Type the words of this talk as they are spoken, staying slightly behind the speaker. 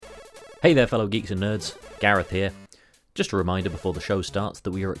Hey there, fellow geeks and nerds. Gareth here. Just a reminder before the show starts that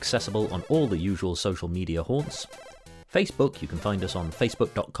we are accessible on all the usual social media haunts. Facebook, you can find us on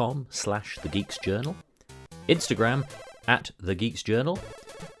facebook.com/thegeeksjournal. Instagram, @thegeeksjournal.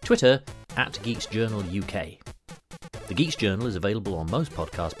 Twitter, @geeksjournaluk. The Geeks Journal is available on most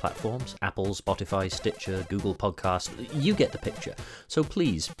podcast platforms, Apple, Spotify, Stitcher, Google Podcasts. You get the picture. So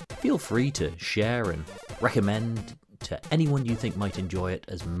please, feel free to share and recommend to anyone you think might enjoy it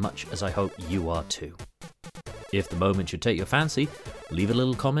as much as I hope you are too. If the moment should take your fancy, leave a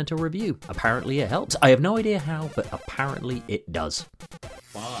little comment or review. Apparently it helps. I have no idea how, but apparently it does.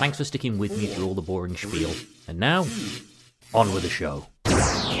 Thanks for sticking with me through all the boring spiel. And now, on with the show.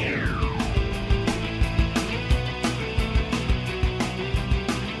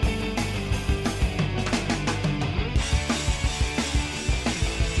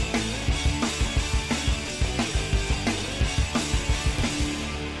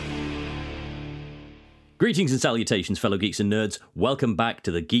 Greetings and salutations, fellow geeks and nerds. Welcome back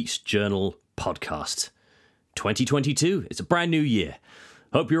to the Geeks Journal podcast. 2022, it's a brand new year.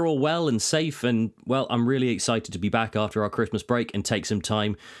 Hope you're all well and safe, and, well, I'm really excited to be back after our Christmas break and take some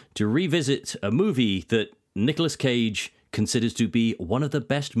time to revisit a movie that Nicolas Cage considers to be one of the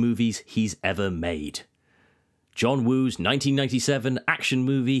best movies he's ever made. John Woo's 1997 action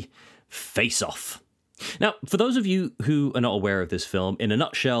movie, Face Off. Now, for those of you who are not aware of this film, in a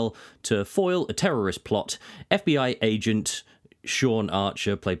nutshell, to foil a terrorist plot, FBI agent Sean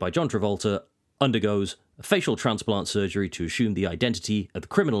Archer, played by John Travolta, undergoes a facial transplant surgery to assume the identity of the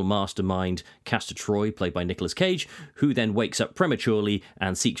criminal mastermind Castor Troy, played by Nicolas Cage, who then wakes up prematurely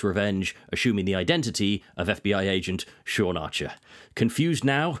and seeks revenge, assuming the identity of FBI agent Sean Archer. Confused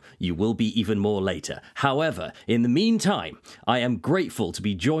now? You will be even more later. However, in the meantime, I am grateful to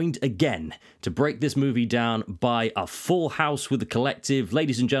be joined again to break this movie down by a full house with the collective.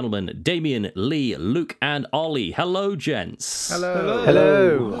 Ladies and gentlemen, Damien, Lee, Luke, and Ollie. Hello, gents. Hello.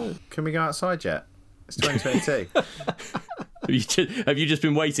 Hello. Can we go outside yet? It's 2022. Have you just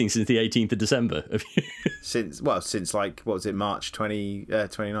been waiting since the 18th of December? since like, what was it, March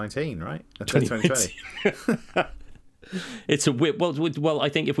 2019, right? 2020. It's a well. I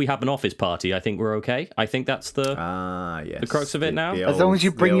think if we have an office party, I think we're okay. I think that's the yes. the crux of it now. As long as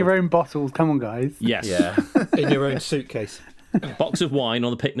you bring your own bottles, come on, guys. Yes. Yeah. In your own suitcase. Box of wine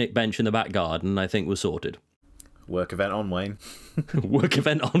on the picnic bench in the back garden. I think we're sorted. Work event on, Wayne. Work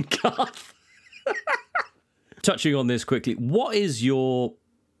event on, Garth. Touching on this quickly, what is your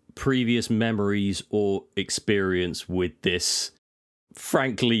previous memories or experience with this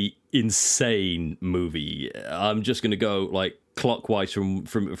frankly insane movie? I'm just going to go like clockwise from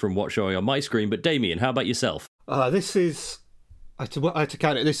what's showing on my screen, but Damien, how about yourself? This is... I had to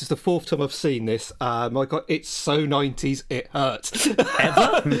count it. This is the fourth time I've seen this. My God, it's so 90s, it hurts.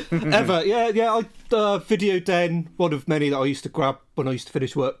 Ever? Ever, yeah. Video Den, one of many that I used to grab when I used to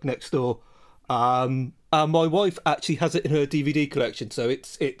finish work next door. And my wife actually has it in her DVD collection, so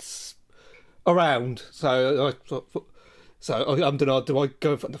it's around. So I'm done. Do I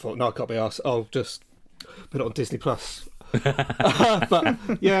go for it? No, I can't be asked. I'll just put it on Disney Plus. But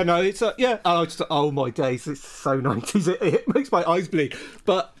yeah, no, it's oh my days, it's so 90s. It makes my eyes bleed.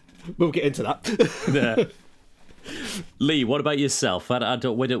 But we'll get into that. Yeah. Lee, what about yourself?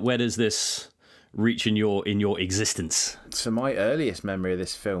 Where does this reach in your existence? So my earliest memory of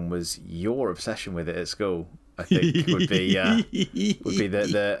this film was your obsession with it at school. I think would be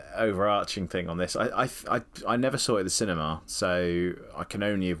the overarching thing on this. I never saw it at the cinema, so I can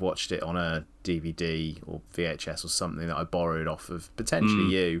only have watched it on a DVD or VHS or something that I borrowed off of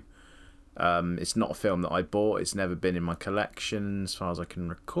potentially you. It's not a film that I bought. It's never been in my collection as far as I can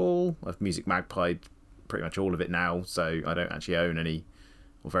recall. I've Music Magpied pretty much all of it now, so I don't actually own any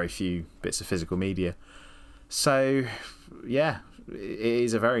or very few bits of physical media. So yeah, it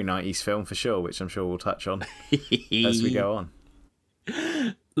is a very 90s film for sure, which I'm sure we'll touch on as we go on.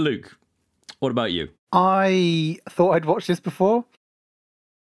 Luke, what about you? I thought I'd watched this before.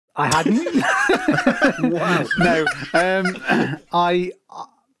 I hadn't. Wow. No.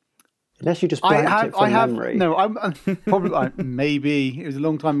 Unless you just blanked it from memory. No, I'm probably maybe it was a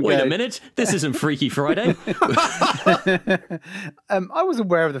long time ago. Wait a minute, this isn't Freaky Friday. I was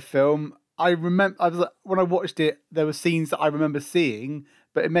aware of the film. When I watched it, there were scenes that I remember seeing,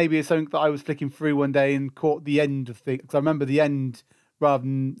 but it maybe it's something that I was flicking through one day and caught the end of things, because I remember the end rather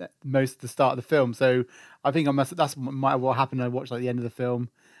than most of the start of the film. So I think that's what happened. I watched like the end of the film.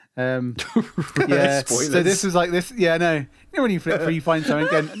 Yeah. Spoilers. So this was like this. Yeah, no. You know when you flip through, you find something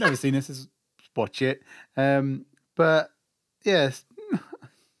again. I've never seen this. Just watch it. But yes,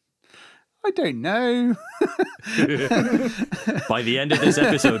 I don't know. By the end of this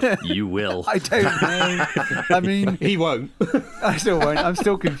episode, you will. I don't know. I mean, he won't. I still won't. I'm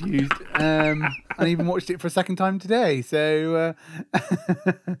still confused. I even watched it for a second time today. So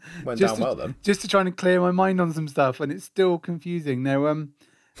went down well then. Just to try and clear my mind on some stuff, and it's still confusing. Now,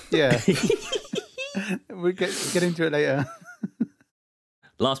 yeah, we'll get into it later.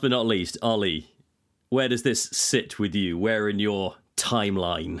 Last but not least, Ollie, where does this sit with you? Where in your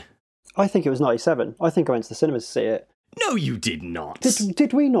timeline? I think it was 97. I think I went to the cinemas to see it. No, you did not.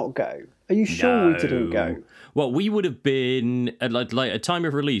 Did we not go? Are you sure we didn't go? Well, we would have been, at time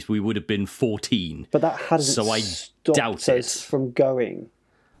of release, we would have been 14. But that hadn't stopped us from going.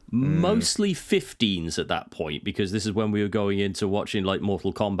 Mostly 15s at that point, because this is when we were going into watching like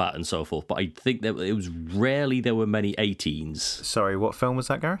Mortal Kombat and so forth. But I think that it was rarely there were many 18s. Sorry, what film was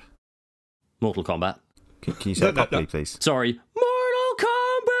that, Gareth? Mortal Kombat. Can you say it properly, please? Sorry. Mortal Kombat!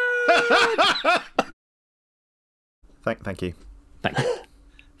 Thank you. Thank you.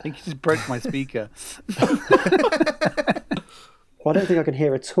 I think you just broke my speaker. Well, I don't think I can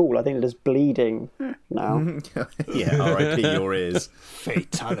hear at all. I think it is bleeding now. Yeah, R.I.P. your ears.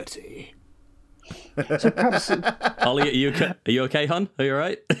 Fatality. So perhaps... Ollie, are you okay, hon? Are you all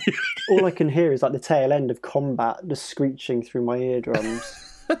right? all I can hear is like the tail end of combat just screeching through my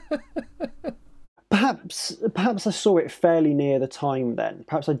eardrums. Perhaps I saw it fairly near the time then.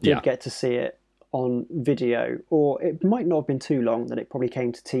 Perhaps I did get to see it on video, or it might not have been too long that it probably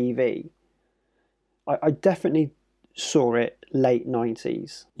came to TV. I definitely saw it late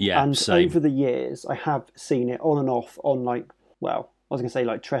 90s. Yeah, and same. Over the years, I have seen it on and off on I was going to say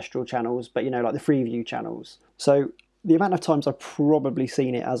like terrestrial channels, but like the Freeview channels. So the amount of times I've probably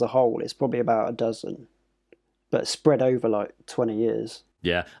seen it as a whole is probably about a dozen, but spread over like 20 years.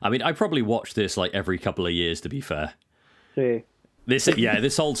 Yeah, I mean, I probably watch this like every couple of years, to be fair. Yeah. This is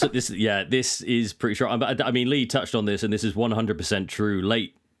pretty sure. I mean, Lee touched on this, and this is 100% true.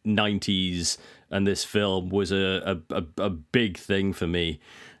 Late 90s, and this film was a big thing for me,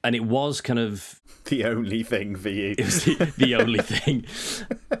 and it was kind of the only thing for you. It was the only thing.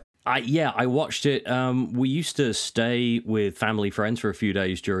 I watched it. We used to stay with family friends for a few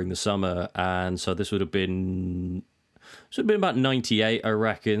days during the summer, and so this would have been. So it'd been about 98, I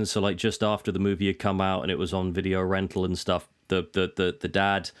reckon. So like just after the movie had come out and it was on video rental and stuff. The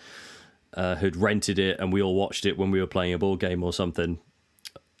dad had rented it and we all watched it when we were playing a board game or something.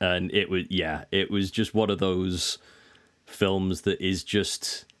 And it was just one of those films that is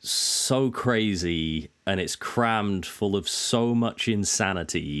just so crazy and it's crammed full of so much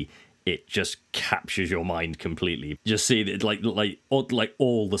insanity. It just captures your mind completely. Just see it like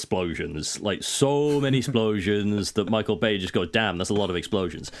all the explosions, like so many explosions that Michael Bay just goes, damn, that's a lot of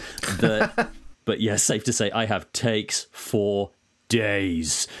explosions. But yeah, safe to say, I have takes for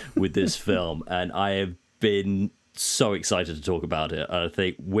days with this film, and I have been so excited to talk about it. I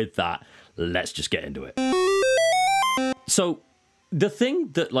think with that, let's just get into it. So the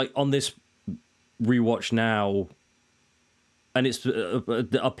thing that like on this rewatch now, and it's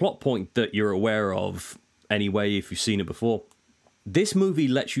a plot point that you're aware of anyway if you've seen it before, this movie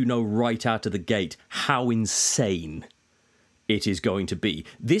lets you know right out of the gate how insane it is going to be.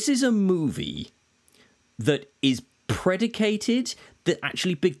 This is a movie that is predicated, that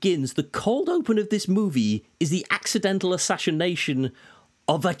actually begins, the cold open of this movie is the accidental assassination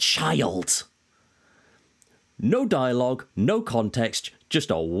of a child. No dialogue, no context,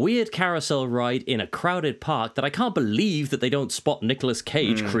 just a weird carousel ride in a crowded park that I can't believe that they don't spot Nicolas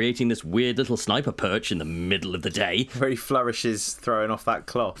Cage creating this weird little sniper perch in the middle of the day. Where he flourishes throwing off that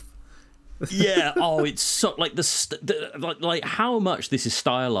cloth. Yeah, it's so like like how much this is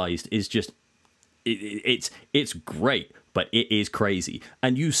stylized is just it's great, but it is crazy.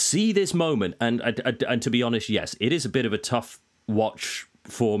 And you see this moment, and to be honest, yes, it is a bit of a tough watch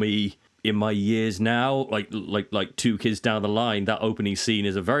for me in my years now. Like 2 kids down the line, that opening scene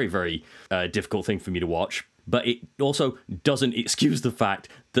is a very, very difficult thing for me to watch. But it also doesn't excuse the fact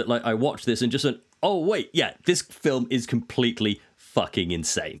that like I watched this and just went, oh wait, yeah, this film is completely fucking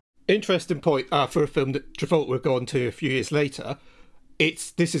insane. Interesting point for a film that Travolta would go on to a few years later.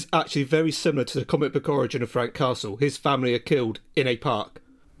 This is actually very similar to the comic book origin of Frank Castle. His family are killed in a park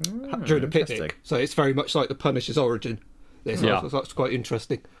during a picnic, so it's very much like the Punisher's origin. That's quite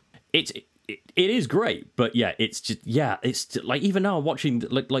interesting. It is great, but yeah, it's just like even now watching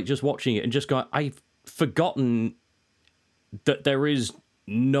like just watching it and just going, I've forgotten that there is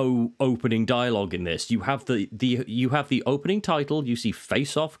no opening dialogue in this. You have the opening title, you see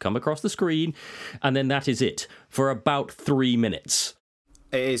Face Off come across the screen, and then that is it for about 3 minutes.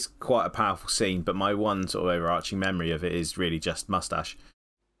 It is quite a powerful scene, but my one sort of overarching memory of it is really just Mustache.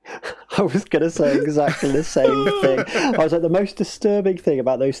 I was going to say exactly the same thing. I was like, the most disturbing thing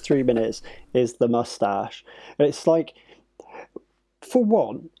about those 3 minutes is the mustache. And it's like, for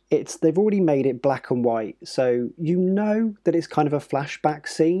one, they've already made it black and white, so you know that it's kind of a flashback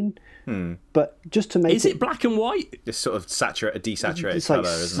scene. But just to make Is it black and white? It's sort of desaturated it's like, colour,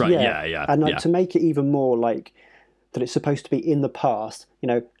 isn't Right, it? yeah. And like, yeah. to make it even more like that it's supposed to be in the past,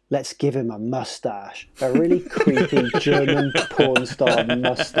 let's give him a mustache. A really creepy German porn star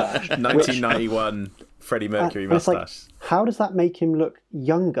mustache. 1991 Freddie Mercury and it's like, mustache. how does that make him look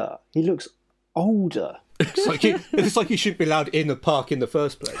younger? He looks older. It's like he shouldn't be allowed in the park in the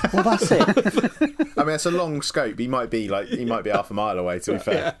first place. Well, that's it. I mean, it's a long scope. He might be half a mile away, to be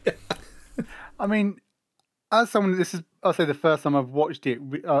fair. I mean, as someone, I'll say the first time I've watched it,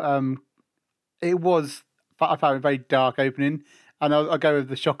 I found it a very dark opening, and I'll go with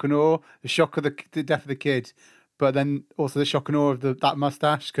the shock and awe, the shock of the death of the kid, but then also the shock and awe of that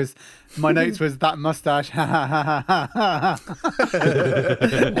mustache, because my notes was that mustache. Welcome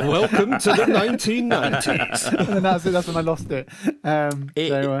to the 1990s. And then that's it. That's when I lost it.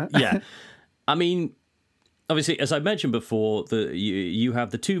 Yeah. I mean, obviously, as I mentioned before, you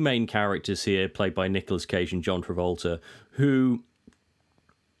have the two main characters here, played by Nicolas Cage and John Travolta, who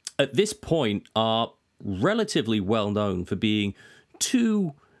at this point are relatively well known for being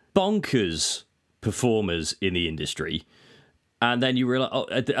two bonkers performers in the industry. And then you realize,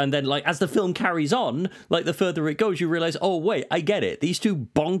 and then like as the film carries on, like the further it goes, you realize, oh wait, I get it. These two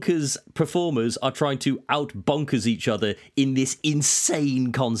bonkers performers are trying to out bonkers each other in this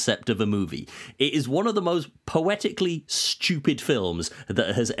insane concept of a movie. It is one of the most poetically stupid films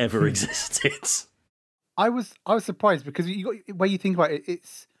that has ever existed. I was surprised because when you think about it,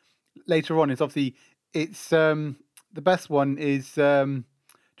 it's later on. It's obviously the best one is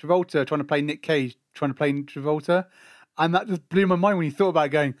Travolta trying to play Nick Cage, trying to play Travolta. And that just blew my mind when you thought about it,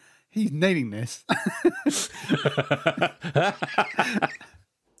 going, he's nailing this.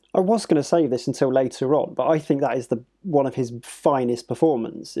 I was going to say this until later on, but I think that is one of his finest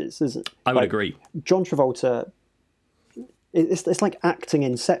performances, isn't it? I would agree. John Travolta, it's like acting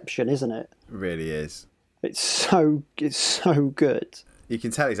Inception, isn't it? It really is. It's so good. You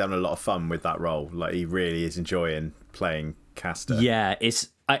can tell he's having a lot of fun with that role. Like, he really is enjoying playing Castor. Yeah,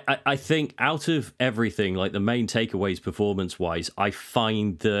 I think out of everything, like the main takeaways performance-wise, I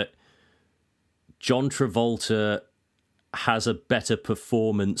find that John Travolta has a better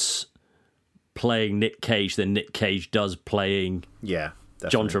performance playing Nick Cage than Nick Cage does playing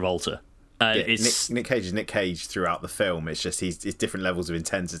John Travolta. Nick Cage is Nick Cage throughout the film. It's just it's different levels of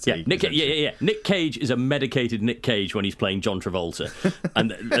intensity. Yeah, Nick Cage is a medicated Nick Cage when he's playing John Travolta, and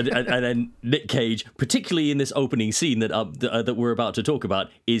then Nick Cage, particularly in this opening scene that we're about to talk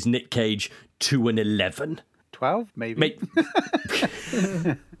about, is Nick Cage to an 11. 12, maybe.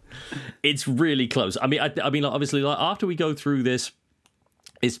 It's really close. I mean, like, obviously, like, after we go through this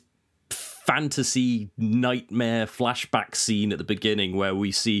fantasy nightmare flashback scene at the beginning where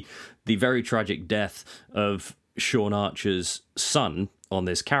we see the very tragic death of Sean Archer's son on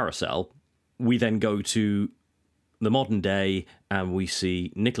this carousel, we then go to the modern day and we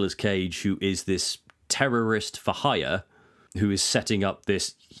see Nicolas Cage, who is this terrorist for hire, who is setting up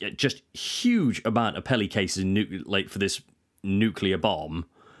this just huge amount of Pelly cases for this nuclear bomb,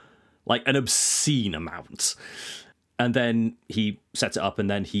 like an obscene amount. And then he sets it up, and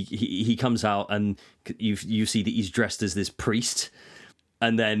then he comes out, and you see that he's dressed as this priest.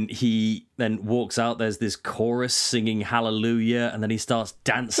 And then he walks out. There's this chorus singing Hallelujah, and then he starts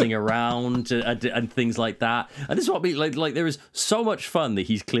dancing around and things like that. And this is what I mean. Like there is so much fun that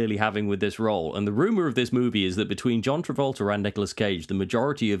he's clearly having with this role. And the rumor of this movie is that between John Travolta and Nicolas Cage, the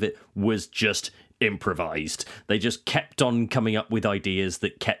majority of it was just improvised. They just kept on coming up with ideas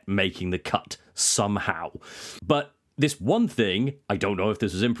that kept making the cut somehow. But this one thing, I don't know if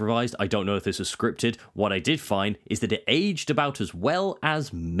this was improvised, I don't know if this was scripted. What I did find is that it aged about as well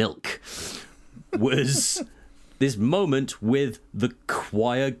as milk. Was this moment with the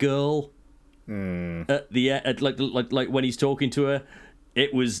choir girl at the end, like when he's talking to her.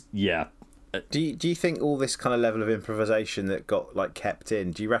 It was, yeah. Do you think all this kind of level of improvisation that got like kept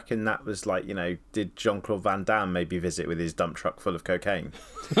in, do you reckon that was like, did Jean-Claude Van Damme maybe visit with his dump truck full of cocaine?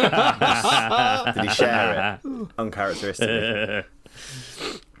 Did he share it uncharacteristically?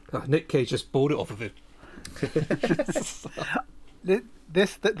 Nick Cage just bought it off of him.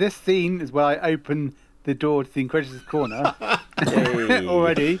 This scene is where I open the door to the Incredulous Corner. Hey.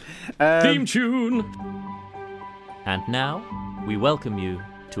 Already. Theme tune! And now, we welcome you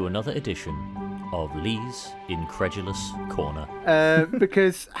to another edition of Lee's Incredulous Corner.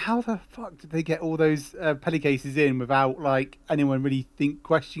 Because how the fuck did they get all those penny cases in without like anyone really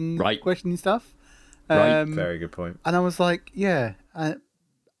questioning stuff? Very good point. And I was like, yeah.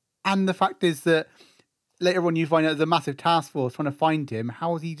 And the fact is that later on you find out there's a massive task force trying to find him.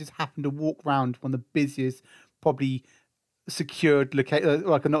 How has he just happened to walk around one of the busiest, probably secured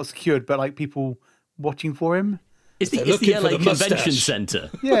like not secured, but like people watching for him? It's the LA Convention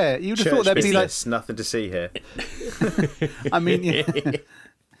Centre. Yeah, you would have thought there'd be like nothing to see here. I mean, yeah.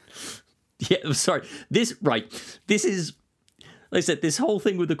 Yeah, sorry. This is, like I said, this whole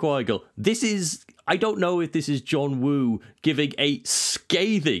thing with the choir girl. I don't know if this is John Woo giving a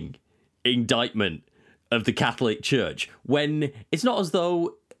scathing indictment of the Catholic Church when it's not as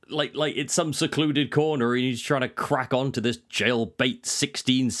though like it's some secluded corner and he's trying to crack onto this jailbait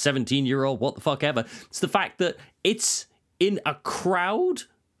 16, 17-year-old, what the fuck ever. It's the fact that it's in a crowd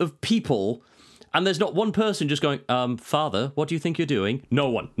of people and there's not one person just going, Father, what do you think you're doing? No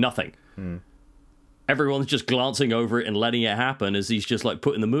one, nothing. Everyone's just glancing over it and letting it happen as he's just like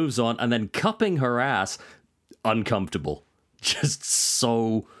putting the moves on and then cupping her ass. Uncomfortable. Just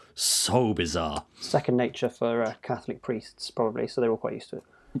so bizarre. Second nature for Catholic priests, probably, so they're all quite used to it.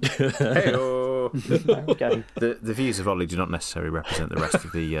 Hey-o. Okay. The views of Ollie do not necessarily represent the rest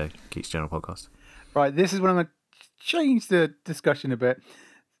of the Geeks Journal podcast. Right, this is when I'm going to change the discussion a bit.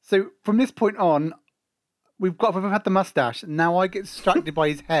 So from this point on, we've had the mustache. Now I get distracted by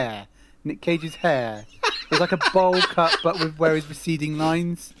his hair. Nick Cage's hair. It's like a bowl cut, but with where his receding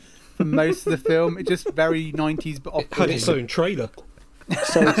lines for most of the film. It's just very 90s, but Had its own trailer.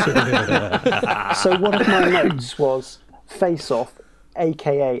 So one of my notes was Face Off,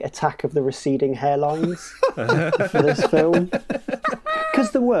 aka Attack of the Receding Hairlines, for this film.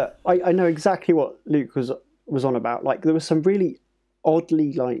 Because there were, I know exactly what Luke was on about. Like there were some really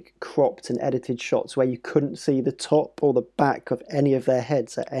oddly like cropped and edited shots where you couldn't see the top or the back of any of their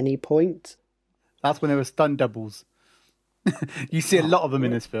heads at any point. That's when there were stunt doubles. You see a lot of them in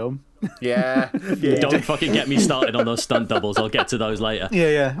this film. Yeah. Don't fucking get me started on those stunt doubles. I'll get to those later.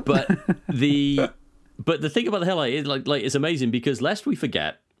 Yeah. But the thing about the highlight is like it's amazing because lest we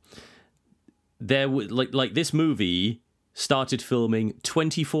forget, there was like this movie started filming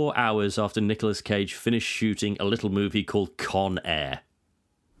 24 hours after Nicolas Cage finished shooting a little movie called Con Air.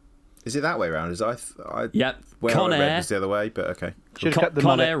 Is it that way around? Yep. Where Con I read Air was the other way, but okay.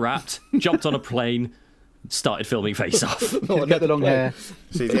 Con Air wrapped, jumped on a plane, started filming Face Off. Get the long hair.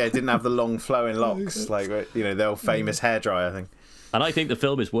 So, yeah, it didn't have the long flowing locks, like the old famous hairdryer thing. And I think the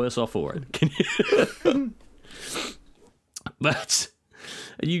film is worse off for it. But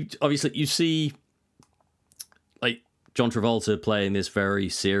you see like John Travolta playing this very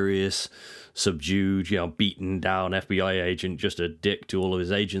serious, subdued, beaten down FBI agent, just a dick to all of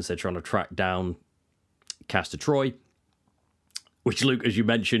his agents. They're trying to track down Castor Troy, which, Luke, as you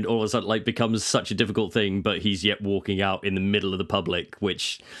mentioned, all of a sudden becomes such a difficult thing, but he's yet walking out in the middle of the public,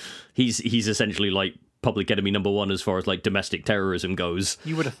 which he's essentially public enemy number one as far as domestic terrorism goes.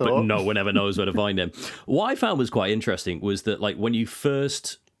 You would have thought. But no one ever knows where to find him. What I found was quite interesting was that when you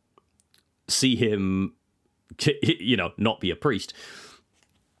first see him, not be a priest,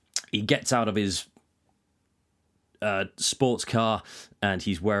 he gets out of his sports car and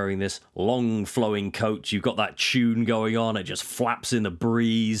he's wearing this long flowing coat. You've got that tune going on. It just flaps in the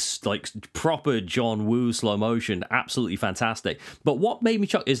breeze, like proper John Woo slow motion. Absolutely fantastic. But what made me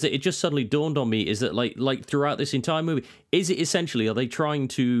shocked is that it just suddenly dawned on me is that like throughout this entire movie, is it essentially, are they trying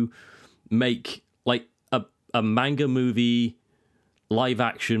to make a manga movie live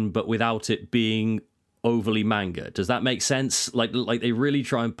action but without it being overly manga? Does that make sense? Like they really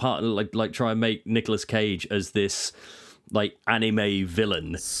try and try and make Nicolas Cage as this anime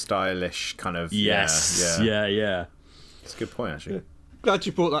villain, stylish kind of. Yes, yeah. It's a good point, actually. Yeah. Glad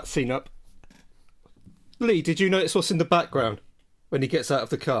you brought that scene up. Lee, did you notice what's in the background when he gets out of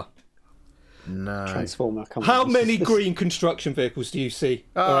the car? No. Transformer. How many green construction vehicles do you see?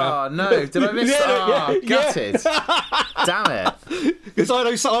 Oh no! Did I miss? Gutted. Damn it! Because I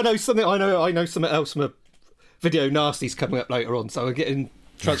know something. I know something else from a video nasty's coming up later on. So we're getting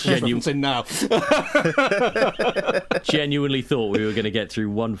Transformers in now. Genuinely thought we were going to get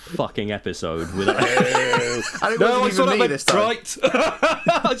through one fucking episode without. I saw that this time. Right.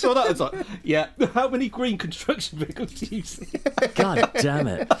 I saw that. It's like, yeah. How many green construction vehicles do you see? God damn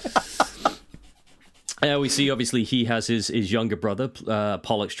it. We see, obviously, he has his younger brother,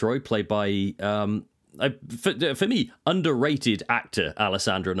 Pollux Troy, played by, for me, underrated actor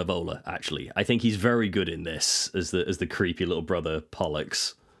Alessandro Nivola, actually. I think he's very good in this as the creepy little brother,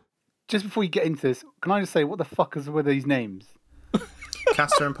 Pollux. Just before you get into this, can I just say, what the fuck were these names?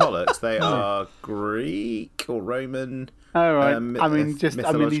 Castor and Pollux, they are Greek or Roman. Oh, right.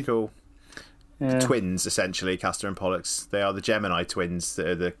 Mythological Yeah. twins, essentially. Castor and Pollux. They are the Gemini twins that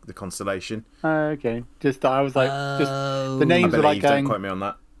are the constellation. Okay. Just I was like, just the I names were like believe. Don't going. quote me on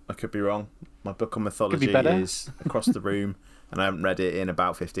that. I could be wrong. My book on mythology better. is across the room, and I haven't read it in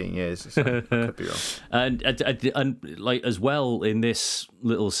about 15 years. So I could be wrong. And like as well in this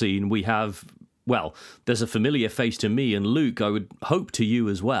little scene, we have there's a familiar face to me and Luke. I would hope to you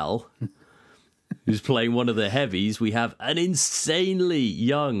as well. Who's playing one of the heavies? We have an insanely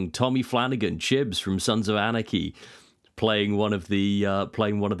young Tommy Flanagan, Chibs from Sons of Anarchy, playing one of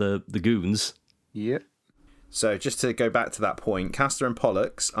the goons. Yep. So just to go back to that point, Castor and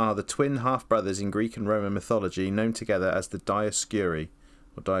Pollux are the twin half-brothers in Greek and Roman mythology, known together as the Dioscuri,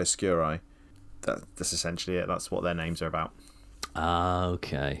 or Dioscuri. That's essentially it. That's what their names are about.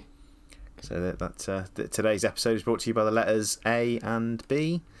 Okay. So today's episode is brought to you by the letters A and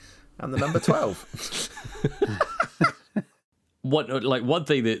B, and the number 12. One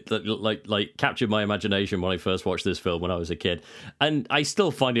thing that captured my imagination when I first watched this film when I was a kid, and I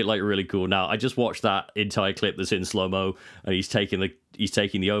still find it like really cool now. I just watched that entire clip that's in slow mo, and he's taking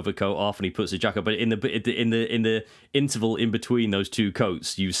the overcoat off and he puts the jacket. But in the interval in between those two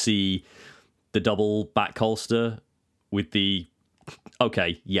coats, you see the double back holster with the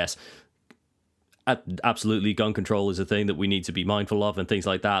yes. Absolutely, gun control is a thing that we need to be mindful of and things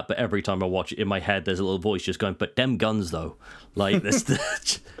like that. But every time I watch it in my head, there's a little voice just going, "But them guns, though, like this,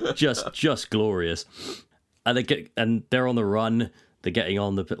 just glorious." And they're on the run. They're getting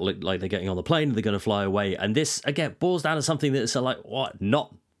on the plane. They're going to fly away. And this again boils down to something that's like, what?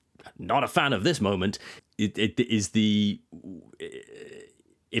 Not a fan of this moment. It is the.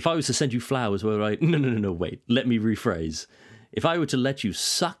 If I was to send you flowers, were I? No. Wait, let me rephrase. If I were to let you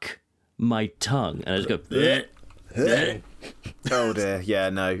suck my tongue, and I just go bleh. Oh dear, yeah,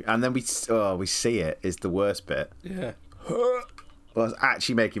 no. And then we see it is the worst bit. Yeah. Well, it's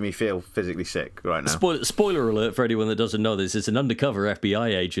actually making me feel physically sick right now. Spoiler alert for anyone that doesn't know this, it's an undercover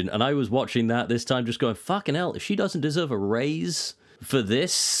FBI agent, and I was watching that this time just going, fucking hell, if she doesn't deserve a raise for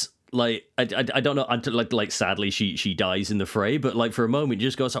this, like, I don't know, like sadly she dies in the fray, but like for a moment you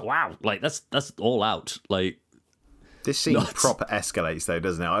just go, wow, like that's all out, like. This scene proper escalates though,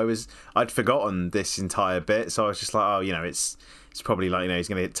 doesn't it? I'd forgotten this entire bit, so I was just like, it's probably like, he's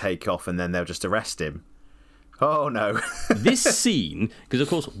going to take off and then they'll just arrest him. Oh no. This scene, because of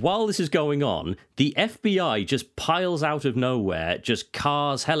course, while this is going on, the FBI just piles out of nowhere, just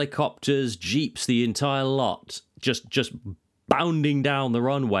cars, helicopters, jeeps, the entire lot, just bounding down the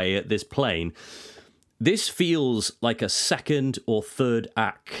runway at this plane. This feels like a second or third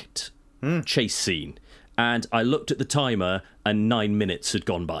act chase scene. And I looked at the timer, and 9 minutes had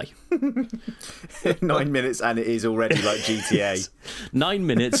gone by. 9 minutes, and it is already like GTA. Yes. 9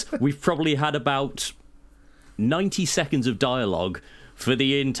 minutes. We've probably had about 90 seconds of dialogue for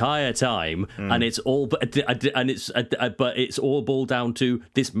the entire time, and it's all but it's all boiled down to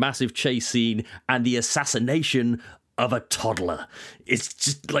this massive chase scene and the assassination of a toddler. It's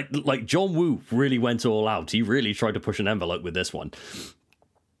just like John Woo really went all out. He really tried to push an envelope with this one.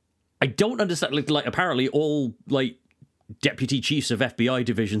 I don't understand. Like apparently, all like deputy chiefs of FBI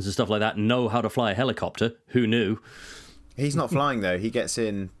divisions and stuff like that know how to fly a helicopter. Who knew? He's not flying though. He gets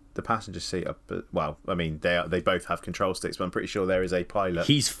in the passenger seat up. Well, I mean, they both have control sticks, but I'm pretty sure there is a pilot.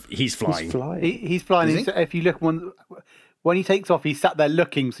 He's flying. He's flying. Is he? If you look when he takes off, he's sat there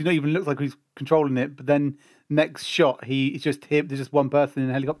looking, so he not even looks like he's controlling it. But then next shot, it's just him. There's just one person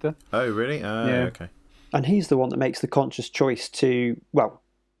in a helicopter. Oh, really? Yeah. Okay. And he's the one that makes the conscious choice to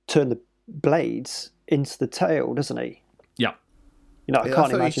turn the blades into the tail, doesn't he? Yeah. I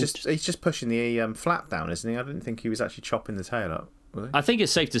can't imagine. He's just pushing the flap down, isn't he? I didn't think he was actually chopping the tail up. I think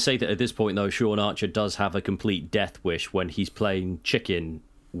it's safe to say that at this point, though, Sean Archer does have a complete death wish when he's playing chicken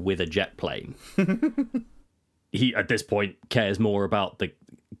with a jet plane. He, at this point, cares more about the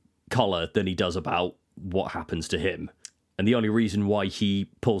collar than he does about what happens to him. And the only reason why he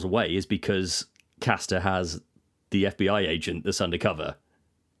pulls away is because Castor has the FBI agent that's undercover.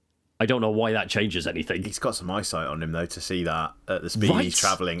 I don't know why that changes anything. He's got some eyesight on him, though, to see that at the speed he's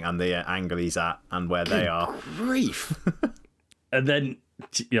travelling and the angle he's at and where they are. Grief. And then,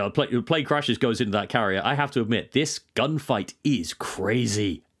 plane crashes, goes into that carrier. I have to admit, this gunfight is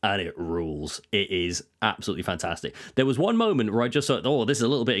crazy. And it rules. It is absolutely fantastic. There was one moment where I just thought, this is a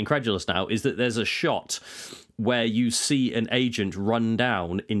little bit incredulous now, is that there's a shot where you see an agent run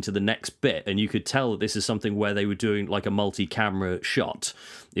down into the next bit, and you could tell that this is something where they were doing like a multi-camera shot.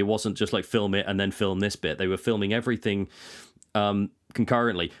 It wasn't just like film it and then film this bit. They were filming everything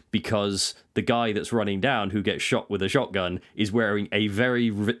concurrently, because the guy that's running down who gets shot with a shotgun is wearing a very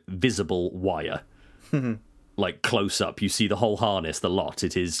visible wire. Like close up, you see the whole harness, the lot.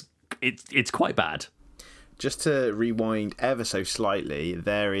 It's quite bad. Just to rewind ever so slightly,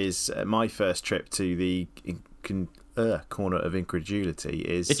 there is my first trip to the corner of incredulity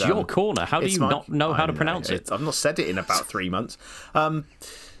is... It's your corner. How do you not know how to pronounce it? I've not said it in about 3 months.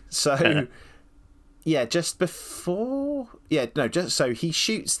 Just before... so he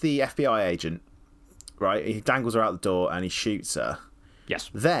shoots the FBI agent, right? He dangles her out the door and he shoots her. Yes.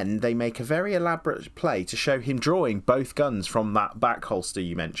 Then they make a very elaborate play to show him drawing both guns from that back holster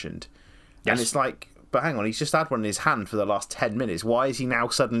you mentioned. Yes. And it's like, but hang on, he's just had one in his hand for the last 10 minutes. Why is he now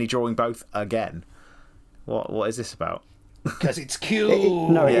suddenly drawing both again? What is this about? Because it's cute.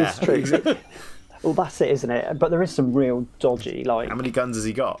 It is true. Well, that's it, isn't it? But there is some real dodgy, like... How many guns has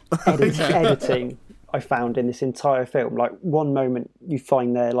he got? editing I found in this entire film. Like, one moment you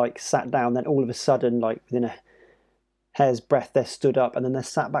find they're, like, sat down, then all of a sudden, like, within a hair's breadth, they're stood up, and then they're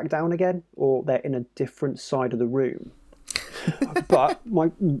sat back down again, or they're in a different side of the room. But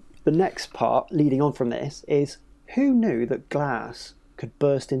the next part, leading on from this, is who knew that glass could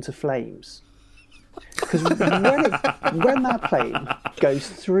burst into flames? Because when that plane goes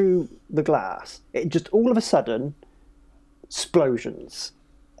through the glass, it just all of a sudden explosions,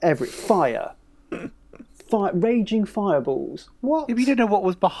 fire, raging fireballs. What? If you don't know what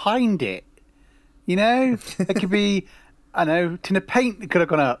was behind it, you know, it could be, I don't know, tin of paint that could have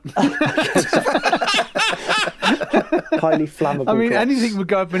gone up. Highly flammable. I mean, glass. anything would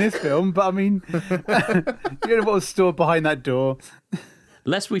go up in this film, but I mean, you don't know what was stored behind that door.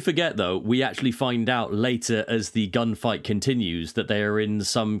 Lest we forget, though, we actually find out later as the gunfight continues that they are in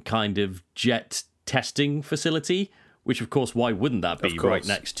some kind of jet testing facility, which, of course, why wouldn't that be right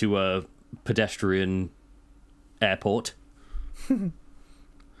next to a pedestrian airport?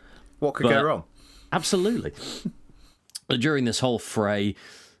 What could go wrong? Absolutely. During this whole fray,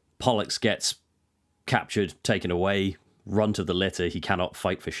 Pollux gets captured, taken away, run to the litter. He cannot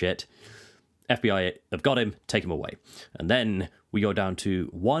fight for shit. FBI have got him, take him away. And then we go down to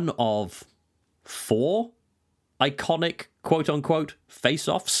one of 4 iconic, quote-unquote,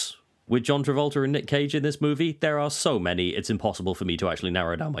 face-offs with John Travolta and Nick Cage in this movie. There are so many, it's impossible for me to actually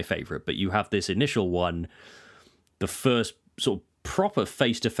narrow down my favourite. But you have this initial one, the first sort of proper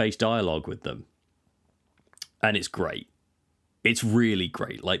face-to-face dialogue with them. And it's great. It's really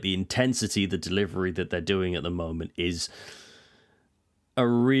great. Like, the intensity, the delivery that they're doing at the moment is a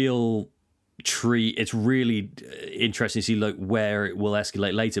real treat. It's really interesting to see like where it will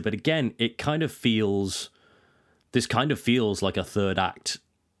escalate later. But again, this kind of feels like a third act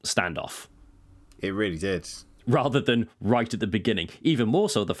standoff. It really did. Rather than right at the beginning. Even more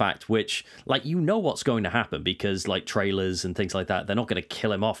so the fact which, like, you know what's going to happen because, like, trailers and things like that, they're not going to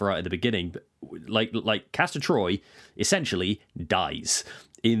kill him off right at the beginning. But, like Castor Troy essentially dies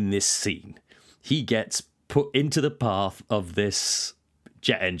in this scene. He gets put into the path of this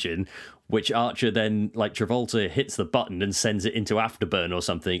jet engine, which Archer then, like, Travolta hits the button and sends it into afterburn or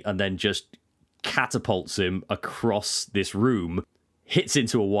something, and then just catapults him across this room, hits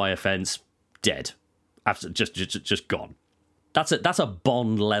into a wire fence, dead. Absolutely, just gone. That's a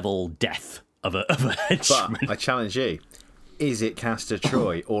Bond level death of a henchman. But I challenge you: is it Castor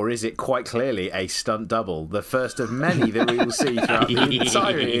Troy, or is it quite clearly a stunt double, the first of many that we will see throughout the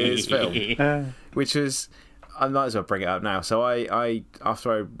entirety of this film? Which was, I might as well bring it up now. So I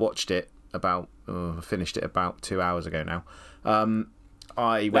after I watched it finished it about 2 hours ago now.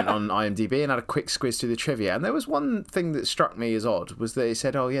 I went on IMDb and had a quick squiz through the trivia, and there was one thing that struck me as odd, was that it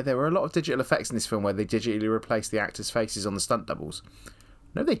said, oh yeah, there were a lot of digital effects in this film where they digitally replaced the actors' faces on the stunt doubles.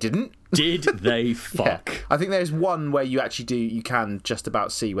 No, they didn't. Did they fuck? Yeah. I think there's one where you can just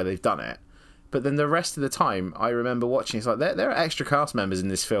about see where they've done it. But then the rest of the time, I remember watching, it's like, there are extra cast members in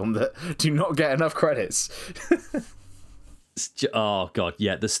this film that do not get enough credits. Oh god,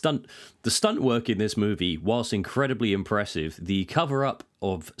 yeah, the stunt work in this movie was incredibly impressive. The cover up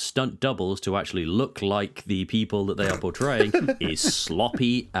of stunt doubles to actually look like the people that they are portraying is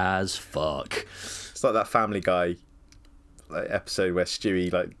sloppy as fuck. It's like that Family Guy episode where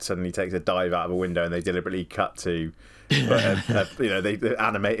Stewie suddenly takes a dive out of a window and they deliberately cut to they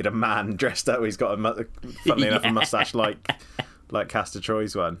animated a man dressed up. He's got funnily enough a mustache like Castor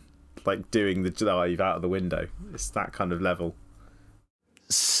Troy's one. Like doing the dive out of the window. It's that kind of level.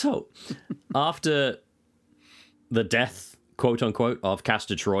 So, after the death, quote unquote, of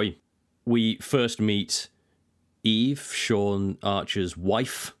Castor Troy, we first meet Eve, Sean Archer's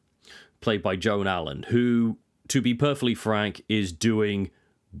wife, played by Joan Allen, who, to be perfectly frank, is doing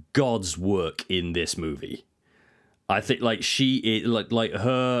God's work in this movie. I think like she is like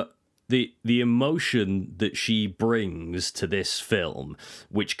her the emotion that she brings to this film,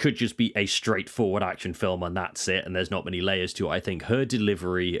 which could just be a straightforward action film and that's it, and there's not many layers to it. I think her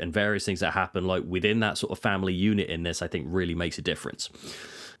delivery and various things that happen like within that sort of family unit in this, I think really makes a difference.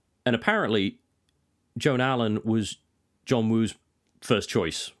 And apparently, Joan Allen was John Woo's first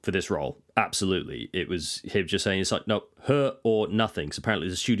choice for this role. Absolutely. It was him just saying, it's like, no, her or nothing. So apparently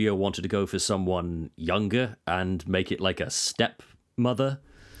the studio wanted to go for someone younger and make it like a stepmother.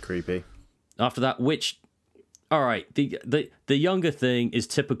 Creepy. After that, which, all right, the younger thing is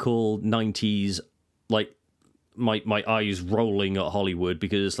typical 90s, like, my eyes rolling at Hollywood,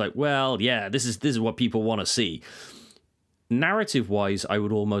 because it's like, well, yeah, this is what people want to see. Narrative-wise, I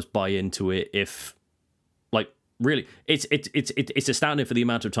would almost buy into it if, like, really, it's astounding for the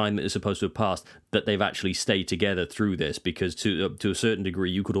amount of time that is supposed to have passed that they've actually stayed together through this, because to a certain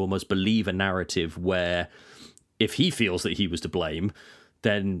degree, you could almost believe a narrative where if he feels that he was to blame,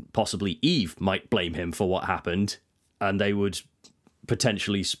 then possibly Eve might blame him for what happened, and they would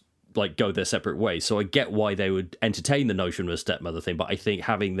potentially like go their separate ways. So I get why they would entertain the notion of a stepmother thing, but I think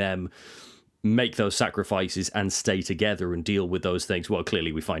having them make those sacrifices and stay together and deal with those things, well,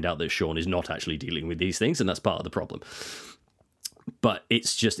 clearly we find out that Sean is not actually dealing with these things, and that's part of the problem. But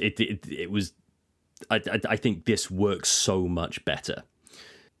it's just it was I think this works so much better.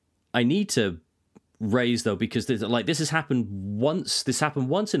 I need to raise though, because this has happened once. This happened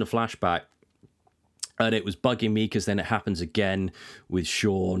once in a flashback, and it was bugging me because then it happens again with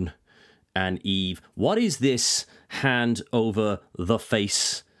Sean and Eve. What is this hand over the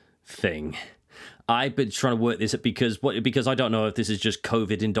face thing? I've been trying to work this up because I don't know if this is just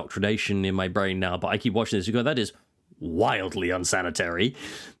COVID indoctrination in my brain now, but I keep watching this and go, that is wildly unsanitary.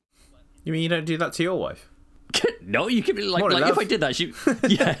 You mean you don't do that to your wife? No, you could be like if I did that, she,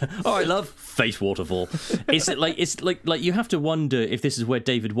 yeah. All right, love, face waterfall. It's like you have to wonder if this is where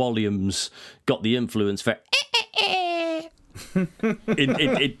David Walliams got the influence for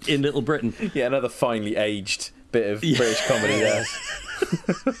in Little Britain. Yeah, another finely aged bit of British comedy there.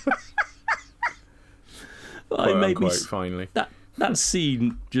 It made me finally. That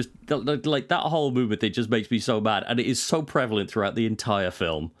scene, just like that whole movement, it just makes me so mad, and it is so prevalent throughout the entire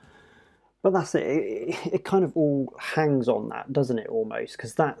film. But that's it. It kind of all hangs on that, doesn't it, almost?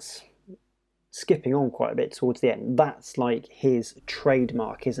 Because that's skipping on quite a bit towards the end. That's like his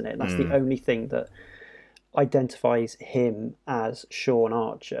trademark, isn't it? That's the only thing that identifies him as Sean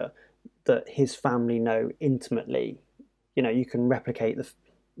Archer, that his family know intimately. You know, you can replicate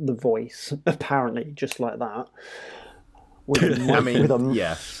the voice, apparently, just like that. With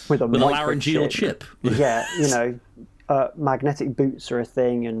a laryngeal chip. Yeah, you know, magnetic boots are a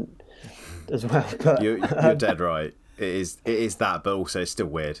thing, and as well. But you're dead right. It is that, but also it's still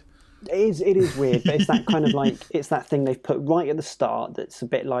weird. It is weird, but it's that kind of like, it's that thing they've put right at the start that's a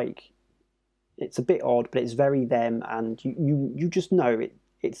bit like, it's a bit odd, but it's very them, and you just know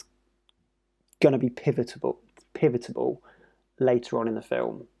it's going to be pivotable later on in the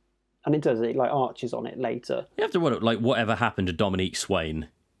film. And it does, it like arches on it later. You have to wonder, like, whatever happened to Dominique Swain,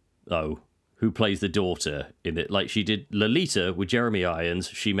 though, who plays the daughter in it. Like, she did Lolita with Jeremy Irons,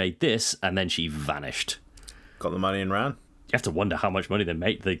 she made this, and then she vanished. Got the money and ran. You have to wonder how much money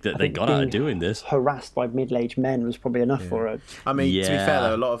they got out of doing this. Harassed by middle-aged men was probably enough for her. I mean, to be fair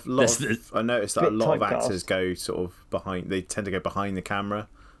though, a lot of I noticed that a lot of actors go sort of behind. They tend to go behind the camera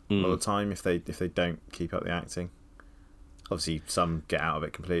a lot of the time if they don't keep up the acting. Obviously, some get out of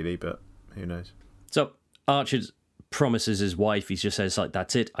it completely, but who knows? So Archer promises his wife. He just says, like,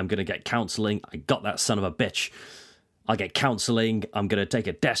 that's it. I'm going to get counselling. I got that son of a bitch. I'll get counselling. I'm going to take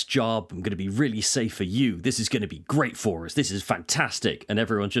a desk job. I'm going to be really safe for you. This is going to be great for us. This is fantastic. And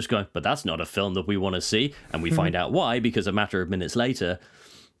everyone's just going, but that's not a film that we want to see. And we find out why, because a matter of minutes later,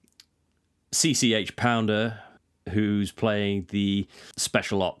 CCH Pounder, who's playing the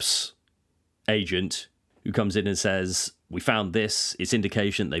special ops agent, who comes in and says, we found this. It's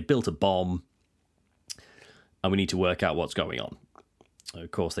indication they built a bomb, and we need to work out what's going on.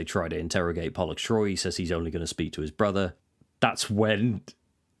 Of course, they try to interrogate Pollux Troy. He says he's only going to speak to his brother. That's when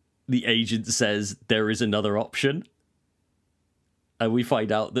the agent says there is another option. And we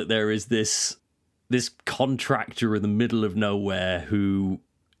find out that there is this contractor in the middle of nowhere who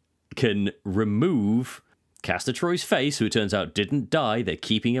can remove Castor Troy's face, who it turns out didn't die. They're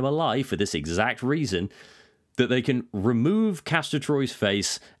keeping him alive for this exact reason, that they can remove Castor Troy's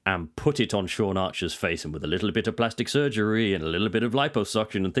face and put it on Sean Archer's face, and with a little bit of plastic surgery and a little bit of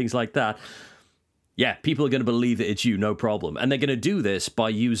liposuction and things like that, yeah, people are going to believe that it's you, no problem. And they're going to do this by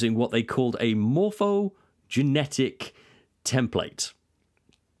using what they called a morphogenetic template.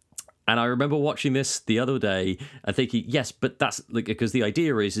 And I remember watching this the other day and thinking, yes, but that's like, because the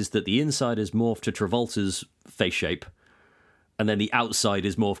idea is that the inside is morphed to Travolta's face shape, and then the outside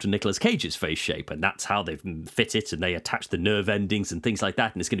is morphed to Nicolas Cage's face shape, and that's how they've fit it, and they attach the nerve endings and things like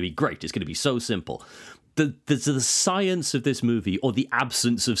that, and it's going to be great. It's going to be so simple. The science of this movie, or the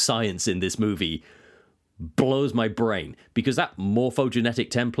absence of science in this movie, blows my brain, because that morphogenetic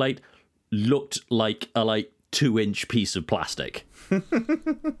template looked like a 2-inch piece of plastic.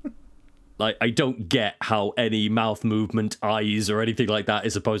 Like, I don't get how any mouth movement, eyes, or anything like that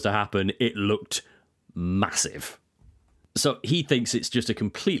is supposed to happen. It looked massive. So he thinks it's just a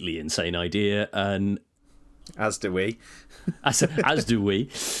completely insane idea, and as do we. as do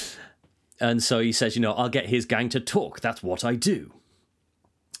we. And so he says, I'll get his gang to talk. That's what I do.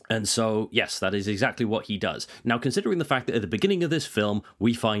 And so, yes, that is exactly what he does. Now, considering the fact that at the beginning of this film,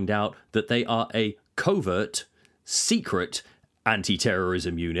 we find out that they are a covert, secret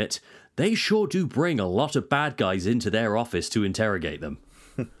anti-terrorism unit, they sure do bring a lot of bad guys into their office to interrogate them.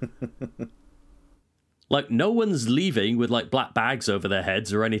 Like, no one's leaving with, black bags over their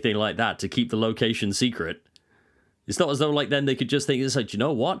heads or anything like that to keep the location secret. It's not as though, then they could just think, it's like, you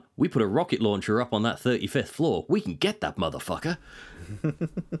know what? We put a rocket launcher up on that 35th floor. We can get that motherfucker.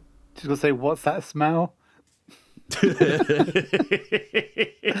 Just gonna say, what's that smell? And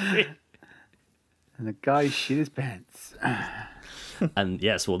the guy shit his pants. And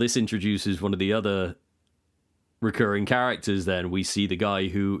yes, well, this introduces one of the other recurring characters then. We see the guy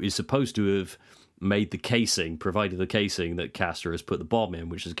who is supposed to have made the casing, provided the casing that Castor has put the bomb in,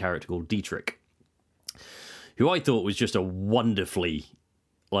 which is a character called Dietrich, who I thought was just a wonderfully,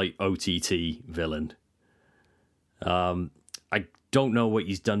 OTT villain. I don't know what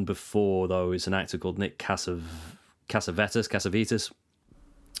he's done before, though. It's an actor called Nick Cassavetes.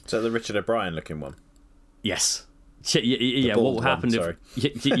 So the Richard O'Brien looking one? Yes. Yeah, what happened one,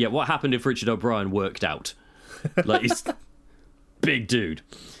 if what happened if Richard O'Brien worked out? He's big dude.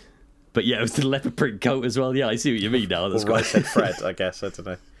 But yeah, it was the leopard print coat as well. Yeah, I see what you mean now. That's I said Fred, I guess. I don't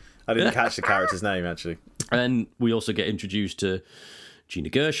know. I didn't catch the character's name, actually. And we also get introduced to Gina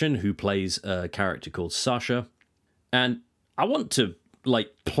Gershon, who plays a character called Sasha. And I want to,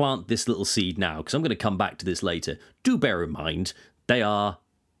 plant this little seed now, because I'm going to come back to this later. Do bear in mind, they are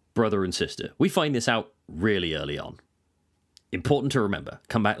brother and sister. We find this out really early on. Important to remember.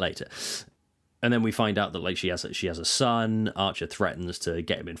 Come back later. And then we find out that she has a son. Archer threatens to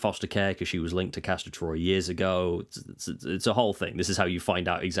get him in foster care because she was linked to Castor Troy years ago. It's a whole thing. This is how you find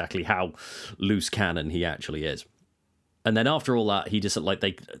out exactly how loose cannon he actually is. And then after all that, he just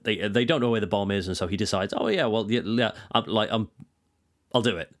they don't know where the bomb is, and so he decides, oh yeah, well yeah, I'll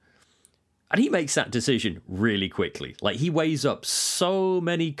do it. And he makes that decision really quickly. He weighs up so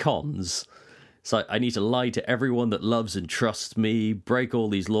many cons. It's like, I need to lie to everyone that loves and trusts me, break all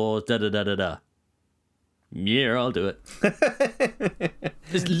these laws, da-da-da-da-da. Yeah, I'll do it.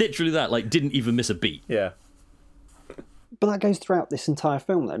 It's literally that, didn't even miss a beat. Yeah. But that goes throughout this entire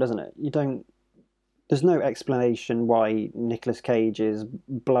film, though, doesn't it? There's no explanation why Nicolas Cage is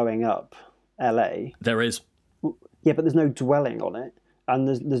blowing up LA. There is. Yeah, but there's no dwelling on it. And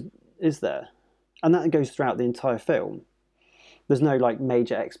is there? And that goes throughout the entire film. There's no,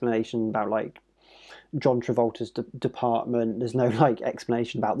 major explanation about, John Travolta's department. There's no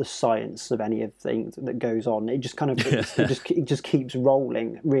explanation about the science of any of things that goes on. It just kind of it just keeps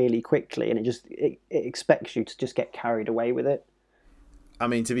rolling really quickly, and it expects you to just get carried away with it. I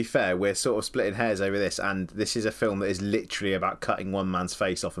mean, to be fair, we're sort of splitting hairs over this, and this is a film that is literally about cutting one man's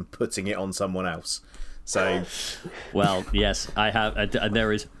face off and putting it on someone else. So, well, yes, I have, and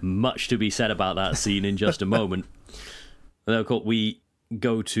there is much to be said about that scene in just a moment. And then, of course, we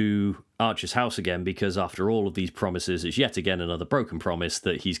go to Archer's house again, because after all of these promises, it's yet again another broken promise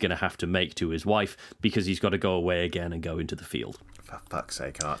that he's going to have to make to his wife, because he's got to go away again and go into the field. For fuck's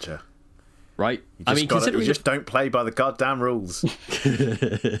sake, Archer. Right? You just don't play by the goddamn rules.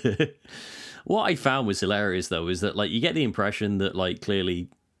 What I found was hilarious, though, is that you get the impression that clearly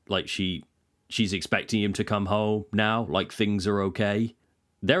she's expecting him to come home now, things are okay.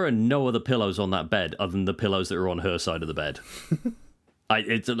 There are no other pillows on that bed other than the pillows that are on her side of the bed.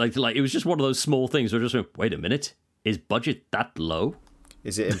 It's it was just one of those small things where I just went, wait a minute, is budget that low?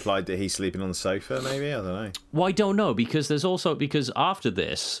 Is it implied that he's sleeping on the sofa, maybe? I don't know. Well, I don't know, because after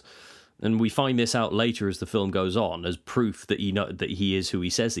this, and we find this out later as the film goes on, as proof that he is who he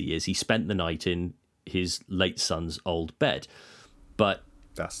says he is, he spent the night in his late son's old bed. But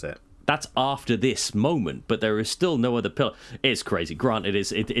that's it. That's after this moment, but there is still no other pillow. It's crazy. Granted,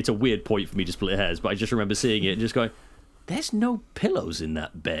 it's a weird point for me to split hairs, but I just remember seeing it and just going, there's no pillows in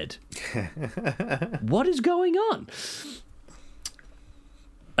that bed. What is going on?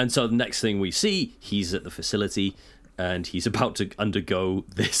 And so the next thing we see, he's at the facility and he's about to undergo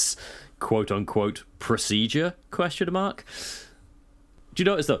this quote-unquote procedure, question mark. Do you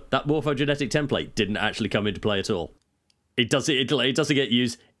notice, though, that morphogenetic template didn't actually come into play at all? It doesn't get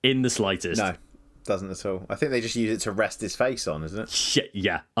used in the slightest. No, doesn't at all. I think they just use it to rest his face on, isn't it?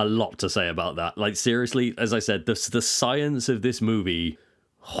 Yeah, a lot to say about that. Like, seriously, as I said, the science of this movie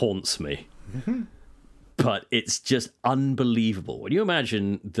haunts me. But it's just unbelievable. When you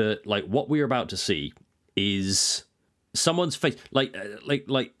imagine that, like, what we're about to see is someone's face, like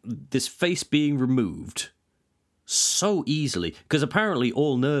this face being removed so easily, because apparently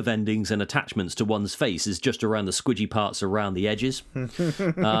all nerve endings and attachments to one's face is just around the squidgy parts around the edges.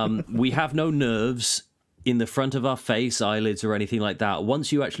 We have no nerves in the front of our face, eyelids or anything like that.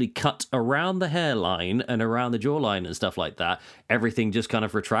 Once you actually cut around the hairline and around the jawline and stuff like that, everything just kind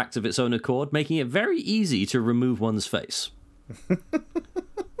of retracts of its own accord, making it very easy to remove one's face.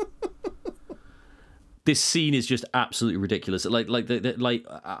 This scene is just absolutely ridiculous.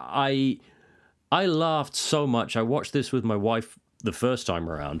 I laughed so much. I watched this with my wife the first time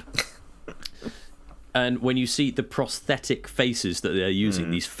around. And when you see the prosthetic faces that they're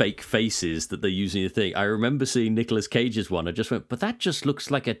using, these fake faces that they're using, the thing, I remember seeing Nicolas Cage's one. I just went, but that just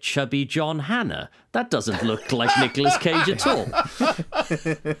looks like a chubby John Hannah. That doesn't look like Nicolas Cage at all.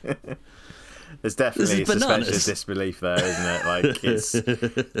 There's definitely a suspension of disbelief there, isn't it? Like, it's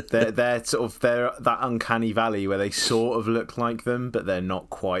they're that uncanny valley where they sort of look like them, but they're not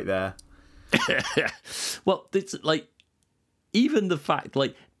quite there. Well, it's like, even the fact,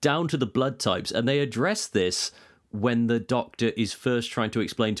 like, down to the blood types, and they address this when the doctor is first trying to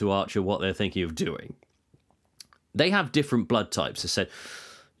explain to Archer what they're thinking of doing. They have different blood types. They said,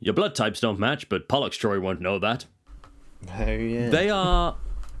 your blood types don't match, but Pollux Troy won't know that. Oh, yeah. They are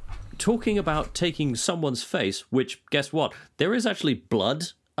talking about taking someone's face, which, guess what? There is actually blood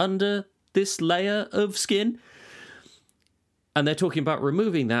under this layer of skin. And they're talking about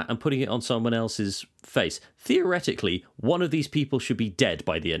removing that and putting it on someone else's face. Theoretically, one of these people should be dead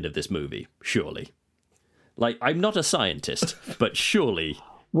by the end of this movie, surely. Like, I'm not a scientist, but surely.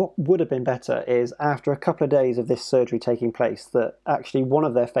 What would have been better is, after a couple of days of this surgery taking place, that actually one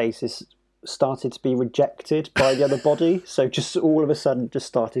of their faces started to be rejected by the other body. So just all of a sudden just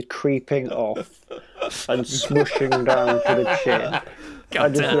started creeping off and swooshing down to the chin.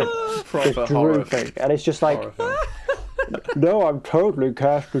 God damn. Just drooping. And it's just like... No, I'm totally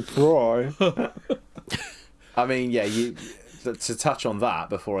Castor Troy. I mean, yeah, to touch on that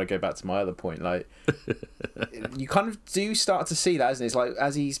before I go back to my other point, like, you kind of do start to see that, isn't it? It's like,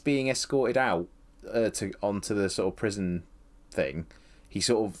 as he's being escorted out onto the sort of prison thing, he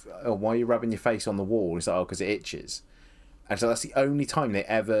sort of, oh, why are you rubbing your face on the wall? He's like, oh, because it itches. And so that's the only time they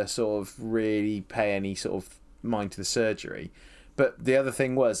ever sort of really pay any sort of mind to the surgery. But the other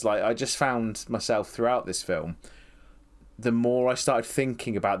thing was, like, I just found myself throughout this film, the more I started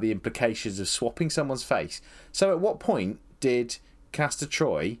thinking about the implications of swapping someone's face. So at what point did Castor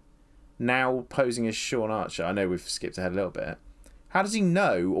Troy, now posing as Sean Archer, I know we've skipped ahead a little bit, how does he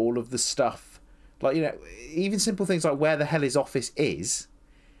know all of the stuff? Like, you know, even simple things like where the hell his office is,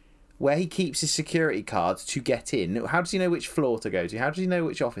 where he keeps his security cards to get in. How does he know which floor to go to? How does he know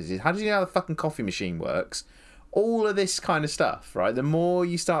which office it is? How does he know how the fucking coffee machine works? All of this kind of stuff, right? The more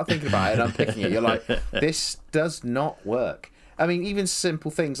you start thinking about it and unpicking it, you're like, this does not work. I mean, even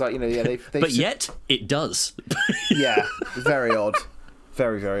simple things like, you know, yeah, they've but yet, it does. Yeah, very odd.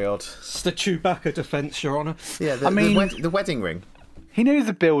 Very, very odd. It's the Chewbacca defence, Your Honour. Yeah, the wedding ring. He knows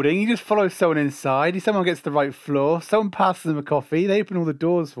the building. He just follows someone inside. Someone gets the right floor. Someone passes him a coffee. They open all the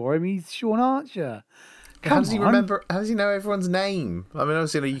doors for him. He's Sean Archer. How does he remember? How does he know everyone's name? I mean,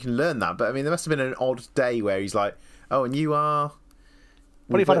 obviously you can learn that, but I mean, there must have been an odd day where he's like, "Oh, and you are."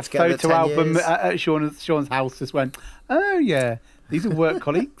 What if I had a photo album at Sean's house? Just went, "Oh yeah, these are work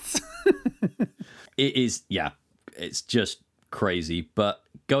colleagues." It is, yeah, it's just crazy. But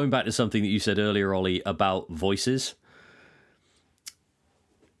going back to something that you said earlier, Ollie, about voices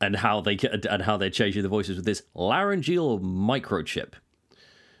and how they're changing the voices with this laryngeal microchip.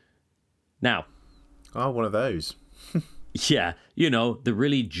 Now. Oh, one of those. Yeah, you know, the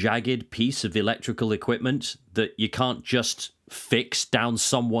really jagged piece of electrical equipment that you can't just fix down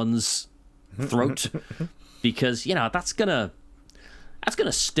someone's throat because, you know, that's gonna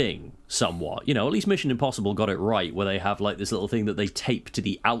sting somewhat. You know, at least Mission Impossible got it right, where they have like this little thing that they tape to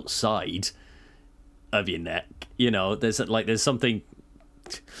the outside of your neck. You know, there's something,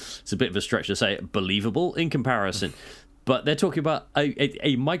 it's a bit of a stretch to say it, believable in comparison. But they're talking about a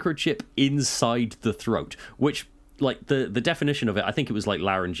microchip inside the throat, which, like, the definition of it, I think it was like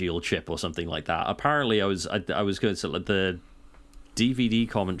laryngeal chip or something like that. Apparently, I was going to say, like, DVD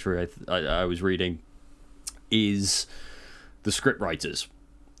commentary I was reading is the scriptwriters,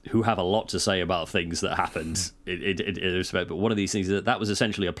 who have a lot to say about things that happened in respect. But one of these things is that was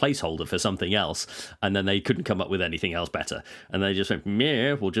essentially a placeholder for something else, and then they couldn't come up with anything else better. And they just went,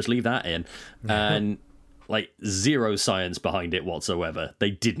 yeah, we'll just leave that in. And like zero science behind it whatsoever.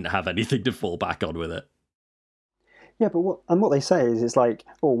 They didn't have anything to fall back on with it. Yeah, but what they say is it's like,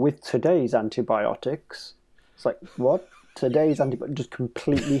 oh, with today's antibiotics, it's like, what? Today's antibiotic just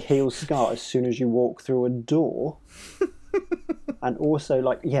completely heals scar as soon as you walk through a door. And also,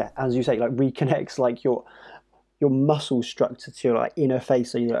 like, yeah, as you say, like reconnects like your muscle structure to your like inner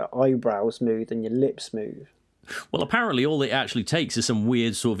face, so your eyebrows smooth and your lips smooth. Well, apparently, all it actually takes is some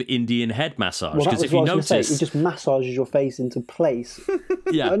weird sort of Indian head massage. Well, Because if you notice, it just massages your face into place,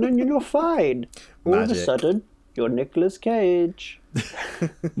 yeah, and then you're fine. All of a Magic. sudden, you're Nicolas Cage.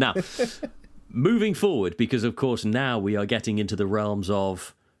 Now, moving forward, because of course now we are getting into the realms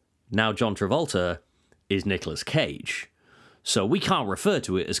of now John Travolta is Nicolas Cage. So we can't refer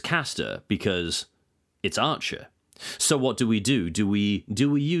to it as Castor because it's Archer. So what do? Do we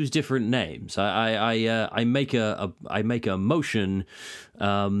use different names? I make a motion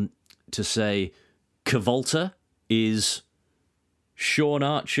to say Cavolta is Sean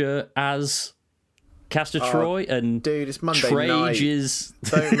Archer as Castor Troy, and Dude, it's Monday Trage night. is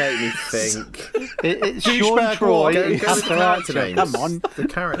Don't make me think. It's Sean Troy. Go and with the Castor character Archer. names. Come on. The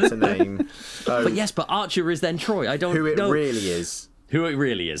character name. Oh, But yes, but Archer is then Troy. I don't who it know really is. who it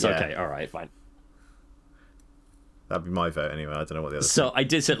really is. Yeah. Okay, all right, fine. That'd be my vote anyway. I don't know what the other. So I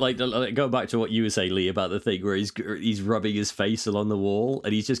did say, like, go back to what you were saying, Lee, about the thing where he's rubbing his face along the wall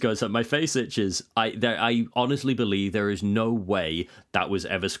and he's just going, so my face itches. I honestly believe there is no way that was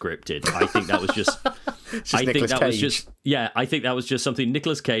ever scripted. I think that was just. I think Nicolas that was Cage. just. Yeah, I think that was just something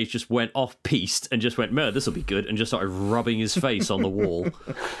Nicolas Cage just went off piste and just went, this will be good, and just started rubbing his face on the wall.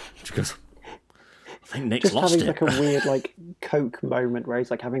 Because I think Nick's Just lost having it. like a weird like coke moment where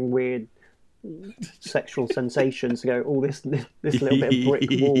he's like having weird sexual sensations to go, oh, this little bit of brick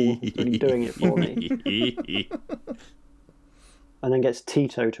wall is really doing it for me. And then gets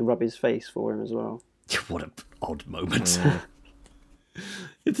Tito to rub his face for him as well. What an odd moment.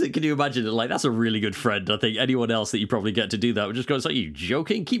 Can you imagine it? Like, that's a really good friend. I think anyone else that you probably get to do that would just go, "Are you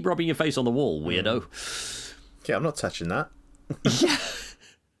joking? Keep rubbing your face on the wall, weirdo." Yeah, I'm not touching that. Yeah.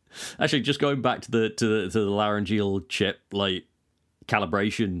 Actually, just going back to the laryngeal chip like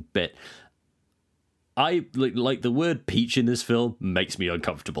calibration bit, I like the word peach in this film makes me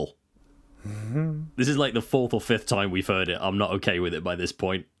uncomfortable. This is like the 4th or 5th time we've heard it. I'm not okay with it by this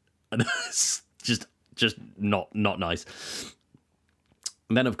point, and it's just not nice.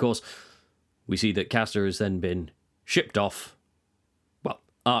 And then, of course, we see that Castor has then been shipped off. Well,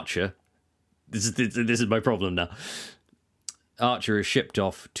 Archer. This is my problem now. Archer is shipped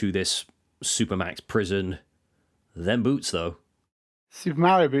off to this Supermax prison. Them boots, though. Super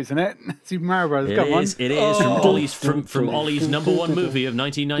Mario Boots, isn't it? Super Mario Brothers. Come on. It is from Ollie's number 1 movie of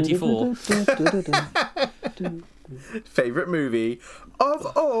 1994. Favorite movie of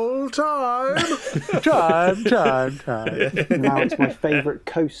all time. Time. Now it's my favourite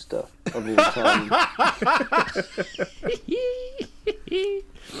coaster of all time.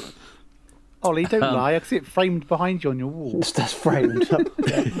 Ollie, don't lie. I can see it framed behind you on your wall. It's just framed up.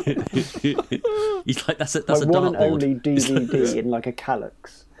 He's like, that's a My one and dartboard. only DVD in like a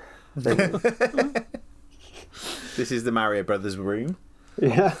calyx. This is the Mario Brothers room.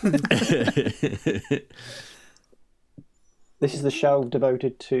 Yeah. This is the shelf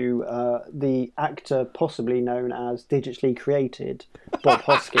devoted to the actor possibly known as digitally created Bob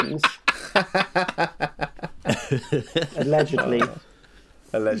Hoskins. Allegedly.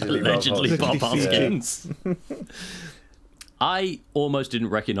 Allegedly Bob Hoskins. Hoskins. I almost didn't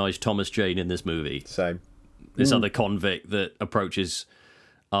recognise Thomas Jane in this movie. Same. This other convict that approaches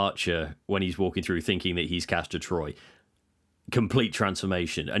Archer when he's walking through thinking that he's Castor Troy. Complete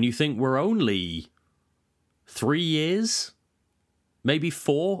transformation. And you think we're only 3 years, maybe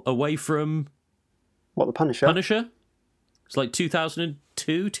 4 away from What, the Punisher? Punisher? It's like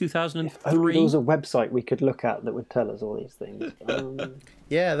 2002, 2003. Only there was a website we could look at that would tell us all these things.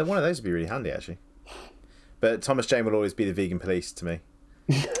 Yeah, one of those would be really handy, actually. But Thomas Jane will always be the vegan police to me.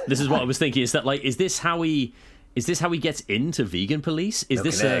 This is what I was thinking. Is that like, is this how he gets into vegan police? Is Milk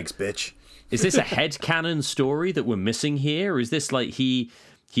this and eggs, bitch. Is this a headcanon story that we're missing here? Or is this like he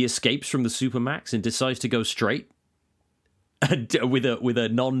escapes from the Supermax and decides to go straight with a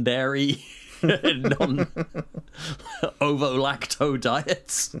non-dairy, non-ovo-lacto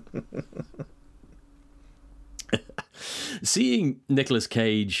diet? Seeing Nicolas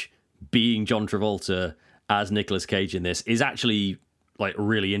Cage being John Travolta as Nicolas Cage in this is actually like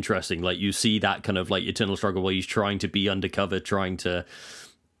really interesting. Like you see that kind of like eternal struggle where he's trying to be undercover, trying to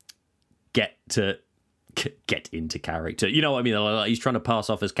get into character. You know what I mean? Like, he's trying to pass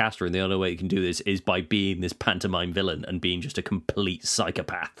off as Castor, and the only way he can do this is by being this pantomime villain and being just a complete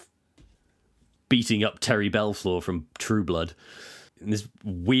psychopath, beating up Terry Belfleur from True Blood in this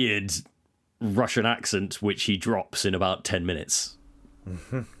weird Russian accent, which he drops in about 10 minutes.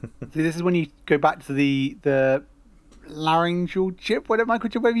 See, this is when you go back to the laryngeal chip, whatever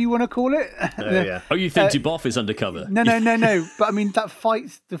you want to call it. Oh, you think Duboff is undercover? No. But I mean, that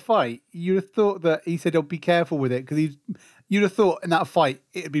fight's the fight. You'd have thought that he said, "Oh, be careful with it," because you'd have thought in that fight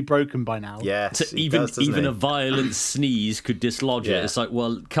it'd be broken by now. Yes, So even a violent sneeze could dislodge it. It's like,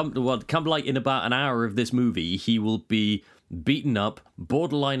 come like in about an hour of this movie, he will be beaten up,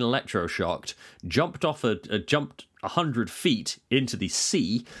 borderline electroshocked, jumped 100 feet into the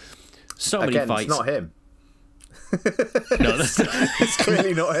sea. So many Again, fights. It's not him. No, that's It's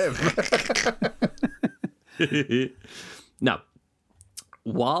clearly not him. Now,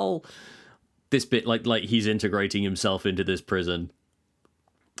 while this bit, like he's integrating himself into this prison,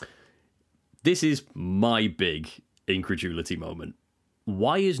 this is my big incredulity moment.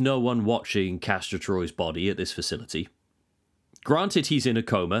 Why is no one watching Castor Troy's body at this facility? Granted, he's in a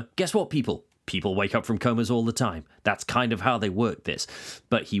coma. Guess what, people? People wake up from comas all the time. That's kind of how they work this.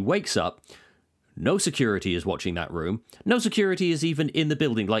 But he wakes up. No security is watching that room. No security is even in the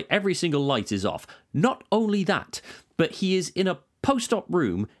building. Like, every single light is off. Not only that, but he is in a post-op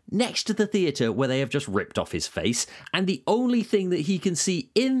room next to the theatre where they have just ripped off his face, and the only thing that he can see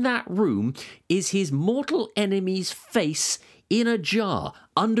in that room is his mortal enemy's face in a jar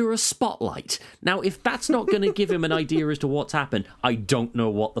under a spotlight. Now, if that's not going to give him an idea as to what's happened, I don't know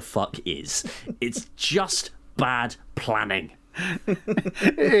what the fuck is. It's just bad planning.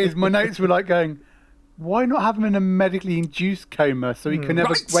 It is. My notes were like going, why not have him in a medically induced coma so he can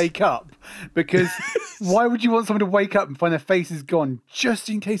never wake up? Because why would you want someone to wake up and find their face is gone just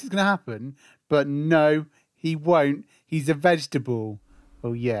in case it's going to happen? But no, he won't. He's a vegetable.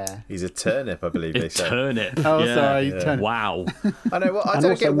 Oh, yeah. He's a turnip, I believe they said. Turnip. Oh, Yeah. sorry. Turnip. Wow. I know. Well, I And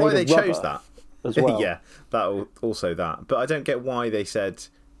don't also get why made they of chose rubber that. as well. Yeah, also that. But I don't get why they said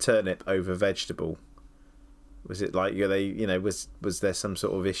turnip over vegetable. Was it like was there some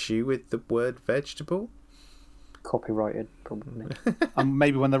sort of issue with the word vegetable? Copyrighted, probably.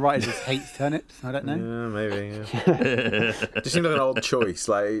 Maybe one of the writers just hates turnips. I don't know. Yeah, maybe. Yeah. Just seemed like an old choice.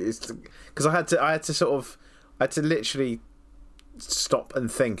 Like, it's because I had to literally stop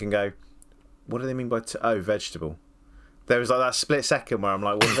and think and go, what do they mean by vegetable? There was like that split second where I'm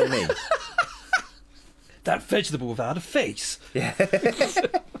like, what do they mean? That vegetable without a face.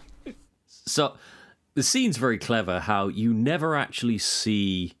 So the scene's very clever how you never actually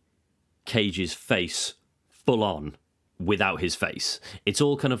see Cage's face full on without his face. It's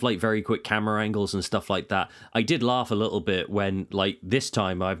all kind of like very quick camera angles and stuff like that. I did laugh a little bit when, like, this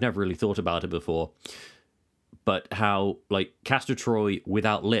time, I've never really thought about it before, but how, like, Castor Troy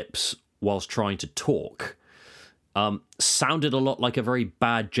without lips whilst trying to talk sounded a lot like a very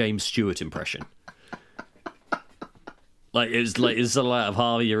bad James Stewart impression. Like, it's a lot of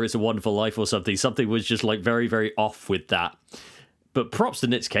Harvey or It's a Wonderful Life or something. Something was just like very, very off with that. But props to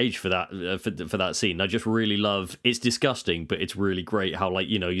Nick Cage for that for that scene. I just really love. It's disgusting, but it's really great how, like,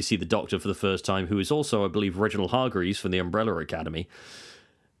 you see the Doctor for the first time, who is also, I believe, Reginald Hargreaves from the Umbrella Academy,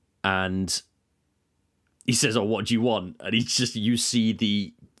 and he says, "Oh, what do you want?" And you see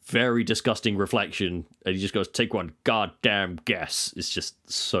the very disgusting reflection, and he just goes, "Take one goddamn guess." It's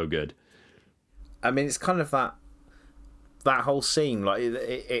just so good. I mean, it's kind of that whole scene, like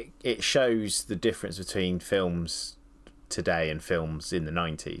it shows the difference between films today and films in the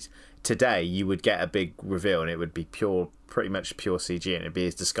 90s. Today, you would get a big reveal and it would be pretty much pure CG, and it'd be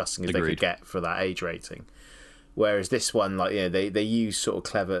as disgusting as they could get for that age rating. Whereas this one, like, they use sort of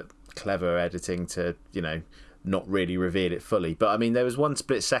clever editing to, not really reveal it fully. But I mean, there was one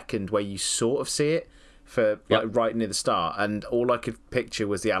split second where you sort of see it for like right near the start, and all I could picture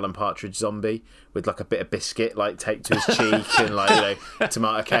was the Alan Partridge zombie with like a bit of biscuit like taped to his cheek and like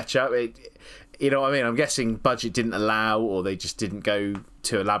tomato ketchup. You know what I mean? I'm guessing budget didn't allow, or they just didn't go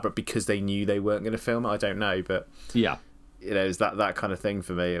too elaborate because they knew they weren't going to film it. I don't know, but yeah, it was that kind of thing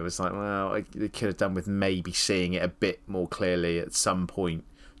for me. It was like, well, they could have done with maybe seeing it a bit more clearly at some point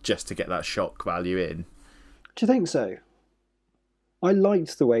just to get that shock value in. Do you think so? I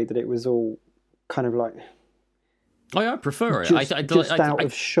liked the way that it was all kind of like I prefer it. Just out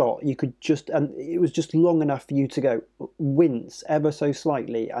of shot. You could and it was just long enough for you to go wince ever so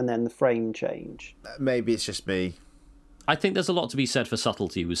slightly, and then the frame change. Maybe it's just me. I think there's a lot to be said for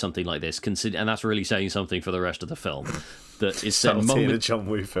subtlety with something like this, and that's really saying something for the rest of the film. That it's subtlety in a John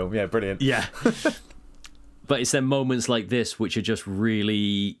Woo film. Yeah, brilliant. Yeah. But it's then moments like this which are just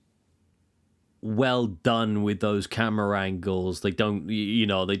really well done with those camera angles. They don't,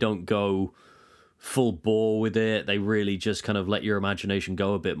 they don't go full bore with it. They really just kind of let your imagination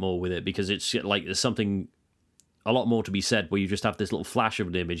go a bit more with it, because it's like there's something a lot more to be said where you just have this little flash of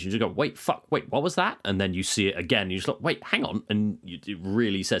an image and you just go, wait, what was that? And then you see it again. And you just like, wait, hang on. And it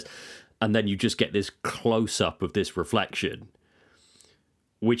really says, and then you just get this close up of this reflection,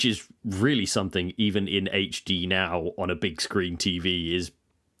 which is really something even in HD now on a big screen TV is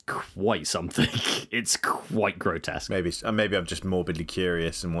quite something. It's quite grotesque. Maybe I'm just morbidly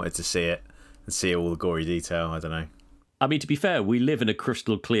curious and wanted to see it and see all the gory detail. I don't know. I mean, to be fair, we live in a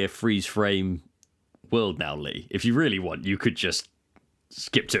crystal clear freeze frame world now, Lee. If you really want, you could just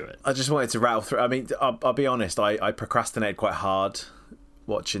skip to it. I just wanted to rattle through. I mean, I'll be honest, I procrastinated quite hard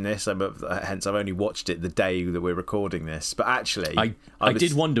watching this, hence I've only watched it the day that we're recording this. But actually, I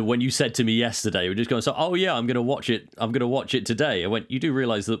did wonder when you said to me yesterday, we're just going, so, oh yeah, I'm going to watch it today. I went, you do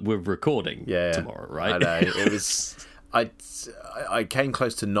realise that we're recording tomorrow, right? I know. It was... I came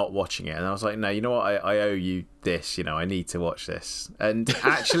close to not watching it, and I was like, no, you know what, I owe you this, I need to watch this. And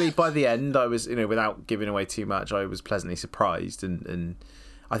actually, by the end, I was, without giving away too much, I was pleasantly surprised, and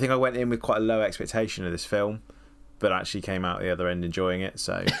I think I went in with quite a low expectation of this film, but actually came out the other end enjoying it,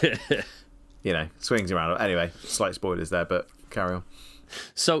 so, swings around. Anyway, slight spoilers there, but carry on.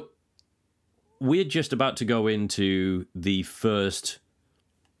 So, we're just about to go into the first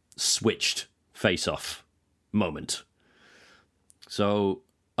switched face-off moment. So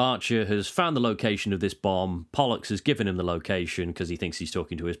Archer has found the location of this bomb. Pollux has given him the location because he thinks he's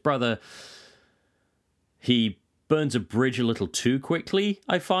talking to his brother. He burns a bridge a little too quickly,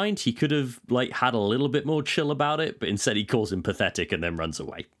 I find. He could have had a little bit more chill about it, but instead he calls him pathetic and then runs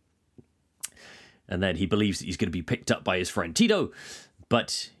away. And then he believes that he's going to be picked up by his friend Tito,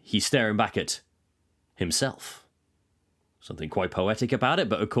 but he's staring back at himself. Something quite poetic about it,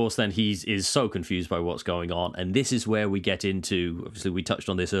 but of course then he is so confused by what's going on, and this is where we get into, obviously we touched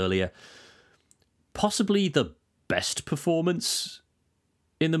on this earlier, possibly the best performance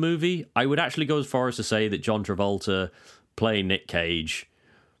in the movie. I would actually go as far as to say that John Travolta playing Nick Cage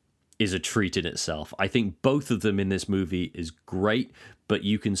is a treat in itself. I think both of them in this movie is great, but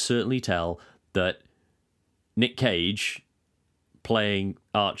you can certainly tell that Nick Cage playing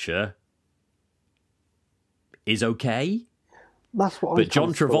Archer is okay. That's what. But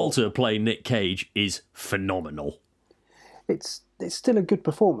John Travolta playing Nick Cage is phenomenal. It's still a good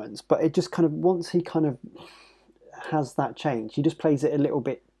performance, but it just kind of, once he kind of has that change, he just plays it a little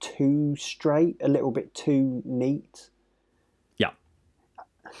bit too straight, a little bit too neat. Yeah.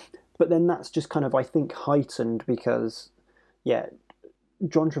 But then that's just kind of, I think, heightened because,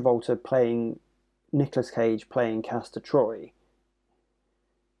 John Travolta playing Nicolas Cage, playing Castor Troy,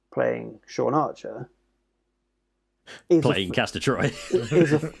 playing Sean Archer. Playing Castor Troy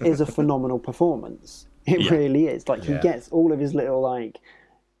is a phenomenal performance. It really is. He gets all of his little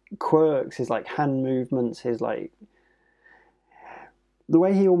quirks, his hand movements, his the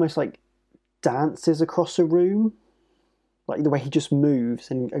way he almost dances across a room, the way he just moves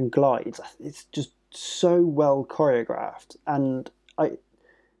and glides. It's just so well choreographed, and I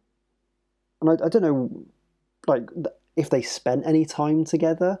don't know if they spent any time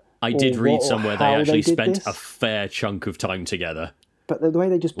together. I did read somewhere they actually spent a fair chunk of time together. But the way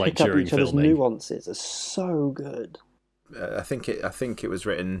they just pick up each other's nuances is so good. I think it was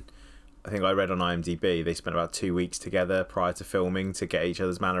written. I think I read on IMDb they spent about 2 weeks together prior to filming to get each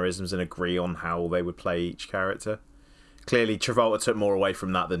other's mannerisms and agree on how they would play each character. Clearly, Travolta took more away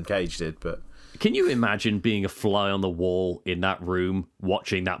from that than Cage did. But can you imagine being a fly on the wall in that room,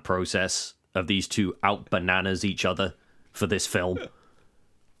 watching that process of these two out bananas each other for this film?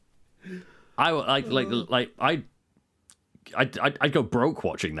 I'd go broke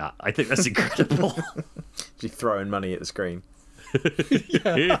watching that. I think that's incredible. You're throwing money at the screen.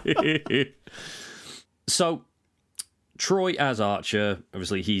 So, Troy as Archer,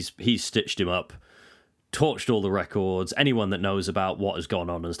 obviously he's stitched him up, torched all the records. Anyone that knows about what has gone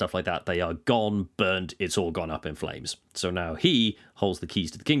on and stuff like that, they are gone, burnt. It's all gone up in flames. So now he holds the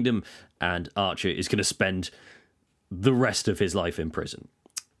keys to the kingdom, and Archer is going to spend the rest of his life in prison.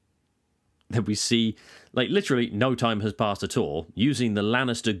 Then we see, literally no time has passed at all. Using the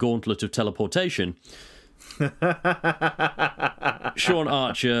Lannister gauntlet of teleportation, Sean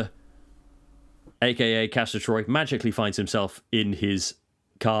Archer, a.k.a. Castor Troy, magically finds himself in his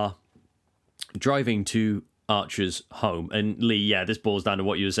car, driving to Archer's home. And Lee, this boils down to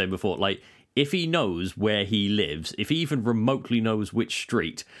what you were saying before. if he knows where he lives, if he even remotely knows which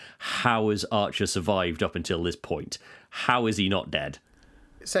street, how has Archer survived up until this point? How is he not dead?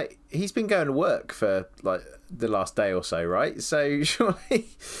 So he's been going to work for like the last day or so, right? So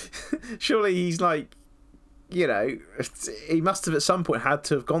surely he's like, you know, he must have at some point had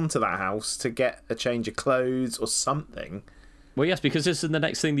to have gone to that house to get a change of clothes or something. Well, yes, because this is the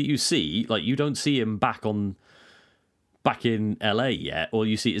next thing that you see. Like, you don't see him back in LA yet. All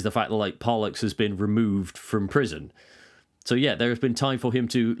you see is the fact that, like, Pollux has been removed from prison. So, yeah, there has been time for him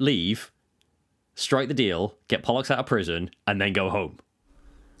to leave, strike the deal, get Pollux out of prison, and then go home.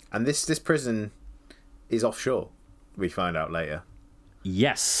 And this prison is offshore, we find out later.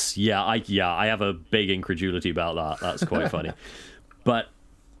 Yes. Yeah, I have a big incredulity about that. That's quite funny. But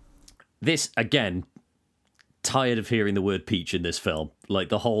this, again, tired of hearing the word peach in this film. Like,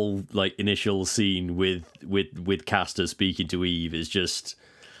 the whole like initial scene with Castor speaking to Eve is just,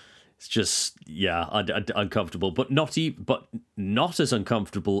 it's just, yeah, uncomfortable. But not as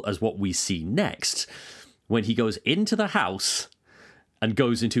uncomfortable as what we see next when he goes into the house and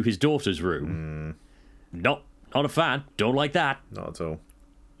goes into his daughter's room. Nope, not a fan. Don't like that. Not at all.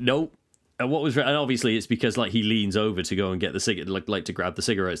 Nope. And obviously it's because like he leans over to go and get the like to grab the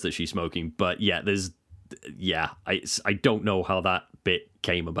cigarettes that she's smoking. But yeah, I don't know how that bit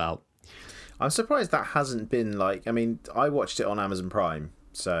came about. I'm surprised that hasn't been like. I mean, I watched it on Amazon Prime,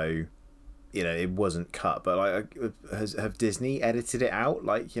 so you know it wasn't cut. But like, have Disney edited it out?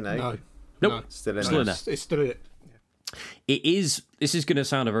 Like, you know, No. Nope. No. Still in Still there. in there. It's still in it. It is. This is going to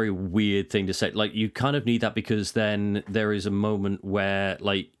sound a very weird thing to say. Like, you kind of need that because then there is a moment where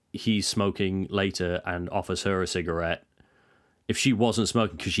like he's smoking later and offers her a cigarette. If she wasn't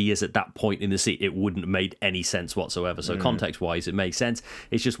smoking, because she is at that point in the scene, it wouldn't have made any sense whatsoever. So context-wise, it makes sense.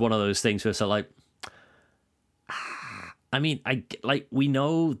 It's just one of those things where it's like, I mean, we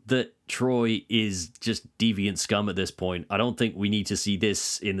know that Troy is just deviant scum at this point. I don't think we need to see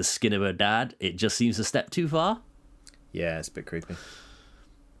this in the skin of her dad. It just seems a step too far. Yeah, it's a bit creepy.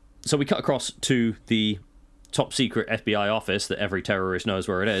 So we cut across to the top secret FBI office that every terrorist knows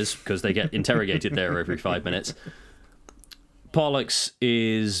where it is because they get interrogated there every 5 minutes. Pollux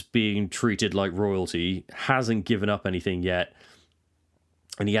is being treated like royalty, hasn't given up anything yet,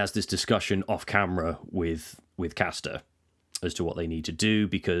 and he has this discussion off camera with Castor as to what they need to do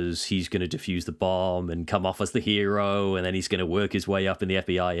because he's going to defuse the bomb and come off as the hero, and then he's going to work his way up in the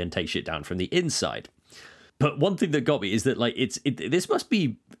FBI and take shit down from the inside. But one thing that got me is that like this must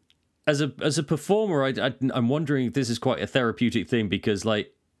be as a performer. I'm wondering if this is quite a therapeutic thing because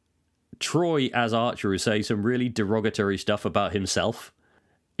like Troy as Archer is saying some really derogatory stuff about himself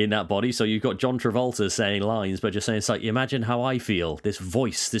in that body. So you've got John Travolta saying lines, but just saying it's like, imagine how I feel. This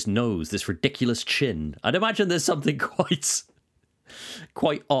voice, this nose, this ridiculous chin. I'd imagine there's something quite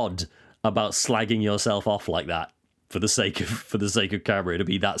odd about slagging yourself off like that for the sake of camera, to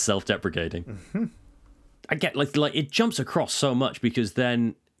be that self-deprecating. Mm-hmm. I get like it jumps across so much because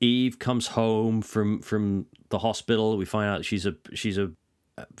then Eve comes home from the hospital. We find out she's a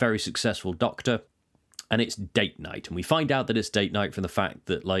very successful doctor, and it's date night. And we find out that it's date night from the fact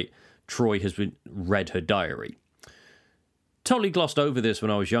that like Troy has read her diary. Totally glossed over this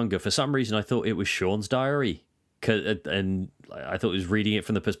when I was younger. For some reason, I thought it was Sean's diary. And I thought it was reading it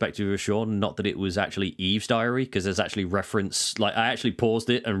from the perspective of Sean, not that it was actually Eve's diary, because there's actually reference. Like, I actually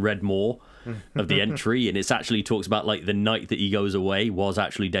paused it and read more of the entry, and it's actually talks about like the night that he goes away was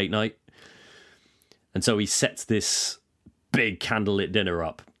actually date night, and so he sets this big candlelit dinner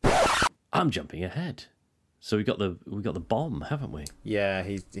up. I'm jumping ahead. So we got the bomb, haven't we? Yeah,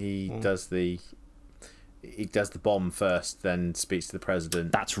 he does the bomb first, then speaks to the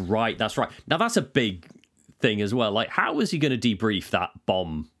president. That's right. Now that's a big thing as well. Like, how is he going to debrief that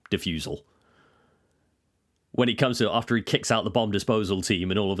bomb defusal when it comes to after he kicks out the bomb disposal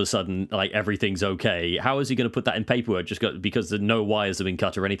team and all of a sudden like everything's okay? How is he going to put that in paperwork because no wires have been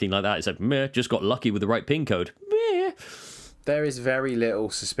cut or anything like that? It's like, meh, just got lucky with the right pin code. Meh. There is very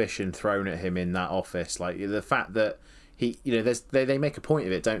little suspicion thrown at him in that office. Like the fact that he, you know, they make a point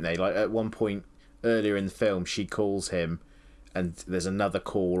of it, don't they? Like at one point earlier in the film, she calls him, and there's another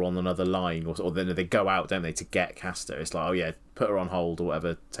call on another line, or then they go out, don't they, to get Castor? It's like, oh yeah, put her on hold or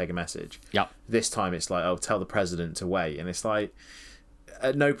whatever, take a message. Yeah. This time it's like, oh, tell the president to wait, and it's like,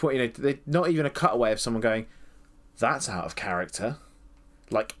 at no point, you know, they not even a cutaway of someone going, that's out of character.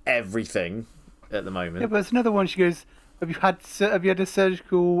 Like everything at the moment. Yeah, but it's another one. She goes, Have you had a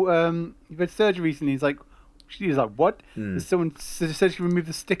surgical? You've had surgery recently. He's like, she's like, what? Someone surgically removed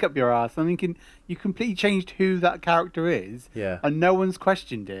the stick up your ass. I'm thinking you completely changed who that character is, Yeah. and no one's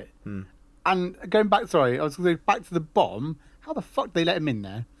questioned it. And going back, sorry, I was going to go back to the bomb. How the fuck did they let him in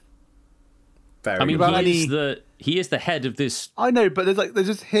there? Very I mean, About he any- is the head of this. I know, but there's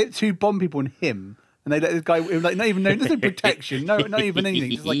just hit 2 bomb people and him, and they let this guy like not even know. There's no protection, not even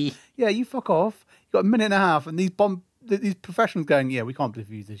anything. Just like, yeah, you fuck off. You got a minute and a half, and these professionals going, yeah, we can't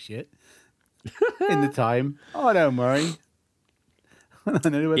defuse this shit in the time. Oh, don't worry. I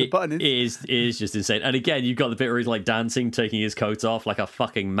know where the button is. It is just insane. And again, you've got the bit where he's like dancing, taking his coat off like a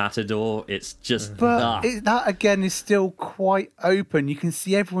fucking matador. It's just. But that again is still quite open. You can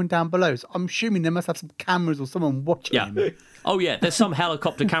see everyone down below. So I'm assuming they must have some cameras or someone watching Yeah. him. Oh, yeah. There's some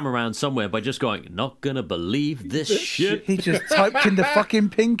helicopter camera around somewhere by just going, not gonna believe this shit. He just typed in the fucking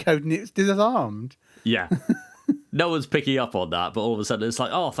pin code and it's disarmed. Yeah. No one's picking up on that, but all of a sudden it's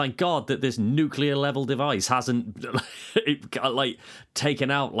like, oh, thank God that this nuclear level device hasn't it got, like taken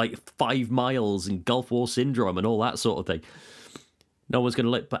out like 5 miles and Gulf War syndrome and all that sort of thing. No one's going to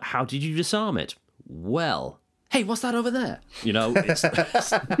look, but how did you disarm it? Well, hey, what's that over there? You know, it's,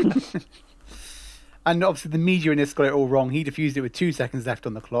 And obviously the media in this got it all wrong. He defused it with 2 seconds left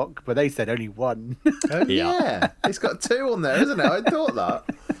on the clock, but they said only 1. Oh, yeah. It's got 2 on there, isn't it? I thought that.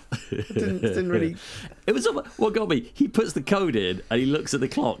 Didn't really. it was what got me. He puts the code in and he looks at the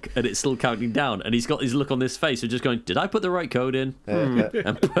clock and it's still counting down, and he's got his look on his face of just going, "Did I put the right code in?" And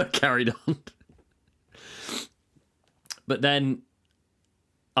carried on. But then,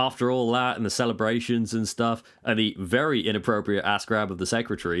 after all that and the celebrations and stuff, and the very inappropriate ass grab of the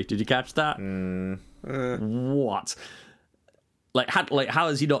secretary, did you catch that? What? How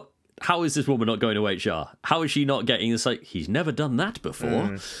is he not? How is this woman not going to HR? How is she not getting this? Like, he's never done that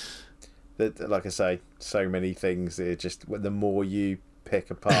before. Like I say, so many things. It just the more you pick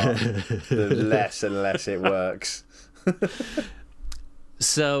apart, the less and less it works.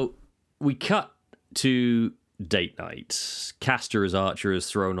 So we cut to date night. Castor as Archer is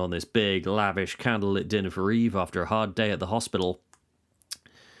thrown on this big, lavish, candlelit dinner for Eve after a hard day at the hospital.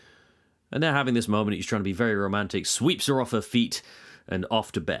 And they're having this moment. He's trying to be very romantic, sweeps her off her feet, and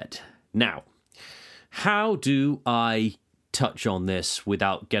off to bed. Now, how do I touch on this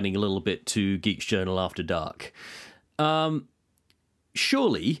without getting a little bit too Geeks Journal After Dark?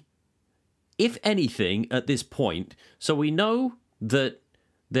 Surely, if anything, at this point, so we know that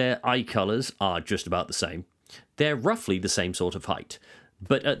their eye colours are just about the same. They're roughly the same sort of height.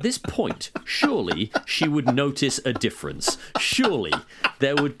 But at this point, surely she would notice a difference. Surely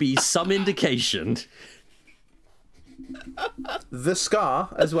there would be some indication. The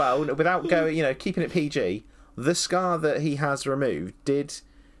scar as well, without going, keeping it PG. The scar that he has removed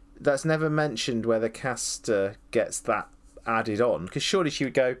that's never mentioned whether Castor gets that added on, because surely she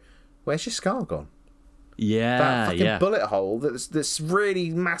would go, "Where's your scar gone?" That fucking bullet hole that's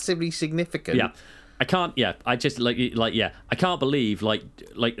really massively significant. Yeah. I can't. Yeah, I just I can't believe like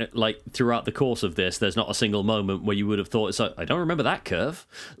throughout the course of this, there's not a single moment where you would have thought, it's like, I don't remember that curve.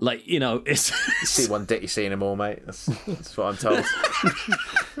 It's You see one dick, you see them all, mate. That's what I'm told.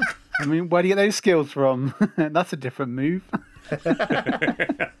 I mean, where do you get those skills from? That's a different move.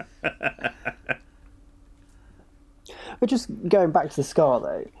 But just going back to the scar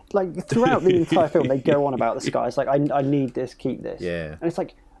though, like throughout the entire film, they go on about the scar. It's like, I need this, keep this. Yeah. And it's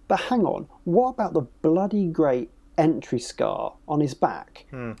like, but hang on, what about the bloody great entry scar on his back?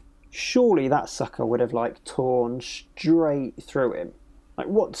 Surely that sucker would have torn straight through him. Like,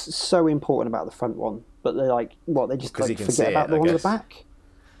 what's so important about the front one? But they're like, what? They just forget about the one on the back.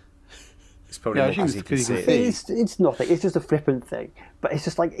 It's probably because he can see it. It's nothing. It's just a flippant thing. But it's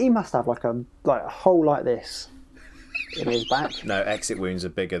just like he must have a hole like this in his back. No, exit wounds are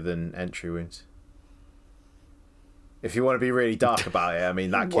bigger than entry wounds. If you want to be really dark about it, I mean,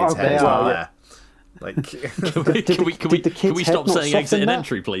 that kid's head is not there. Like, can we stop saying exit and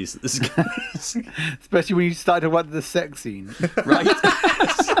entry, please? Especially when you started to watch the sex scene. Right.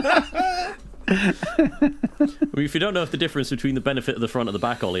 If you don't know the difference between the benefit of the front and the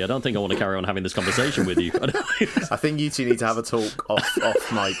back, Ollie, I don't think I want to carry on having this conversation with you. I think you two need to have a talk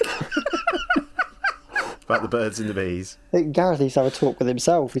off mic about the birds and the bees. I think Gareth needs to have a talk with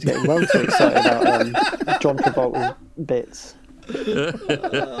himself. He's getting well too excited about John Travolta's bits.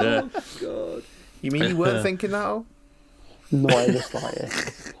 Oh, God. You mean you weren't thinking that, all? Not in the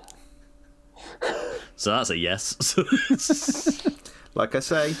slightest. So that's a yes. Like I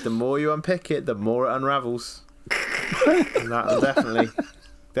say, the more you unpick it, the more it unravels. And that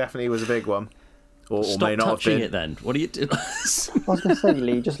definitely was a big one. Or Stop may not touching have been. it then. What are you doing? I was going to say,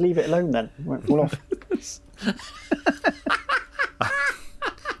 Lee, just leave it alone then. It won't fall off.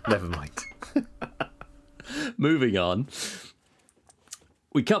 Never mind. Moving on.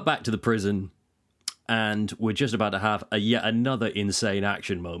 We cut back to the prison, and we're just about to have yet another insane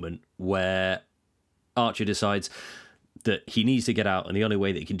action moment where Archer decides that he needs to get out, and the only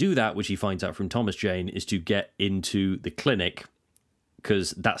way that he can do that, which he finds out from Thomas Jane, is to get into the clinic,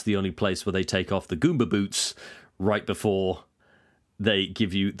 because that's the only place where they take off the Goomba boots right before they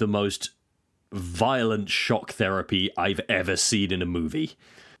give you the most violent shock therapy I've ever seen in a movie.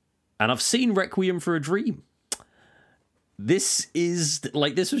 And I've seen Requiem for a Dream. This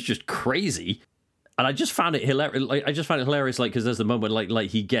was just crazy. And I just found it hilarious. Because there's the moment,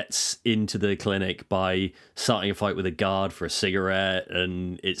 like he gets into the clinic by starting a fight with a guard for a cigarette,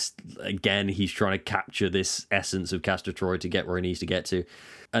 and it's again he's trying to capture this essence of Castor Troy to get where he needs to get to,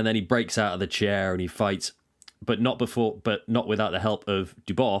 and then he breaks out of the chair and he fights, but not without the help of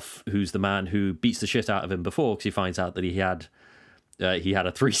Duboff, who's the man who beats the shit out of him before, because he finds out that he had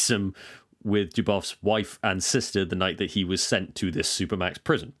a threesome with Duboff's wife and sister the night that he was sent to this Supermax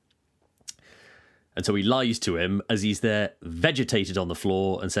prison. And so he lies to him as he's there, vegetated on the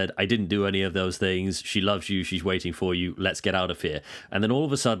floor, and said, I didn't do any of those things. She loves you. She's waiting for you. Let's get out of here. And then all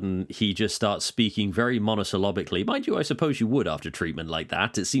of a sudden, he just starts speaking very monosyllabically. Mind you, I suppose you would after treatment like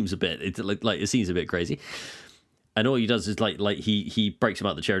that. It seems a bit, it seems a bit crazy. And all he does is he breaks him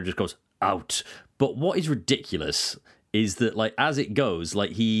out of the chair and just goes, out. But what is ridiculous is that as it goes,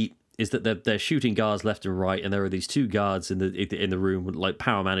 they're shooting guards left and right, and there are these two guards in the room,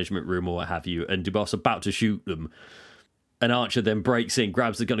 power management room or what have you, and Duboff's about to shoot them, and Archer then breaks in,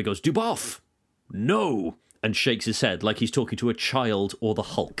 grabs the gun and goes, Duboff, no, and shakes his head like he's talking to a child or the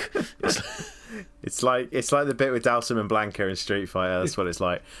Hulk. It's like the bit with Dhalsim and Blanca in Street Fighter. That's what it's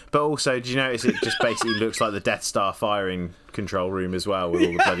like. But also, do you notice it just basically looks like the Death Star firing control room as well, with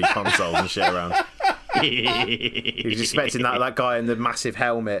all the bloody consoles and shit around. You're just expecting that guy in the massive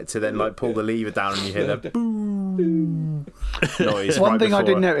helmet to then pull the lever down, and you hear the boom noise. One thing I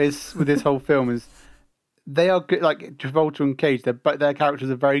did notice with this whole film is they are good. Like Travolta and Cage, their characters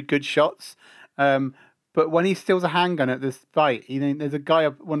are very good shots. But when he steals a handgun at this fight, there's a guy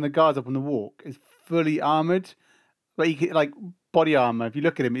one of the guards up on the walk is fully armored, like body armor. If you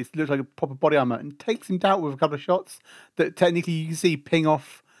look at him, it looks like a proper body armor, and takes him down with a couple of shots that technically you can see ping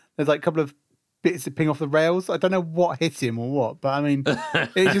off. There's a couple of bits that ping off the rails. I don't know what hit him or what, but I mean,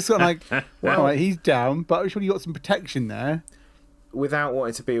 it's just sort of wow, he's down, but surely you got some protection there. Without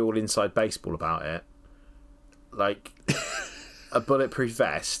wanting to be all inside baseball about it, a bulletproof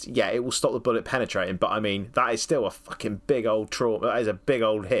vest, yeah, it will stop the bullet penetrating, but I mean, that is still a fucking big old trauma. That is a big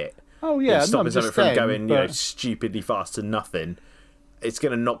old hit. Oh yeah, stopping something from going, stupidly fast to nothing. It's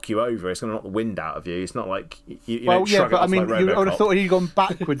going to knock you over. It's going to knock the wind out of you. It's not like you well, yeah, but I mean, like you would have thought he'd gone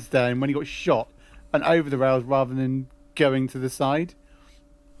backwards then when he got shot and over the rails rather than going to the side.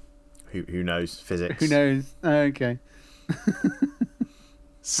 Who knows physics? Who knows? Okay.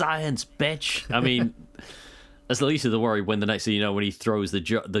 Science, bitch. I mean, that's the least of the worry when the next thing you know, when he throws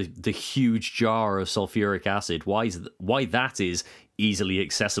the huge jar of sulfuric acid. Why that is easily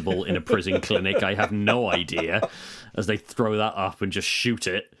accessible in a prison clinic, I have no idea, as they throw that up and just shoot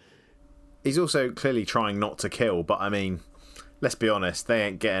it. He's also clearly trying not to kill, but I mean, let's be honest, they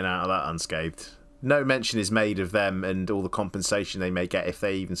ain't getting out of that unscathed. No mention is made of them and all the compensation they may get if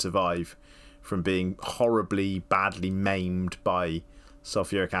they even survive from being horribly, badly maimed by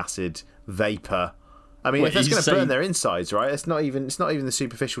sulfuric acid vapor. I mean, if that's going to burn their insides, right? It's not even the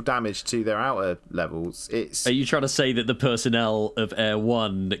superficial damage to their outer levels. Are you trying to say that the personnel of Air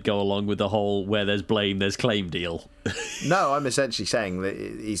One that go along with the whole where there's blame, there's claim deal? No, I'm essentially saying that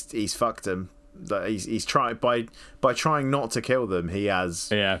he's fucked them. That he's trying by trying not to kill them. He has.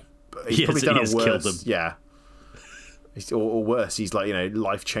 Yeah. He's probably done a worse. Killed them. Yeah. Or worse, he's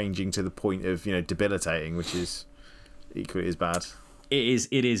life changing to the point of debilitating, which is equally as bad.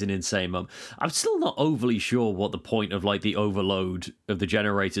 It is an insane moment. I'm still not overly sure what the point of the overload of the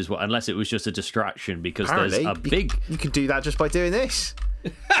generators were, unless it was just a distraction, because apparently, there's a big... You can do that just by doing this.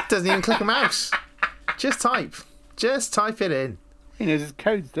 Doesn't even click a mouse. Just type it in. He knows his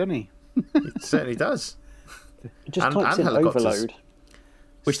codes, doesn't he? He certainly does. It just types in overload.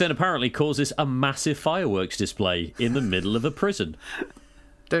 Which then apparently causes a massive fireworks display in the middle of a prison.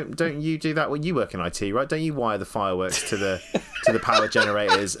 Don't you do that when you work in IT, right? Don't you wire the fireworks to the power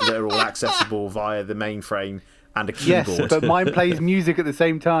generators that are all accessible via the mainframe and a keyboard? Yes, but mine plays music at the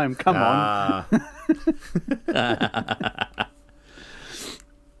same time. Come on.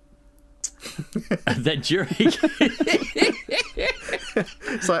 And then during...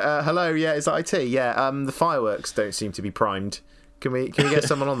 It's like, hello, yeah, it's IT. Yeah, the fireworks don't seem to be primed. Can we get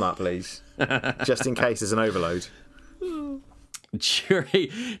someone on that, please? Just in case there's an overload.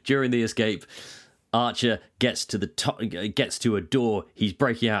 During the escape, Archer gets to a door. He's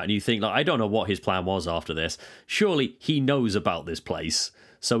breaking out, and you think, I don't know what his plan was after this. Surely he knows about this place,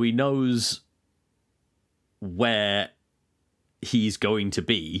 so he knows where he's going to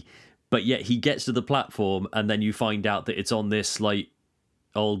be, but yet he gets to the platform and then you find out that it's on this like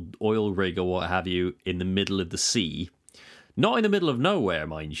old oil rig or what have you in the middle of the sea. Not in the middle of nowhere,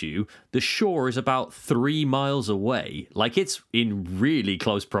 mind you. The shore is about 3 miles away. Like, it's in really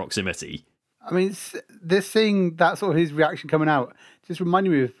close proximity. I mean, this seeing that sort of his reaction coming out just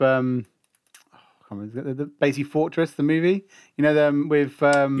reminded me of the Basie Fortress, the movie. You know, them with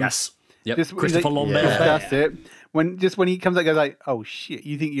Yes. Yep. just Christopher Lambert. Yeah. That's it. When he comes out, goes like, "Oh shit!"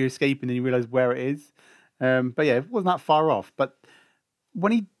 You think you're escaping, and you realise where it is. But yeah, it wasn't that far off. But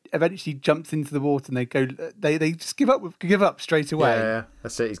when he eventually jumps into the water and they just give up straight away. Yeah,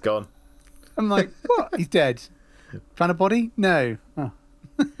 that's it. He's gone. I'm like, what? He's dead. Found a body? No. Oh.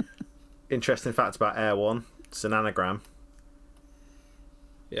 Interesting fact about Air One. It's an anagram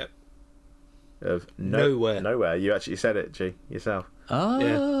Yep. of Nowhere. Nowhere. You actually said it, G, yourself.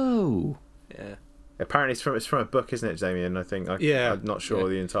 Oh. Yeah. Apparently, it's from a book, isn't it, Damien? I think. Yeah. I'm not sure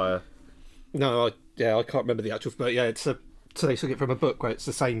the entire. No, I can't remember the actual, but yeah, so they took it from a book where it's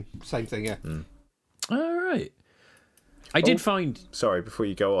the same thing, yeah. All right. I did find... Sorry, before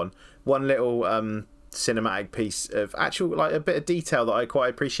you go on, one little cinematic piece of actual, like, a bit of detail that I quite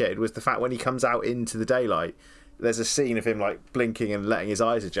appreciated was the fact when he comes out into the daylight, there's a scene of him like blinking and letting his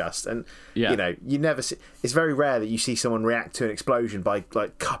eyes adjust, and you know, you never see. It's very rare that you see someone react to an explosion by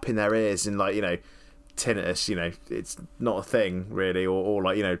like cupping their ears and like, you know, tinnitus. You know, it's not a thing really, or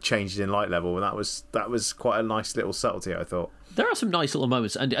like, you know, changes in light level, and that was quite a nice little subtlety, I thought. There are some nice little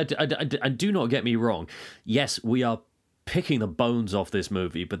moments, and do not get me wrong. Yes, we are picking the bones off this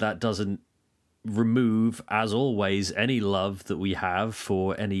movie, but that doesn't remove, as always, any love that we have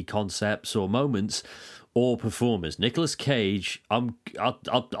for any concepts or moments or performers. Nicolas Cage, I'll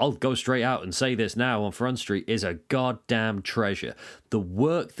go straight out and say this now on Front Street, is a goddamn treasure. The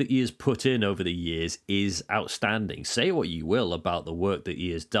work that he has put in over the years is outstanding. Say what you will about the work that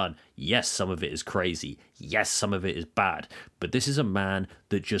he has done. Yes, some of it is crazy. Yes, some of it is bad. But this is a man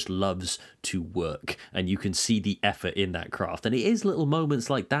that just loves to work, and you can see the effort in that craft. And it is little moments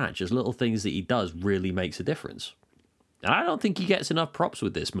like that, just little things that he does really makes a difference. And I don't think he gets enough props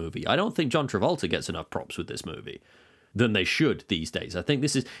with this movie. I don't think John Travolta gets enough props with this movie than they should these days. I think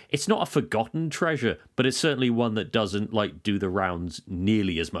it's not a forgotten treasure, but it's certainly one that doesn't like do the rounds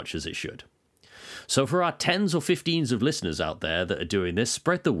nearly as much as it should. So for our 10s or 15s of listeners out there that are doing this,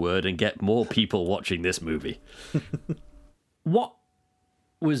 spread the word and get more people watching this movie. What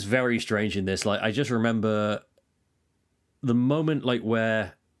was very strange in this, like, I just remember the moment like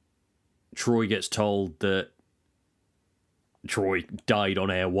where Troy gets told that Troy died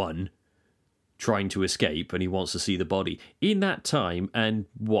on Air One trying to escape and he wants to see the body. In that time, and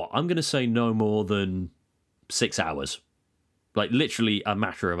I'm going to say no more than 6 hours. Like, literally a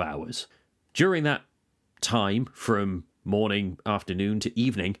matter of hours. During that time, from morning, afternoon to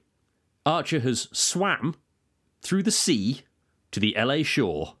evening, Archer has swam through the sea to the LA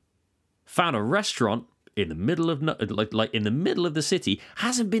shore, found a restaurant in the middle of in the middle of the city,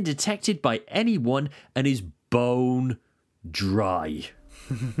 hasn't been detected by anyone, and is bone dry.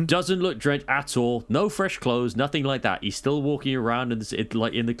 Doesn't look drenched at all. No fresh clothes, nothing like that. He's still walking around in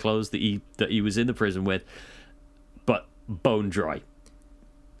the clothes that he was in the prison with, but bone dry.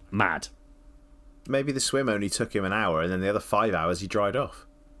 Mad. Maybe the swim only took him an hour, and then the other 5 hours he dried off.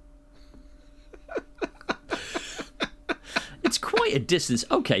 It's quite a distance.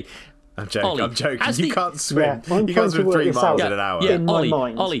 Okay. I'm joking. Ollie, I'm joking. You can't swim. Yeah, You can't swim 3 miles in an hour. Yeah, in my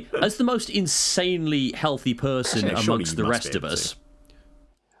mind. Ollie, as the most insanely healthy person Actually, surely amongst you the must rest be of able us. to.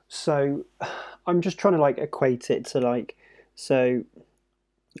 So I'm just trying to like equate it to like, so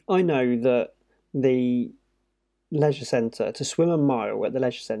I know that the leisure centre, to swim a mile at the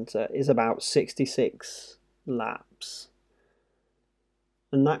leisure centre is about 66 laps.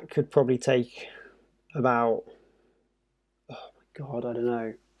 And that could probably take about, oh my God, I don't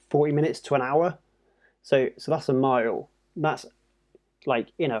know, 40 minutes to an hour. So that's a mile. That's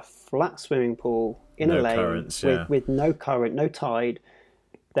like in a flat swimming pool, in No a lane, currents, yeah. with no current, no tide.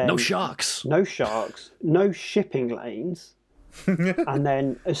 Then No sharks. no sharks, no shipping lanes. And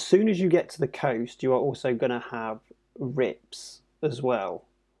then as soon as you get to the coast, you are also going to have rips as well.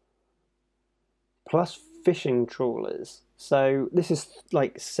 Plus fishing trawlers. So this is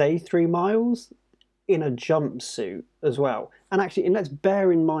like, say, 3 miles in a jumpsuit as well. And actually, and let's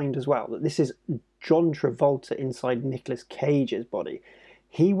bear in mind as well that this is John Travolta inside Nicolas Cage's body.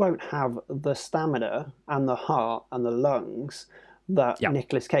 He won't have the stamina and the heart and the lungs that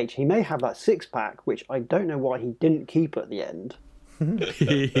Nicolas Cage. He may have that six-pack, which I don't know why he didn't keep at the end.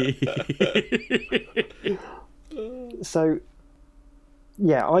 So,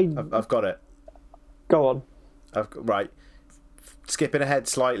 yeah, I've got it. Go on. Right. skipping ahead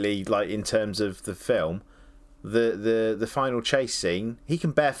slightly, like in terms of the film, the final chase scene, he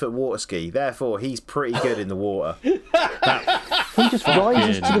can barefoot water ski, therefore he's pretty good in the water. He just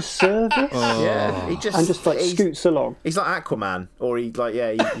rises to the surface Yeah, he just and just like scoots along. He's like Aquaman, or he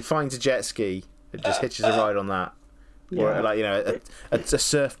finds a jet ski and just hitches a ride on that. Or Yeah. like, you know, a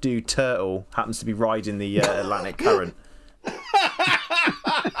surf dude turtle happens to be riding the Atlantic current.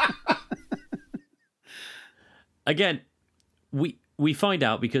 Again, we find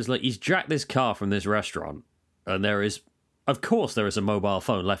out because like he's jacked this car from this restaurant, and there is a mobile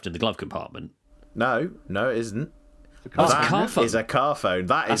phone left in the glove compartment. No, it isn't. That's a car phone. Is a car phone.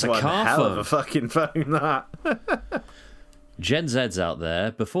 That's a one car hell phone. of a fucking phone, that. Gen Z's out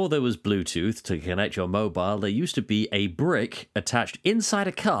there, before there was Bluetooth to connect your mobile, there used to be a brick attached inside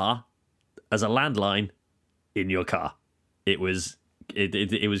a car as a landline in your car. It was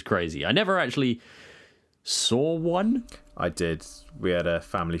crazy. I never actually saw one. I did. We had a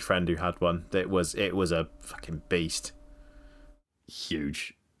family friend who had one. It was a fucking beast.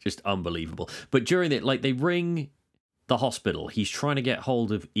 Huge. Just unbelievable. But during it, like, they ring the hospital. He's trying to get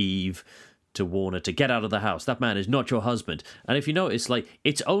hold of Eve to warn her to get out of the house. That man is not your husband. And if you notice, like,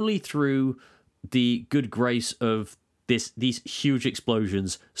 it's only through the good grace of these huge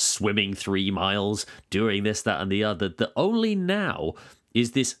explosions, swimming 3 miles, doing this, that, and the other, that only now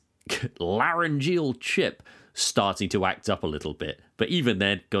is this laryngeal chip starting to act up a little bit. But even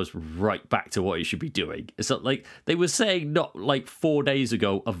then, goes right back to what he should be doing. It's not like they were saying not like 4 days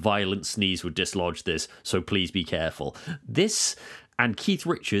ago a violent sneeze would dislodge this, so please be careful. This and Keith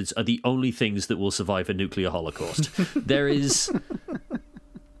Richards are the only things that will survive a nuclear holocaust.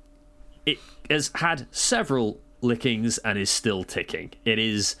 It has had several lickings and is still ticking. It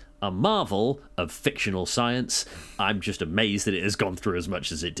is a marvel of fictional science. I'm just amazed that it has gone through as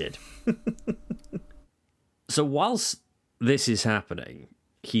much as it did. So whilst this is happening,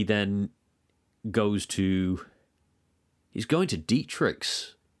 he then he's going to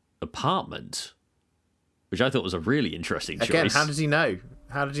Dietrich's apartment, which I thought was a really interesting choice. Again, how does he know?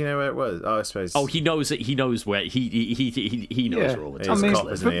 How did you know where it was? Oh, I suppose. Oh, he knows that he knows where he knows where all the He's tunnels a are.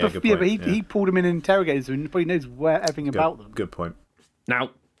 cop, isn't he? Yeah, good but point. he pulled him in and interrogated him, but he knows everything about them. Good point.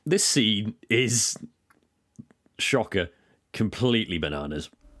 Now, this scene is, shocker, completely bananas,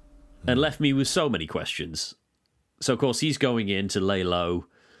 and left me with so many questions. So, of course, he's going in to lay low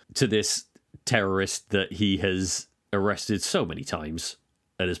to this terrorist that he has arrested so many times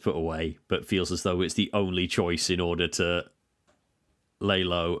and has put away, but feels as though it's the only choice in order to lay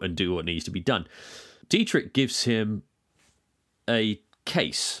low and do what needs to be done. Dietrich gives him a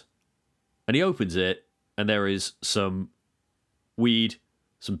case, and he opens it, and there is some weed,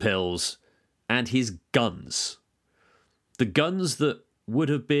 some pills, and his guns. The guns that would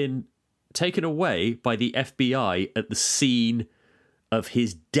have been taken away by the FBI at the scene of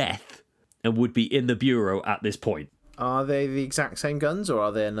his death and would be in the bureau at this point. Are they the exact same guns, or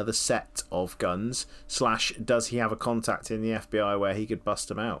are they another set of guns? / does he have a contact in the FBI where he could bust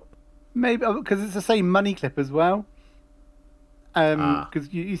them out? Maybe because it's the same money clip as well.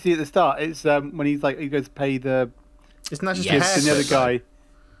 Because you see at the start, it's when he goes to pay the Isn't that just a hair the clip? other guy.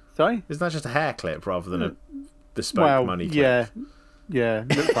 Sorry. Isn't that just a hair clip rather than a bespoke money clip? Yeah,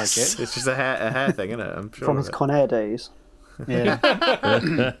 looks like it. It's just a hair thing, isn't it? I'm sure From of his it. Con Air days. Yeah.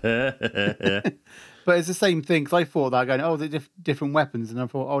 But it's the same thing, because I thought that, going, oh, they're different weapons, and I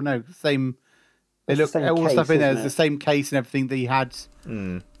thought, oh no, same. They It's look the same all the stuff case, in there is isn't the it? same case and everything that he had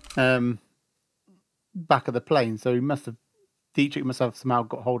back of the plane. So Dietrich must have somehow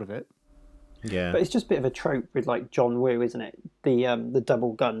got hold of it. Yeah. But it's just a bit of a trope with like John Woo, isn't it? The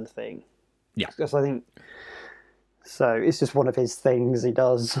double gun thing. Yeah. Because I think so. It's just one of his things he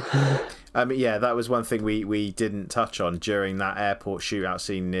does. I mean, yeah, that was one thing we didn't touch on during that airport shootout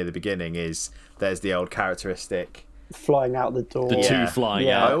scene near the beginning. Is there's the old characteristic. Flying out the door. The two flying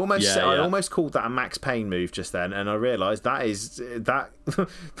Yeah. out. I Yeah. almost called that a Max Payne move just then, and I realised that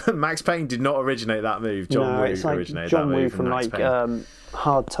Max Payne did not originate that move. John Woo it's like originated John that Woo move from Max like Payne.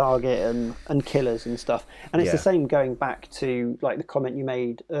 Hard Target and Killers and stuff. And it's Yeah. the same going back to like the comment you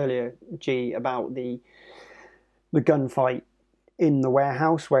made earlier, G, about the gunfight in the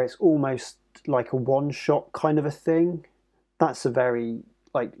warehouse where it's almost like a one shot kind of a thing. That's a very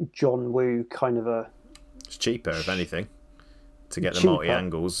like John Woo kind of a. It's cheaper, if anything, to get the Cheaper.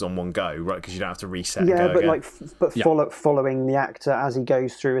 multi-angles on one go, right? Because you don't have to reset. Yeah, and go but again. like following the actor as he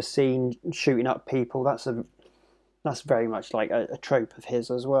goes through a scene, shooting up people. That's very much like a trope of his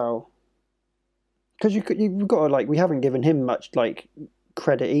as well. Because you've got to like, we haven't given him much like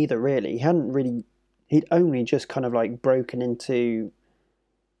credit either. Really, he'd only just kind of like broken into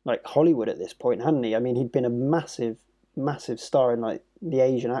like Hollywood at this point, hadn't he? I mean, he'd been a massive massive star in like the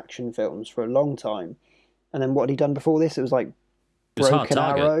Asian action films for a long time. And then what had he done before this? It was like was Broken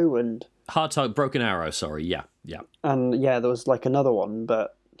Hard Target. Arrow and Broken Arrow, sorry, yeah. and yeah, there was like another one.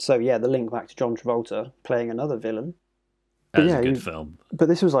 But so yeah, the link back to John Travolta playing another villain. That was yeah, a good film. But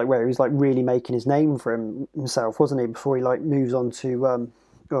this was like where he was like really making his name for himself, wasn't he? Before he like moves on to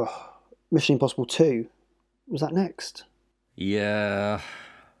Mission Impossible 2. Was that next? Yeah.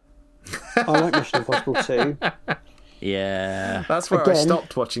 I like Mission Impossible 2. Yeah. That's where I Again-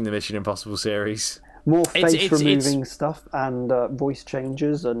 stopped watching the Mission Impossible series. More It's- face removing stuff and voice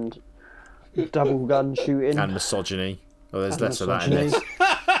changes and double gun shooting. And misogyny. Well, there's and less of that in misogyny.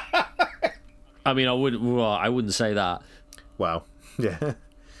 this. I mean, I wouldn't say that. Well, yeah.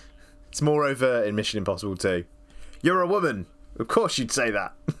 It's more overt in Mission Impossible 2. You're a woman. Of course you'd say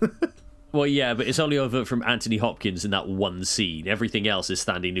that. Well, yeah, but it's only over from Anthony Hopkins in that one scene. Everything else is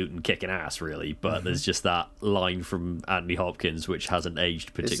Stanley Newton kicking ass, really. But there's just that line from Anthony Hopkins, which hasn't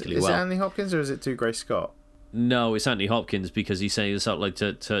aged particularly Is it well. Anthony Hopkins or is it to Grace Scott? No, it's Anthony Hopkins because he's saying something like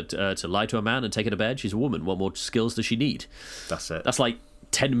to lie to a man and take her to bed. She's a woman. What more skills does she need? That's it. That's like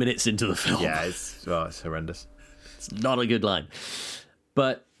 10 minutes into the film. Yeah, it's horrendous. It's not a good line.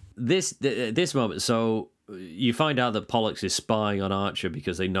 But this moment, so you find out that Pollux is spying on Archer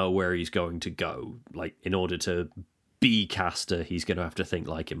because they know where he's going to go. Like, in order to be Castor, he's going to have to think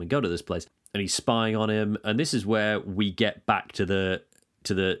like him and go to this place. And he's spying on him. And this is where we get back to the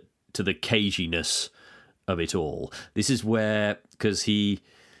caginess of it all. This is where, because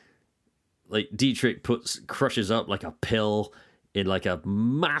Dietrich crushes up like a pill in like a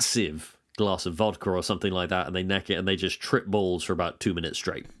massive glass of vodka or something like that, and they neck it and they just trip balls for about 2 minutes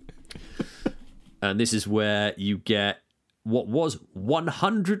straight. And this is where you get what was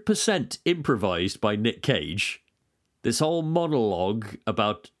 100% improvised by Nick Cage. This whole monologue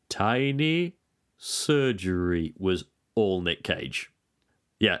about tiny surgery was all Nick Cage.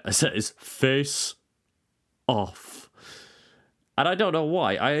 Yeah, I said it's face off. And I don't know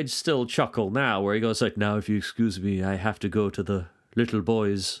why. I still chuckle now where he goes like, now if you excuse me, I have to go to the little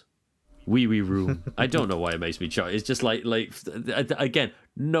boys' wee room. I don't know why it makes me chuckle. It's just like again,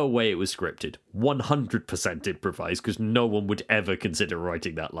 no way it was scripted. 100% improvised because no one would ever consider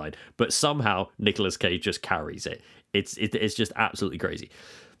writing that line. But somehow Nicolas Cage just carries it. It's just absolutely crazy.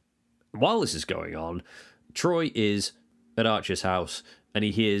 While this is going on, Troy is at Archer's house and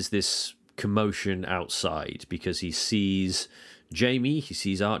he hears this commotion outside because he sees Jamie, he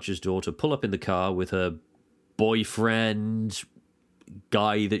sees Archer's daughter pull up in the car with her boyfriend,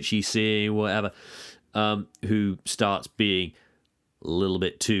 guy that she's seeing, whatever, who starts being a little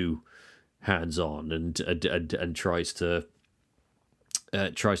bit too hands-on and tries to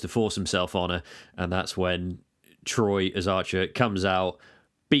force himself on her, and that's when Troy as Archer comes out,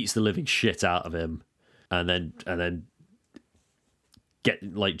 beats the living shit out of him, and then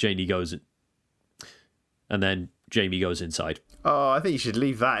Jamie goes inside. Oh, I think you should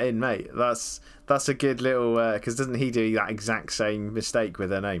leave that in, mate. That's a good little... Because doesn't he do that exact same mistake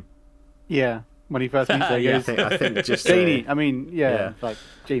with her name? Yeah, when he first meets her, he Yeah. goes, I think just... Janie. I mean, yeah, like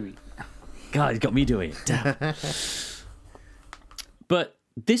Jamie. God, he's got me doing it. Damn. But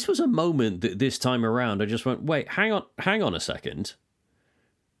this was a moment that this time around I just went, wait, hang on a second.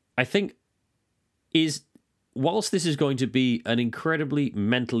 I think whilst this is going to be an incredibly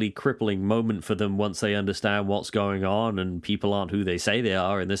mentally crippling moment for them once they understand what's going on and people aren't who they say they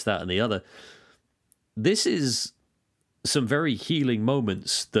are and this, that, and the other, this is some very healing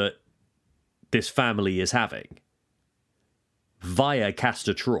moments that this family is having via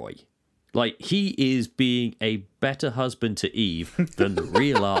Castor Troy. Like, he is being a better husband to Eve than the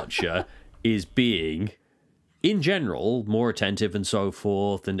real Archer is being, in general, more attentive and so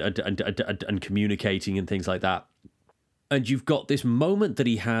forth, and communicating and things like that. And you've got this moment that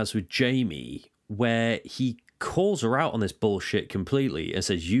he has with Jamie where he calls her out on this bullshit completely and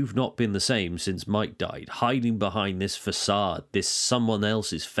says, you've not been the same since Mike died, hiding behind this facade, this someone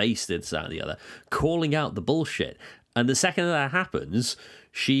else's face, this, that, and the other, calling out the bullshit. And the second that happens,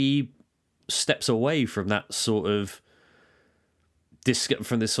 she steps away from that sort of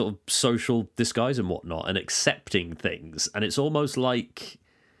from this sort of social disguise and whatnot and accepting things. And it's almost like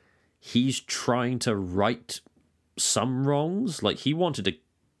he's trying to right some wrongs. Like, he wanted to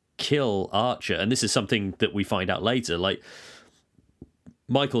kill Archer, and this is something that we find out later. Like,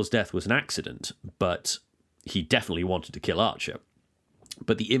 Michael's death was an accident, but he definitely wanted to kill Archer.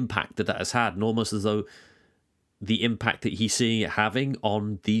 But the impact that has had, and almost as though the impact that he's seeing it having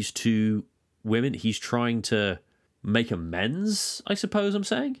on these two women, he's trying to make amends, I suppose I'm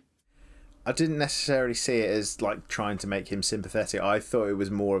saying. I didn't necessarily see it as like trying to make him sympathetic. I thought it was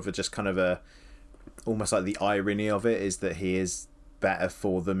more of a just kind of a almost like the irony of it is that he is better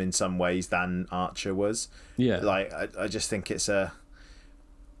for them in some ways than Archer was. Yeah. Like, I just think it's a,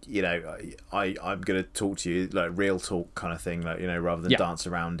 you know, I'm going to talk to you, like, real talk kind of thing, like, you know, rather than dance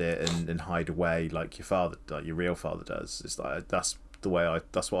around it and hide away like your father, like your real father does. It's like, that's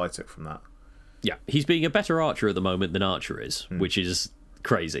what I took from that. Yeah, he's being a better Archer at the moment than Archer is, which is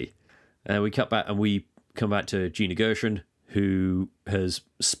crazy. And we cut back and we come back to Gina Gershon, who has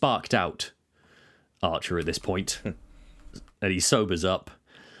sparked out Archer at this point. And he sobers up.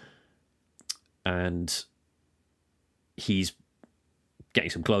 And he's getting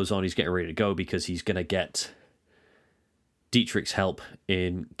some clothes on. He's getting ready to go because he's going to get Dietrich's help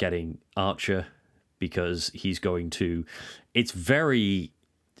in getting Archer, because he's going to... It's very...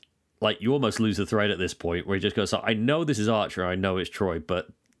 Like, you almost lose the thread at this point where he just goes, so I know this is Archer, I know it's Troy, but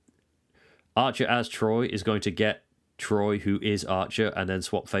Archer as Troy is going to get Troy, who is Archer, and then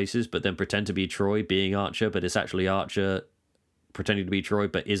swap faces, but then pretend to be Troy being Archer, but it's actually Archer pretending to be Troy,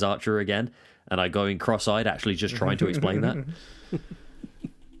 but is Archer again. And I going cross-eyed actually just trying to explain that.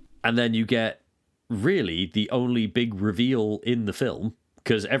 And then you get really the only big reveal in the film,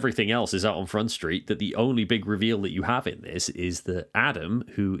 because everything else is out on Front Street, that the only big reveal that you have in this is that Adam,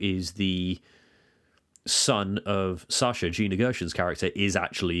 who is the son of Sasha, Gina Gershon's character, is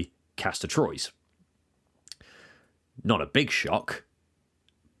actually Castor Troy's. Not a big shock,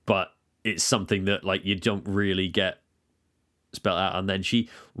 but it's something that, like, you don't really get spelled out. And then she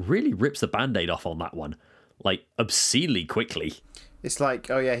really rips the Band-Aid off on that one, like, obscenely quickly. It's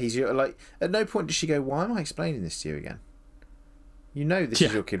like, oh yeah, he's your, like, at no point does she go, why am I explaining this to you again? You know this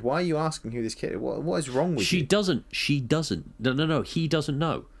is your kid. Why are you asking who this kid is? What is wrong with you? She doesn't. No. He doesn't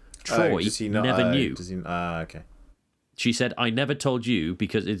know. Troy never knew. Does he? Okay. She said, I never told you,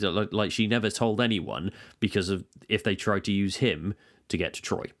 because it's like she never told anyone because of if they tried to use him to get to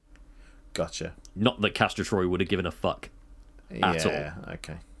Troy. Gotcha. Not that Castor Troy would have given a fuck at all. Yeah,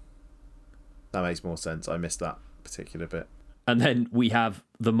 okay. That makes more sense. I missed that particular bit. And then we have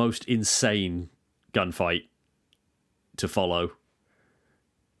the most insane gunfight to follow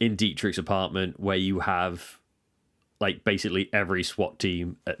in Dietrich's apartment, where you have, like, basically every SWAT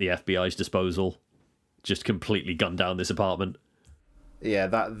team at the FBI's disposal just completely gun down this apartment. Yeah,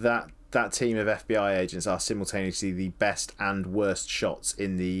 that team of FBI agents are simultaneously the best and worst shots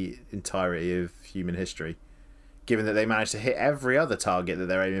in the entirety of human history, given that they managed to hit every other target that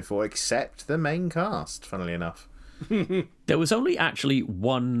they're aiming for except the main cast, funnily enough. There was only actually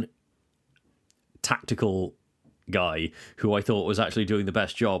one tactical guy who I thought was actually doing the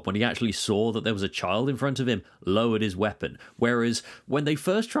best job when he actually saw that there was a child in front of him, lowered his weapon. Whereas when they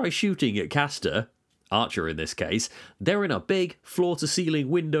first try shooting at Castor, Archer in this case, they're in a big floor-to-ceiling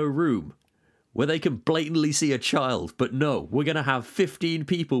window room where they can blatantly see a child. But no, we're going to have 15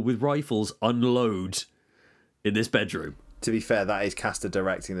 people with rifles unload in this bedroom. To be fair, that is Castor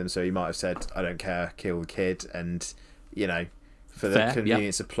directing them, so he might have said, I don't care, kill the kid, and, you know, for the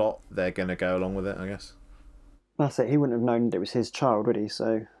convenience of plot, they're going to go along with it, I guess. That's it. He wouldn't have known that it was his child, would he?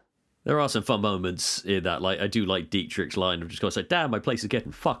 So there are some fun moments in that. Like, I do like Dietrich's line of just going to say, damn, my place is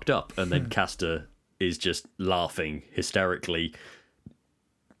getting fucked up. And then Castor is just laughing hysterically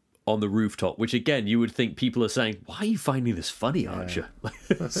on the rooftop, which, again, you would think people are saying, why are you finding this funny, Archer?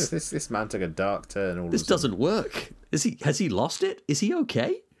 This man took a dark turn. All this doesn't work. Has he lost it? Is he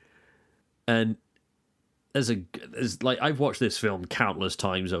okay? And I've watched this film countless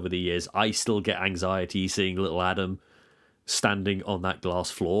times over the years. I still get anxiety seeing little Adam standing on that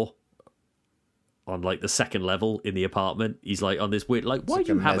glass floor on, like, the second level in the apartment. He's, like, on this weird, like, why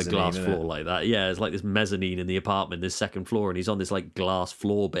do you have a glass floor like that? Yeah, it's like this mezzanine in the apartment, this second floor, and he's on this, like, glass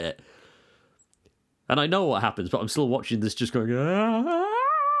floor bit. And I know what happens, but I'm still watching this just going, ah!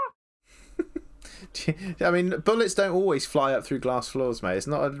 I mean, bullets don't always fly up through glass floors, mate. It's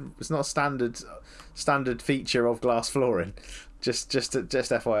not a standard feature of glass flooring. Just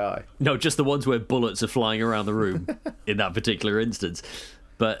FYI. No, just the ones where bullets are flying around the room in that particular instance.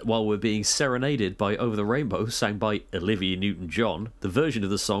 But while we're being serenaded by Over the Rainbow, sang by Olivia Newton-John, the version of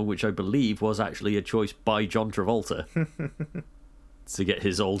the song, which I believe was actually a choice by John Travolta to get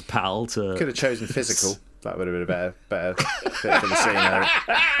his old pal to... Could have chosen Physical. That would have been a better fit for the scene.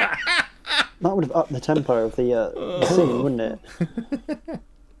 That would have upped the tempo of the scene, wouldn't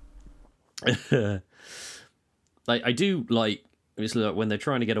it? Like, I do like, obviously, when they're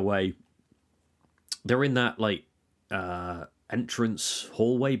trying to get away, they're in that, like, entrance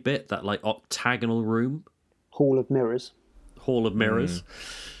hallway bit, that, like, octagonal room. Hall of Mirrors.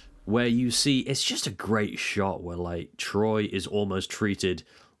 Where you see, it's just a great shot where, like, Troy is almost treated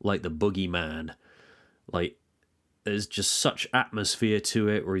like the boogeyman. Like, there's just such atmosphere to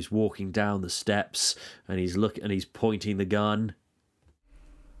it, where he's walking down the steps and he's pointing the gun.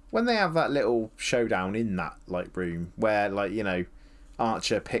 When they have that little showdown in that like room where, like, you know,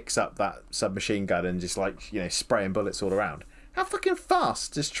 Archer picks up that submachine gun and just, like, you know, spraying bullets all around. How fucking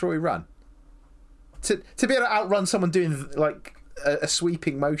fast does Troy run? To be able to outrun someone doing like a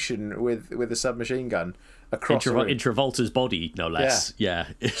sweeping motion with a submachine gun across the room. In Travolta's body, no less. Yeah.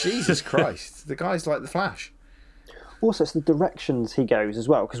 Jesus Christ, the guy's like the Flash. Also, it's the directions he goes as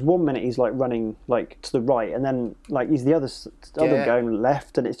well, because 1 minute he's like running like to the right, and then like he's the other going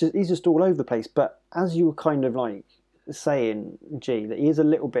left, and he's just all over the place. But as you were kind of like saying, G, that he is a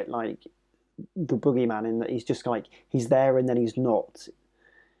little bit like the boogeyman in that he's just like he's there and then he's not.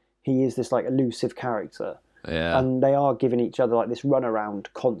 He is this like elusive character, and they are giving each other like this runaround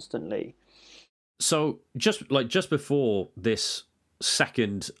constantly. So just before this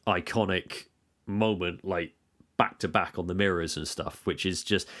second iconic moment, like back to back on the mirrors and stuff, which is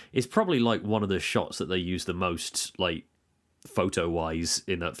just, it's probably like one of the shots that they use the most, like photo wise,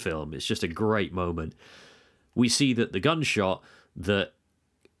 in that film. It's just a great moment. We see that the gunshot that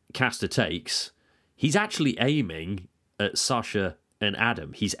Castor takes, he's actually aiming at Sasha and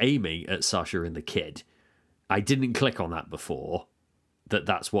Adam. He's aiming at Sasha and the kid. I didn't click on that before,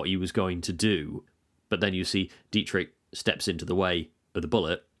 that's what he was going to do. But then you see Dietrich steps into the way of the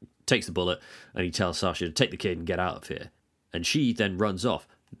bullet, takes the bullet, and he tells Sasha to take the kid and get out of here. And she then runs off.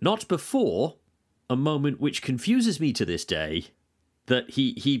 Not before a moment which confuses me to this day, that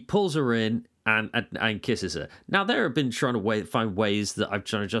he pulls her in and kisses her. Now, there have been trying to find ways that I'm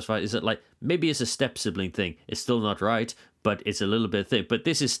trying to justify. Is that like, maybe it's a step-sibling thing. It's still not right, but it's a little bit thick. But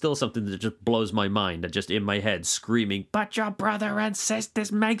this is still something that just blows my mind. And just in my head screaming, but your brother and sister,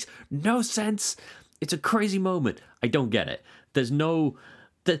 this makes no sense. It's a crazy moment. I don't get it. There's no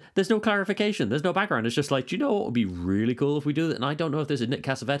clarification. There's no background. It's just like, do you know what would be really cool if we do that? And I don't know if this is Nick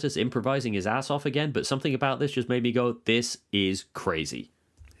Cassavetes improvising his ass off again, but something about this just made me go, this is crazy.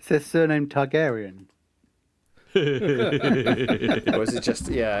 Is his surname Targaryen? Or is it just,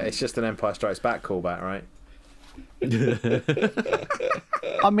 it's just an Empire Strikes Back callback, right?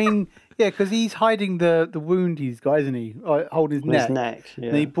 I mean, yeah, because he's hiding the wound he's got, isn't he? Holding his neck. His neck, yeah.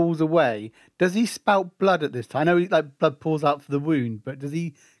 And he pulls away. Does he spout blood at this time? I know blood pours out for the wound, but does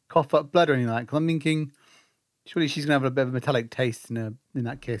he cough up blood or anything like that? Because I'm thinking, surely she's going to have a bit of a metallic taste in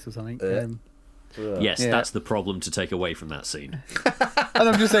that kiss or something. Yes, that's the problem to take away from that scene. And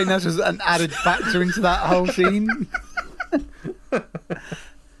I'm just saying that's just an added factor into that whole scene.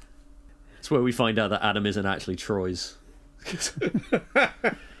 It's where we find out that Adam isn't actually Troy's.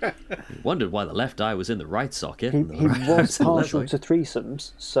 Wondered why the left eye was in the right socket. He was partial to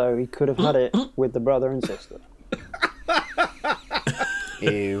threesomes, so he could have had it with the brother and sister.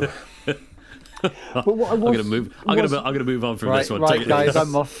 Ew. But what I'm gonna move on from this one. Right, guys,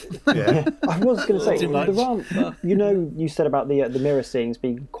 I'm off. Yeah. I was going to say, Too much. there aren't, you said about the mirror scenes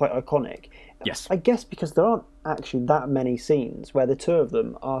being quite iconic. Yes. I guess because there aren't actually that many scenes where the two of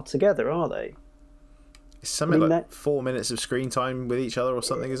them are together, are they? It's something like 4 minutes of screen time with each other or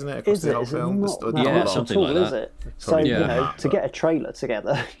something, isn't it? Across Is the it? whole Is it film. not that Yeah, much something at all, like that. is it? So, Probably, to get a trailer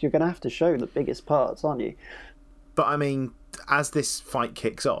together, you're going to have to show the biggest parts, aren't you? But I mean, as this fight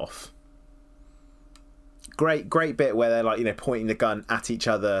kicks off, great bit where they're like, you know, pointing the gun at each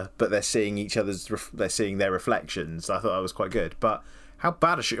other, but they're seeing each other's, they're seeing their reflections. I thought that was quite good. But how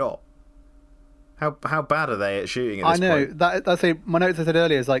bad a shot? How bad are they at shooting at this point? That's my notes I said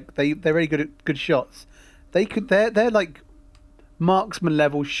earlier is like they're really good at good shots. They're like marksman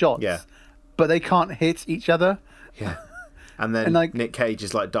level shots. Yeah. But they can't hit each other. Yeah. And then Nick Cage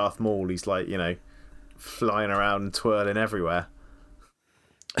is like Darth Maul. He's like, you know, flying around and twirling everywhere.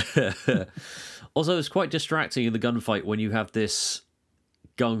 Also, it's quite distracting in the gunfight when you have this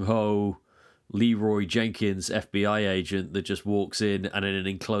gung-ho Leroy Jenkins FBI agent that just walks in and in an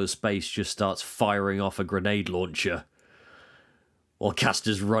enclosed space just starts firing off a grenade launcher while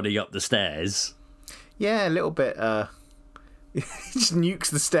Castor's running up the stairs. Yeah, a little bit. He just nukes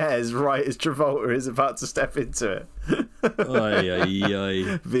the stairs right as Travolta is about to step into it.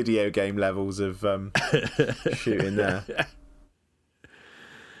 Aye. Video game levels of shooting there.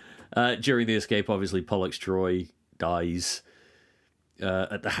 During the escape, obviously, Pollux Troy dies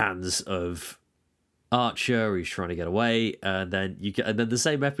at the hands of Archer. He's trying to get away, and then the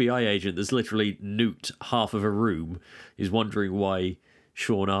same FBI agent that's literally nuked half of a room is wondering why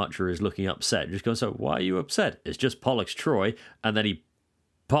Sean Archer is looking upset. Just goes, so why are you upset? It's just Pollux Troy, and then he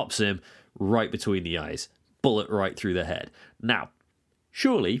pops him right between the eyes, bullet right through the head. Now,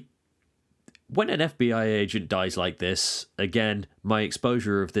 surely when an FBI agent dies like this, again, my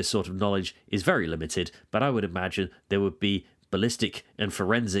exposure of this sort of knowledge is very limited, but I would imagine there would be ballistic and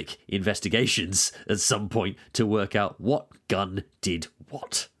forensic investigations at some point to work out what gun did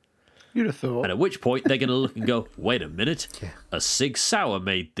what. You'd have thought. And at which point they're going to look and go, wait a minute, a Sig Sauer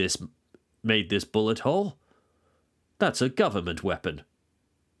made this bullet hole? That's a government weapon.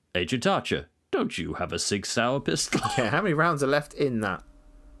 Agent Archer, don't you have a Sig Sauer pistol? Yeah, how many rounds are left in that?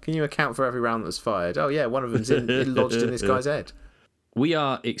 Can you account for every round that was fired? Oh yeah, one of them's lodged in this guy's head. We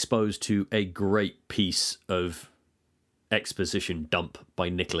are exposed to a great piece of exposition dump by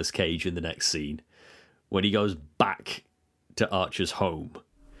Nicolas Cage in the next scene when he goes back to Archer's home.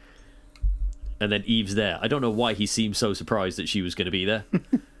 And then Eve's there. I don't know why he seemed so surprised that she was going to be there.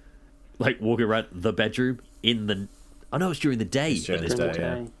 Like walking around the bedroom in the... Oh no, it's during the day. During in this the one. day,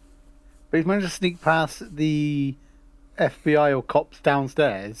 yeah. But he's managed to sneak past the FBI or cops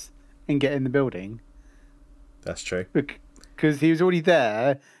downstairs and get in the building. That's true. Because he was already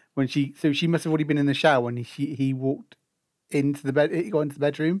there when she... So she must have already been in the shower when he walked into the bed. He got into the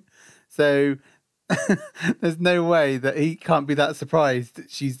bedroom. So there's no way that he can't be that surprised that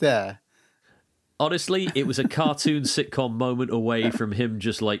she's there. Honestly, it was a cartoon sitcom moment away from him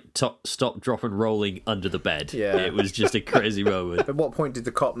just like stop, drop, and rolling under the bed. Yeah. It was just a crazy moment. At what point did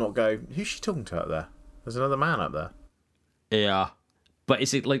the cop not go, who's she talking to up there? There's another man up there. Yeah. But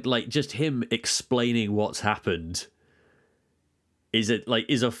is it like just him explaining what's happened is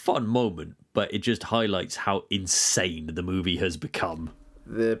a fun moment, but it just highlights how insane the movie has become.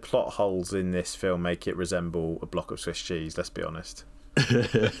 The plot holes in this film make it resemble a block of Swiss cheese, let's be honest.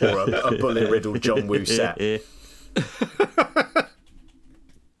 Or a bullet-riddled John Woo set.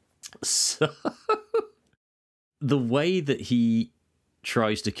 So, the way that he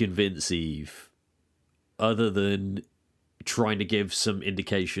tries to convince Eve, other than trying to give some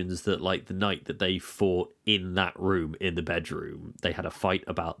indications that, like, the night that they fought in that room, in the bedroom, they had a fight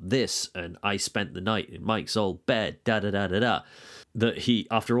about this, and I spent the night in Mike's old bed, da-da-da-da-da, that he,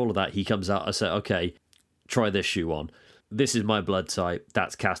 after all of that, he comes out and says, okay, try this shoe on. This is my blood type.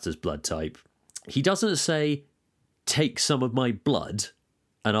 That's Castor's blood type. He doesn't say, take some of my blood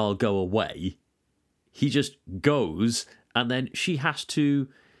and I'll go away. He just goes, and then she has to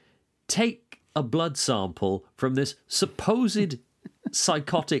take a blood sample from this supposed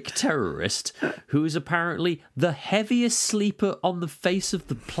psychotic terrorist who is apparently the heaviest sleeper on the face of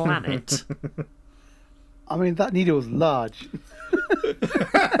the planet. I mean, that needle was large.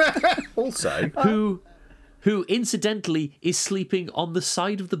 Also, who incidentally is sleeping on the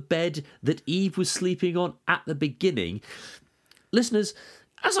side of the bed that Eve was sleeping on at the beginning. Listeners,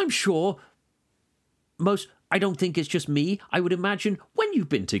 as I'm sure I don't think it's just me, I would imagine when you've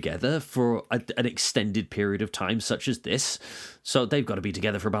been together for an extended period of time such as this, so they've got to be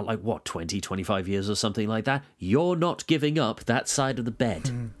together for about 20, 25 years or something like that, you're not giving up that side of the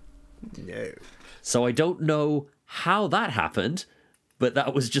bed. no. So I don't know how that happened, but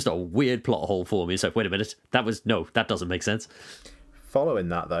that was just a weird plot hole for me. So wait a minute, that doesn't make sense. Following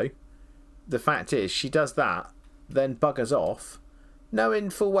that, though, the fact is she does that, then buggers off, knowing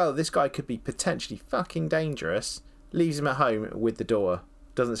full well this guy could be potentially fucking dangerous, leaves him at home with the daughter,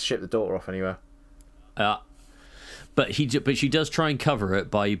 doesn't ship the daughter off anywhere. But she does try and cover it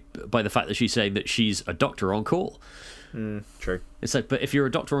by the fact that she's saying that she's a doctor on call. True. It's like, but if you're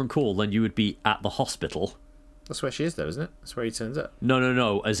a doctor on call, then you would be at the hospital. That's where she is, though, isn't it? That's where he turns up.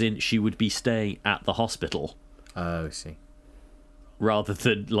 No. As in, she would be staying at the hospital. Oh, I see. Rather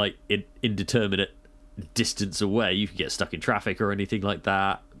than, like, indeterminate distance away. You could get stuck in traffic or anything like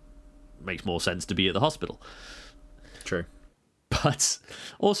that. Makes more sense to be at the hospital. True. But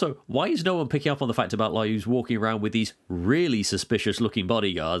also, why is no one picking up on the fact about like who's walking around with these really suspicious-looking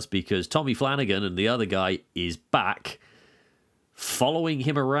bodyguards? Because Tommy Flanagan and the other guy is back, following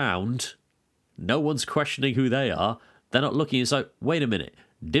him around. No one's questioning who they are. They're not looking. It's like, wait a minute.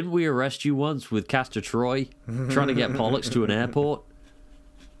 Didn't we arrest you once with Castor Troy trying to get Pollux to an airport?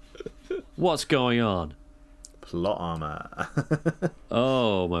 What's going on? Plot armor.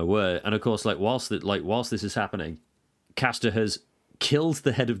 Oh my word! And of course, whilst this is happening, Castor has killed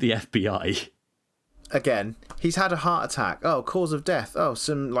the head of the FBI. Again, he's had a heart attack. Oh, cause of death. Oh,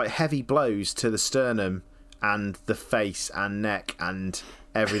 some heavy blows to the sternum and the face and neck and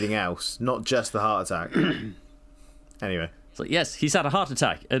everything else, not just the heart attack. Anyway. It's like, yes, he's had a heart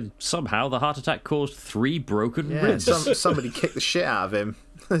attack, and somehow the heart attack caused 3 broken ribs. Somebody kicked the shit out of him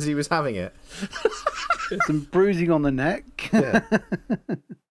as he was having it. Some bruising on the neck. Yeah.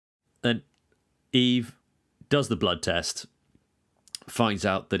 And Eve does the blood test, finds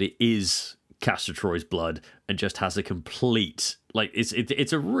out that it is Castor Troy's blood and just has a complete, like,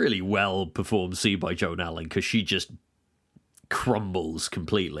 it's a really well performed scene by Joan Allen, because she just crumbles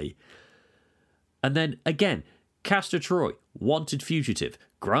completely. And then again, Castor Troy, wanted fugitive.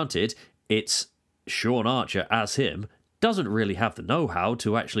 Granted, it's Sean Archer as him, doesn't really have the know-how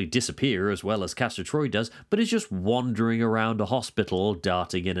to actually disappear as well as Castor Troy does, but is just wandering around a hospital,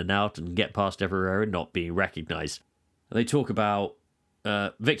 darting in and out and get past everywhere and not being recognised. They talk about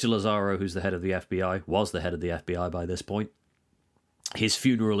Victor Lazaro, who's the head of the FBI, was the head of the FBI by this point. His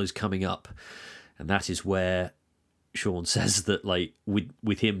funeral is coming up, and that is where Sean says that, like,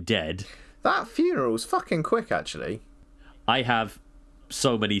 with him dead... That funeral's fucking quick, actually. I have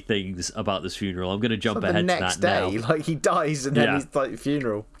so many things about this funeral. I'm going to jump ahead the next to that day, now. like, he dies and then he's like,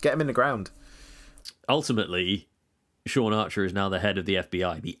 funeral. Get him in the ground. Ultimately, Sean Archer is now the head of the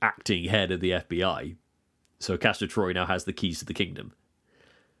FBI, the acting head of the FBI. So Castor Troy now has the keys to the kingdom.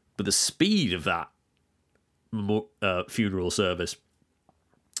 But the speed of that funeral service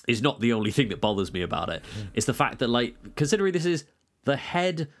is not the only thing that bothers me about it. It's the fact that, like, considering this is the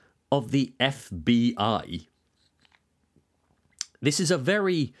head of the FBI, this is a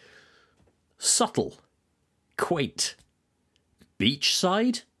very subtle, quaint,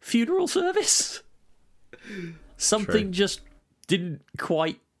 beachside funeral service. Something just didn't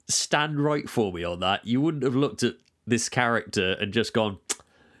quite stand right for me on that. You wouldn't have looked at this character and just gone,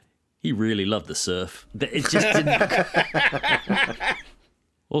 he really loved the surf. It just didn't.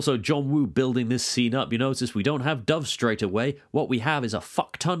 Also, John Woo building this scene up. You notice we don't have doves straight away. What we have is a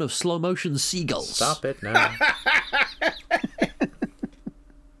fuck ton of slow motion seagulls. Stop it now.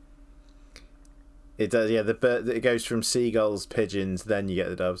 It does, yeah. It goes from seagulls, pigeons, then you get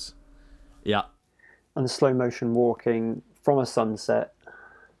the doves. Yeah. And slow motion walking from a sunset.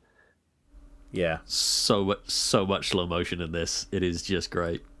 Yeah. So much slow motion in this. It is just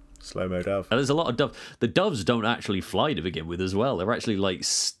great. Slow-mo dove. And there's a lot of doves. The doves don't actually fly to begin with as well. They're actually, like,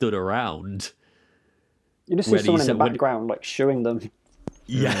 stood around. You just see someone in the background, like, shooing them.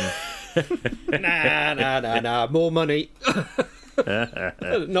 Yeah. Nah. More money.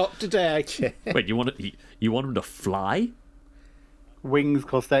 Not today. Wait, you want them to fly? Wings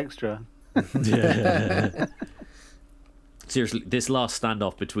cost extra. Seriously, this last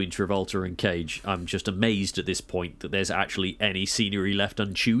standoff between Travolta and Cage, I'm just amazed at this point that there's actually any scenery left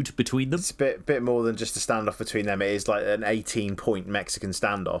unchewed between them. It's a bit more than just a standoff between them. It is like an 18-point Mexican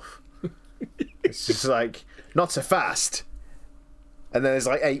standoff. It's just like, not so fast. And then there's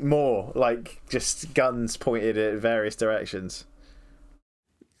like 8 more, like, just guns pointed at various directions.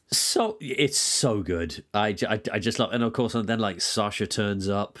 So it's so good. I just love, and of course, and then, like, Sasha turns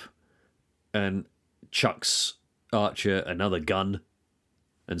up and chucks Archer another gun,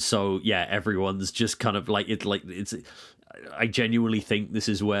 and so yeah, everyone's just kind of like it's. I genuinely think this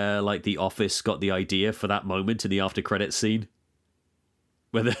is where, like, The Office got the idea for that moment in the after credits scene,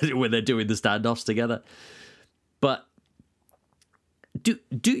 when they're doing the standoffs together. But do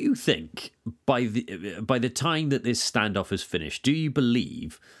you think by the time that this standoff is finished, do you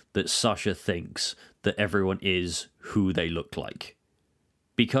believe that Sasha thinks that everyone is who they look like?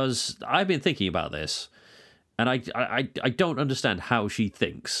 Because I've been thinking about this, and I don't understand how she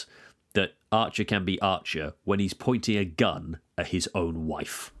thinks that Archer can be Archer when he's pointing a gun at his own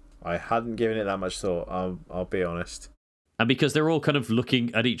wife. I hadn't given it that much thought, I'll be honest. And because they're all kind of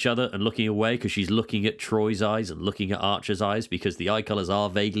looking at each other and looking away, because she's looking at Troy's eyes and looking at Archer's eyes, because the eye colours are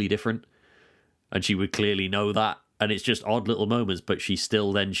vaguely different, and she would clearly know that, and it's just odd little moments, but she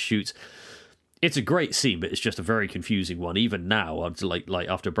still then shoots. It's a great scene, but it's just a very confusing one. Even now,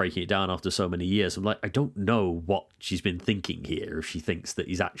 after breaking it down after so many years, I'm like, I don't know what she's been thinking here. If she thinks that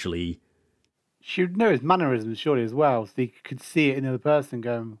he's actually, She'd know his mannerisms surely as well, so you could see it in the other person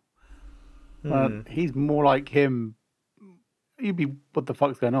going, he's more like him. You'd be, what the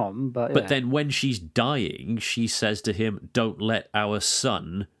fuck's going on? But But then when she's dying, she says to him, "Don't let our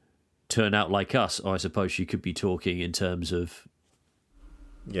son turn out like us." Or I suppose she could be talking in terms of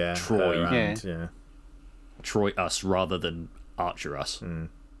Troy. Yeah. Troy us rather than Archer us.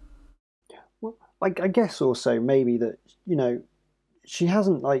 Well, like, I guess also maybe that, you know, she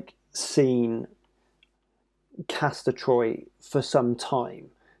hasn't, like, seen Castor Troy for some time.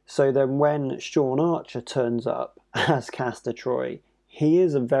 So then when Sean Archer turns up as Castor Troy, he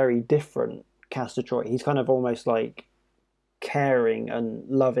is a very different Castor Troy. He's kind of almost like caring and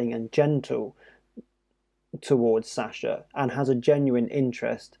loving and gentle towards Sasha, and has a genuine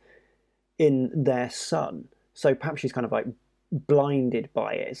interest in their son. So perhaps she's kind of like blinded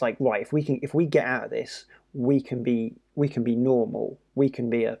by it. It's like, right, if we get out of this, we can be normal. We can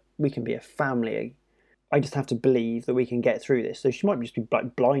be a family. I just have to believe that we can get through this. So she might just be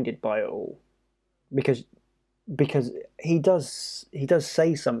like blinded by it all. because he does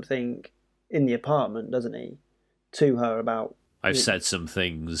say something in the apartment, doesn't he, to her about I've said some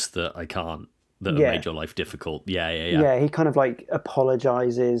things that I can't, that have Yeah. made your life difficult. Yeah. yeah, he kind of like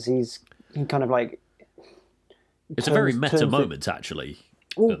apologizes. He kind of like It's a very turns meta it- moment, actually,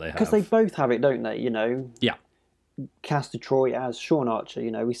 well, that they have. because they both have it, don't they? You know, Yeah. Castor Troy as Sean Archer,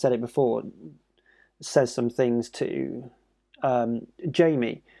 you know, we said it before, says some things to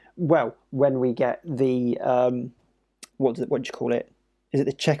Jamie. Well, when we get the what do you call it? Is it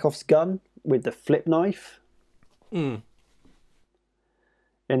the Chekhov's gun with the flip knife? In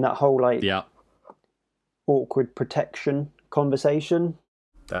that whole like Yeah. awkward protection conversation.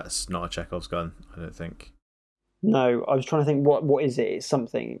 That's not a Chekhov's gun, I don't think. No, I was trying to think what is it? It's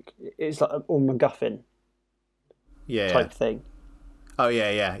something. It's like or MacGuffin Yeah. type thing. Oh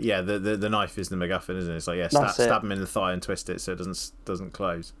yeah. The knife is the MacGuffin, isn't it? It's like That's it. stab him in the thigh and twist it so it doesn't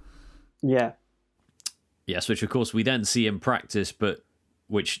close. Yeah. Yes, which of course we then see in practice, but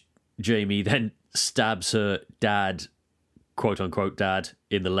which Jamie then stabs her dad, quote unquote dad,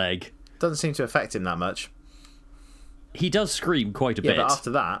 in the leg. Doesn't seem to affect him that much. He does scream quite a Yeah, bit. but after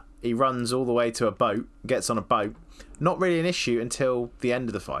that, he runs all the way to a boat, gets on a boat. Not really an issue until the end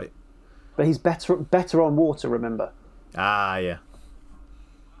of the fight. But he's better on water, remember? Ah, yeah.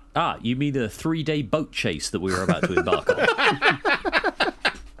 Ah, you mean the 3-day boat chase that we were about to embark on?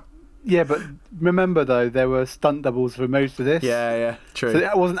 Yeah, but remember though, there were stunt doubles for most of this. Yeah, true. So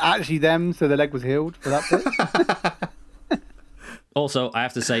it wasn't actually them, so the leg was healed for that bit. Also, I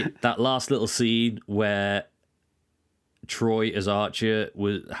have to say, that last little scene where Troy as Archer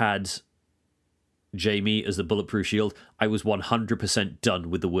had Jamie as the bulletproof shield, I was 100% done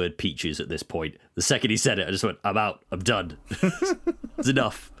with the word peaches at this point. The second he said it, I just went, I'm out, I'm done. It's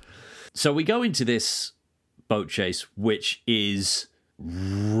enough. So we go into this boat chase, which is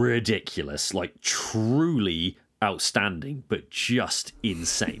ridiculous, like truly outstanding, but just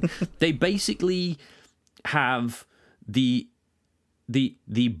insane. They basically have the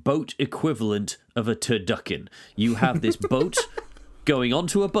boat equivalent of a turducken. You have this boat going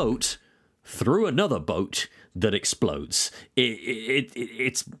onto a boat through another boat that explodes.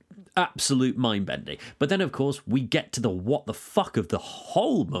 It's absolute mind-bending. But then, of course, we get to the what the fuck of the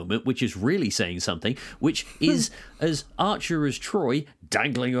whole moment, which is really saying something, which is as Archer as Troy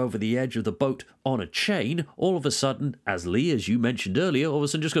dangling over the edge of the boat on a chain, all of a sudden, as Lee, as you mentioned earlier, all of a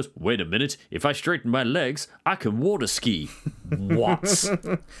sudden just goes, wait a minute, if I straighten my legs, I can water ski. What?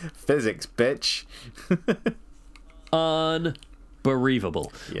 Physics, bitch.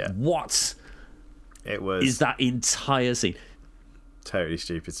 Unbelievable. Yeah. What It was is that entire scene? totally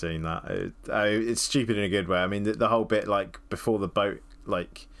stupid seeing that. It's stupid in a good way. I mean, the whole bit, like, before the boat,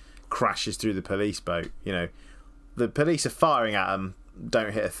 like, crashes through the police boat, you know, the police are firing at him,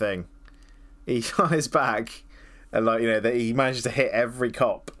 don't hit a thing. He's on his back, and, like, you know, he manages to hit every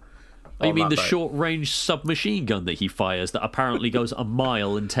cop. Oh, you on mean that the boat. short-range submachine gun that he fires that apparently goes a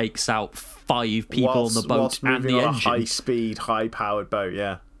mile and takes out 5 people on the boat whilst and moving the on engine? a high-speed, high-powered boat,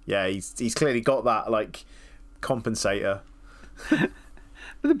 yeah. Yeah, he's clearly got that, like, compensator.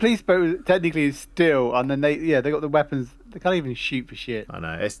 But the police boat technically is still, and then they got the weapons. They can't even shoot for shit. I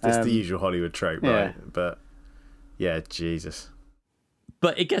know, it's the usual Hollywood trope, yeah. right? But, yeah, Jesus.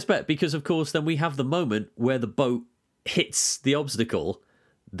 But it gets better because, of course, then we have the moment where the boat hits the obstacle.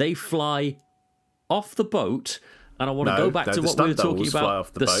 They fly off the boat, and I want to go back to the what we were stunt talking doubles fly about.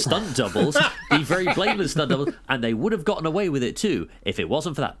 off the The boat. stunt doubles, the very blatant stunt doubles, and they would have gotten away with it too if it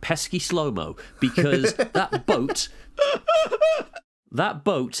wasn't for that pesky slow-mo, because that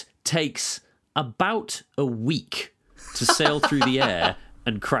boat takes about a week to sail through the air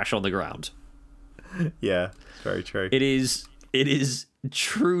and crash on the ground. Yeah, very true. It is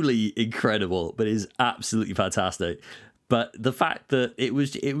truly incredible, but it is absolutely fantastic. But the fact that it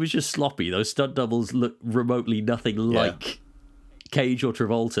was just sloppy. Those stunt doubles look remotely nothing like Cage or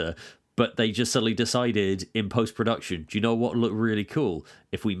Travolta, but they just suddenly decided in post-production, do you know what would look really cool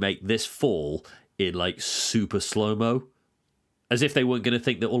if we make this fall in like super slow-mo? As if they weren't going to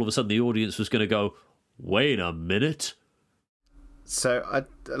think that all of a sudden the audience was going to go, wait a minute. So,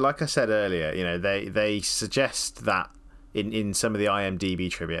 like I said earlier, you know, they suggest that in some of the IMDb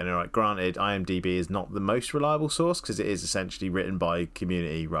trivia, and like, granted, IMDb is not the most reliable source because it is essentially written by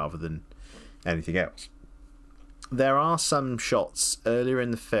Community rather than anything else. There are some shots earlier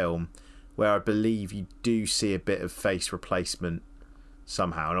in the film where I believe you do see a bit of face replacement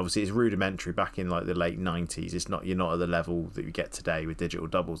somehow, and obviously it's rudimentary back in like the late 90s. You're not at the level that you get today with digital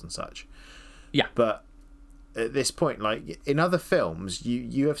doubles and such. Yeah. But at this point, like in other films,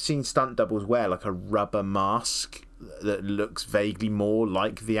 you have seen stunt doubles wear like a rubber mask that looks vaguely more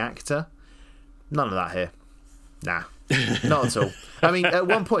like the actor. None of that here. Nah, not at all. I mean, at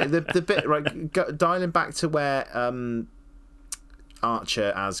one point, the bit, right, dialing back to where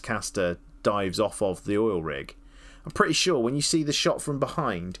Archer as Castor dives off of the oil rig, I'm pretty sure when you see the shot from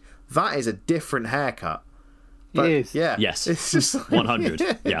behind, that is a different haircut. But, it is. Yeah. Yes. It's just like, 100.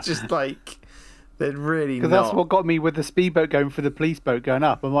 Yeah. Just like, they're really not. Because that's what got me with the speedboat going for the police boat going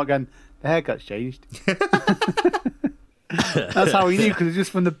up. I'm like going, the haircut's changed. That's how he knew, because it's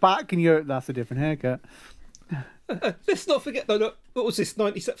just from the back and you're, that's a different haircut. Let's not forget, though, what was this,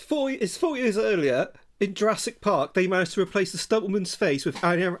 4 years earlier, in Jurassic Park, they managed to replace the stuntwoman's face with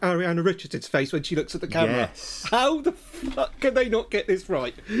Ariana Richardson's face when she looks at the camera. Yes. How the fuck can they not get this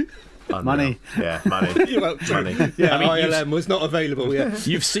right? Unreal. Money. Yeah, money. You're well, Money. Yeah, I mean, ILM was not available, yeah.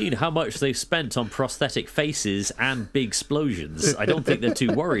 You've seen how much they've spent on prosthetic faces and big explosions. I don't think they're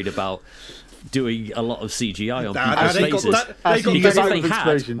too worried about doing a lot of CGI on people's they got faces. they got Because if Danny they had,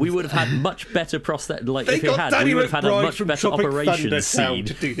 explosions. we would have had much better prosthetic. Like They if it got had, Danny we would have had a McBride much from better Tropic operation Thunder scene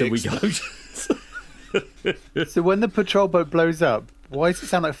to do than we got. So when the patrol boat blows up, why does it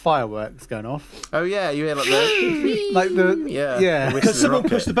sound like fireworks going off? Oh, yeah, you hear like the... Like the Yeah. yeah. The whistle Because of the someone rocket.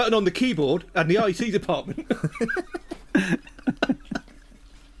 pushed the button on the keyboard and the IT department.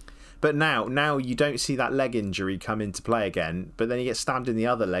 But now you don't see that leg injury come into play again, but then he gets stabbed in the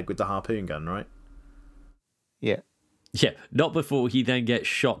other leg with the harpoon gun, right? Yeah. Yeah, not before he then gets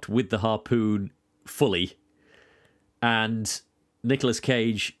shot with the harpoon fully. And Nicolas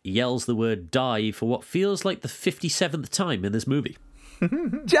Cage yells the word die for what feels like the 57th time in this movie.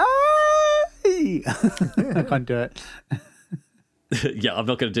 Die! I can't do it. Yeah, I'm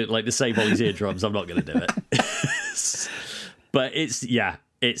not going to do it like to save all his eardrums. I'm not going to do it. But it's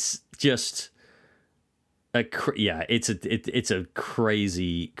just it's a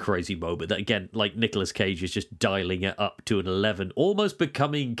crazy moment that, again, like, Nicolas Cage is just dialing it up to an 11, almost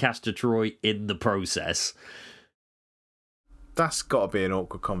becoming Castor Troy in the process. That's got to be an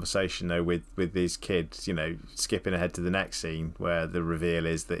awkward conversation, though, with these kids, you know, skipping ahead to the next scene where the reveal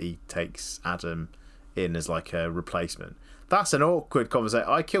is that he takes Adam in as like a replacement. That's an awkward conversation.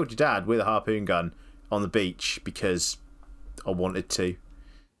 I killed your dad with a harpoon gun on the beach because I wanted to.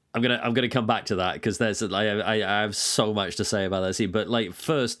 I'm gonna come back to that, because I have so much to say about that scene. But, like,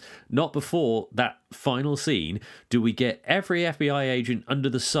 first, not before that final scene do we get every FBI agent under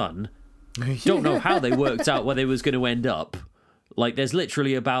the sun. Don't know how they worked out where they was going to end up. Like, there's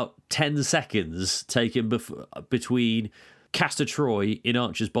literally about 10 seconds taken between Castor Troy in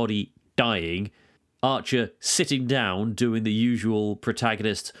Archer's body dying, Archer sitting down doing the usual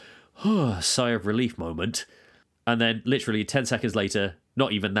protagonist sigh of relief moment, and then literally 10 seconds later,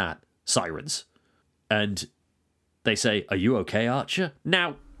 not even that, sirens. And they say, "Are you okay, Archer?"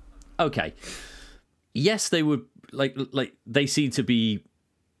 Now, okay. Yes, they would, like they seem to be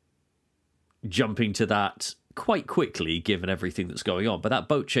jumping to that quite quickly, given everything that's going on. But that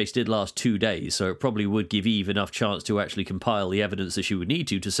boat chase did last 2 days, so it probably would give Eve enough chance to actually compile the evidence that she would need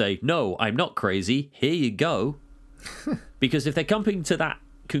to say, "No, I'm not crazy. Here you go." Because if they're coming to that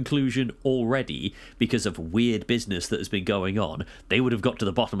conclusion already because of weird business that has been going on, they would have got to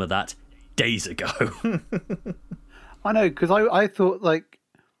the bottom of that days ago. I know, because I thought, like,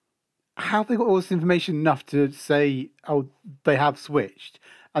 how have they got all this information enough to say, oh, they have switched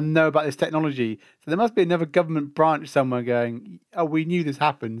and know about this technology? So there must be another government branch somewhere going, oh, we knew this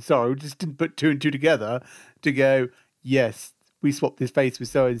happened. Sorry, we just didn't put two and two together to go, yes, we swapped his face with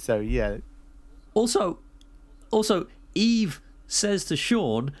so-and-so, yeah. Also, Eve says to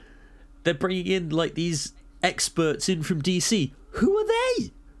Sean, they're bringing in, like, these experts in from DC. Who are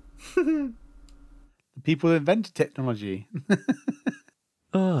they? The people who invented technology.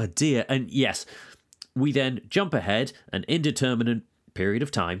 Oh, dear. And yes, we then jump ahead an indeterminate period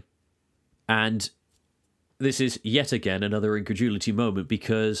of time. And this is yet again another incredulity moment,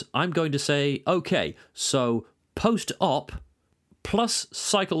 because I'm going to say, okay, so post-op plus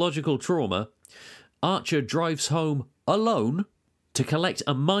psychological trauma, Archer drives home alone to collect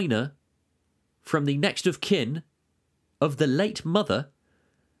a minor from the next of kin of the late mother,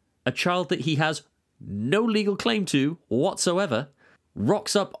 a child that he has no legal claim to whatsoever,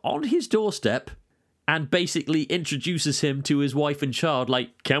 rocks up on his doorstep and basically introduces him to his wife and child,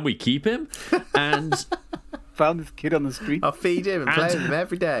 like, can we keep him? And Found this kid on the street. I'll feed him and play with him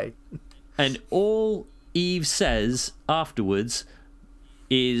every day. And all Eve says afterwards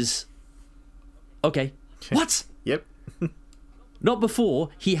is, okay, what? Yep. Not before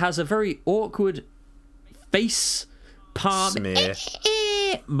he has a very awkward face palm Smear.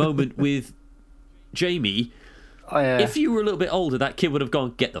 moment with Jamie. Oh, yeah. If you were a little bit older, that kid would have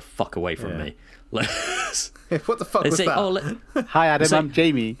gone, get the fuck away from Yeah. me. Like, What the fuck They was say, that? "Oh, Hi, Adam. Say- I'm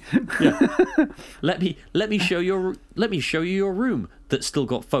Jamie. let me show you your room that's still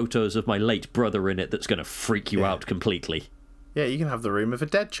got photos of my late brother in it. That's going to freak you out completely." Yeah, you can have the room of a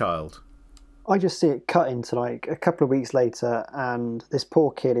dead child. I just see it cut into like a couple of weeks later, and this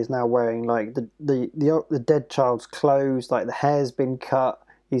poor kid is now wearing like the dead child's clothes. Like the hair's been cut.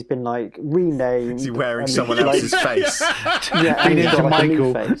 He's been like renamed. Is he wearing and someone like- else's face? Yeah, and he's got, like, a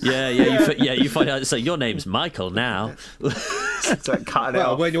new Michael. face. You find out. So your name's Michael now. It's like cutting it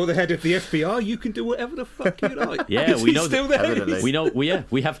Well, off. when you're the head of the FBI, you can do whatever the fuck you like. Yeah, Because we he's know still that- there. Evidently. We know.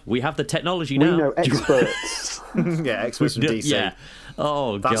 We have the technology We now. know experts. Yeah, experts from DC. Yeah.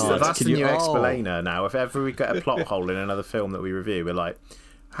 Oh That's, god. that's the Can new you- oh. explainer now. If ever we get a plot hole in another film that we review, we're like,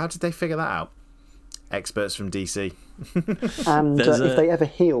 how did they figure that out? Experts from DC. And There's if a- they ever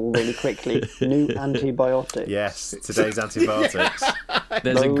heal really quickly, new antibiotics. Yes, today's antibiotics.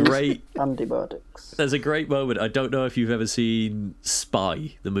 There's a Those great. antibiotics. There's a great moment. I don't know if you've ever seen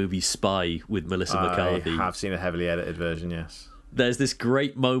Spy, the movie Spy with Melissa I McCarthy. have seen a heavily edited version, yes. There's this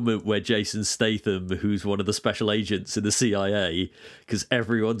great moment where Jason Statham, who's one of the special agents in the CIA, because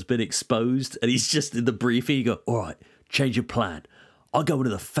everyone's been exposed, and he's just in the briefing, you go, "All right, change your plan. I'll go into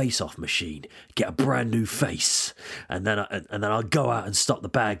the face-off machine, get a brand new face, and then I'll go out and stop the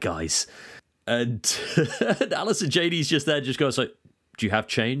bad guys." And, and Alison Janey's just there, just goes like, "Do you have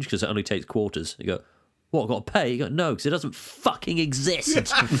change? Because it only takes quarters." You go, "What? I've got to pay?" You go, "No, because it doesn't fucking exist."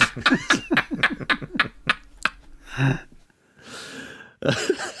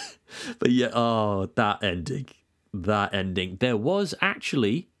 But yeah, oh, that ending. There was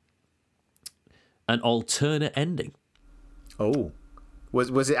actually an alternate ending. Oh.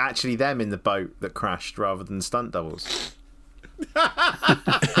 Was it actually them in the boat that crashed rather than stunt doubles?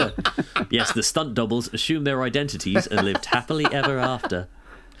 Yes, the stunt doubles assumed their identities and lived happily ever after.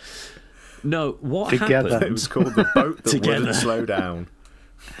 No, what Together. It happened? was called The Boat That Together. Wouldn't Slow Down.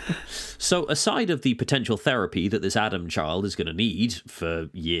 So, aside of the potential therapy that this Adam child is going to need for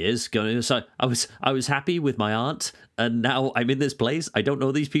years, so I was happy with my aunt, and now I'm in this place. I don't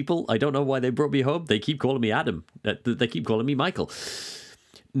know these people. I don't know why they brought me home. They keep calling me Adam. They keep calling me Michael.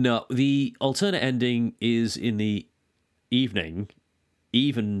 No, the alternate ending is in the evening.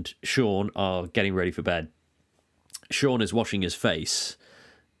 Eve and Sean are getting ready for bed. Sean is washing his face,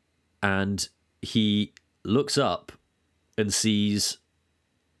 and he looks up and sees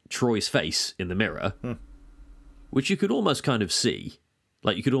Troy's face in the mirror, which you could almost kind of see.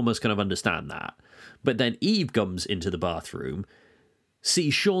 Like, you could almost kind of understand that. But then Eve comes into the bathroom,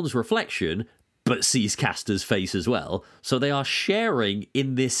 sees Sean's reflection, but sees Castor's face as well. So they are sharing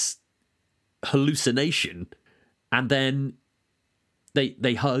in this hallucination. And then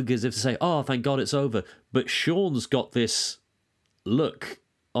they hug as if to say, "Oh, thank God it's over." But Sean's got this look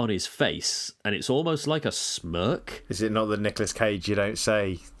on his face, and it's almost like a smirk. Is it not the Nicolas Cage you don't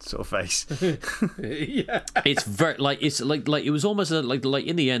say sort of face? Yeah. It's very like it was almost like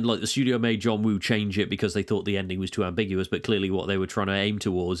in the end, like the studio made John Woo change it because they thought the ending was too ambiguous. But clearly, what they were trying to aim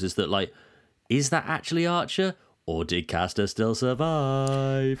towards is that, like, is that actually Archer, or did Castor still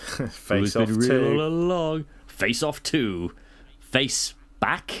survive? Face Who's Off been real 2. all along? Face Off 2, Face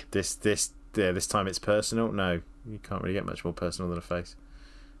Back. This time it's personal? No, you can't really get much more personal than a face.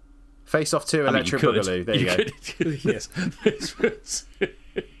 Face Off 2, I mean, Electric you could. Boogaloo. There you go. could. Yes.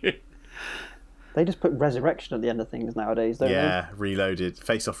 They just put resurrection at the end of things nowadays, don't Yeah, Reloaded.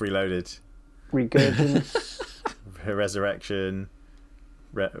 Face Off Reloaded. they? Regurgence, Resurrection.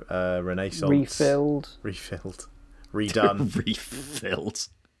 Renaissance. refilled. Refilled. Redone. Refilled.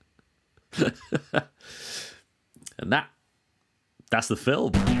 And that's the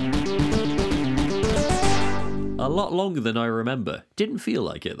film. A lot longer than I remember. Didn't feel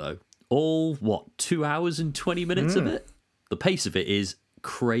like it, though. All, 2 hours and 20 minutes of it? The pace of it is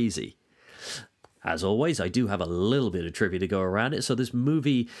crazy. As always, I do have a little bit of trivia to go around it. So this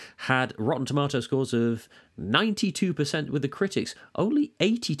movie had Rotten Tomato scores of 92% with the critics, only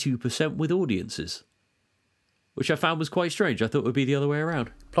 82% with audiences, which I found was quite strange. I thought it would be the other way around.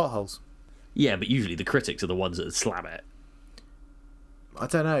 Plot holes. Yeah, but usually the critics are the ones that slam it. I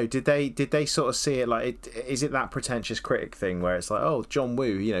don't know. Did they sort of see it like? Is it that pretentious critic thing where it's like, oh, John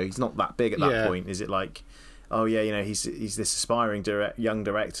Woo, he's not that big at that Yeah. point? Is it like, oh yeah, he's this aspiring young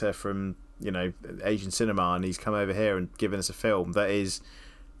director from Asian cinema, and he's come over here and given us a film that is,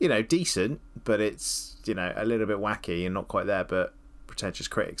 decent, but it's a little bit wacky and not quite there. But pretentious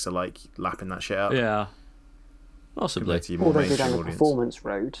critics are like lapping that shit up. Yeah, possibly. Compared to your Or more they go down mainstream the audience. performance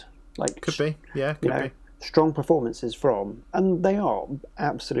road. Like, Could be, yeah, could be. strong performances from, and they are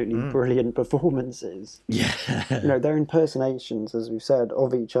absolutely brilliant performances. Yeah. Their impersonations, as we've said,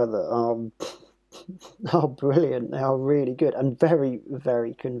 of each other are are brilliant. They are really good and very,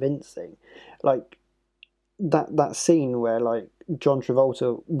 very convincing. Like that scene where like John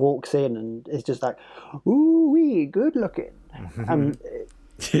Travolta walks in and is just like, "Ooh wee, good looking," and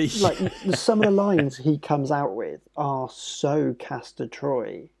like some of the lines he comes out with are so Castor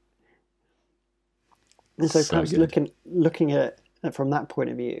Troy. And so perhaps looking at it from that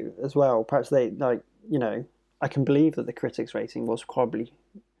point of view as well, perhaps they like, you know, I can believe that the critics' rating was probably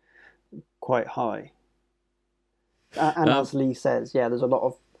quite high. And as Lee says, yeah, there's a lot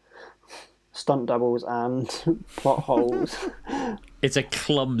of stunt doubles and plot holes. It's a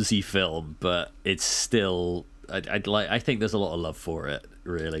clumsy film, but it's still. I think there's a lot of love for it.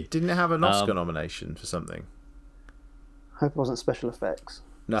 Really, Didn't it have an Oscar nomination for something? Hope it wasn't special effects.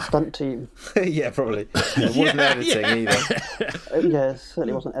 No. Stunt team. Yeah, probably. It wasn't editing either. Yeah, it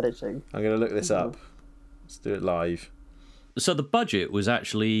certainly wasn't editing. I'm going to look this up. Let's do it live. So the budget was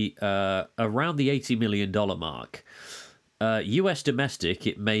actually around the $80 million mark. US domestic,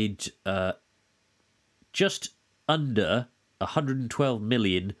 it made just under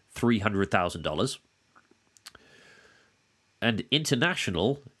 $112,300,000. And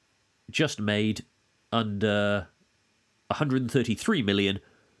international just made under 133 million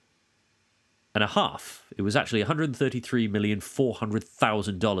and a half. It was actually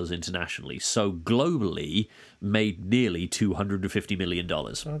 $133,400,000 internationally. So globally made nearly $250 million.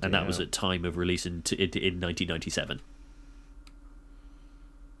 And that was at time of release in 1997.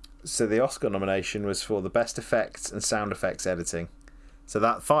 So the Oscar nomination was for the best effects and sound effects editing. So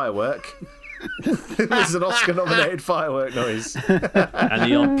that firework is an Oscar-nominated firework noise.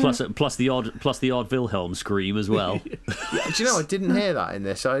 And the odd plus the odd Wilhelm scream as well. Yeah, do you know I didn't hear that in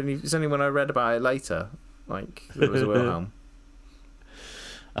this? It's only when I read about it later, like there was a Wilhelm.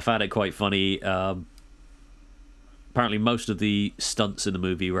 I found it quite funny. Apparently, most of the stunts in the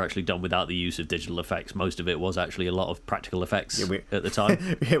movie were actually done without the use of digital effects. Most of it was actually a lot of practical effects at the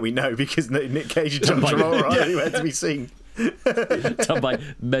time. Yeah, we know because Nick Cage and John Travolta are anywhere to be seen. Done by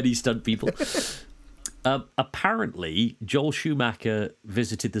many stunt people. Apparently, Joel Schumacher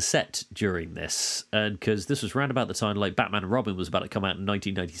visited the set during this, and because this was around about the time like Batman and Robin was about to come out in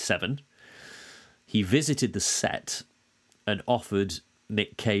 1997, he visited the set and offered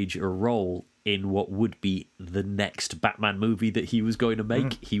Nick Cage a role in what would be the next Batman movie that he was going to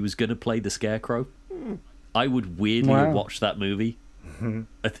make. He was going to play the Scarecrow. I would weirdly watch that movie.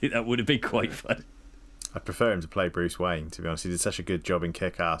 I think that would have been quite fun. I'd prefer him to play Bruce Wayne, to be honest. He did such a good job in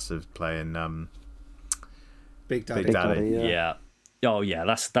Kick-Ass of playing Big Daddy. Big Daddy. Yeah. Oh yeah,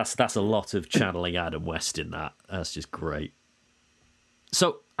 that's a lot of channeling Adam West in that. That's just great.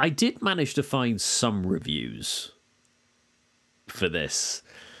 So I did manage to find some reviews for this.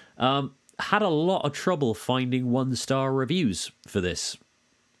 Had a lot of trouble finding 1-star reviews for this.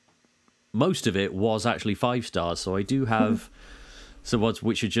 Most of it was actually 5 stars, so I do have some ones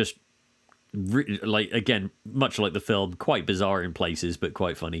which are just like, again, much like the film, quite bizarre in places, but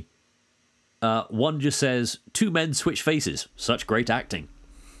quite funny. One just says, 2 men switch faces. Such great acting.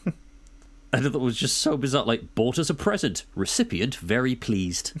 I thought it was just so bizarre. Like, bought as a present. Recipient very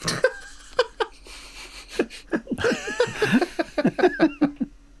pleased.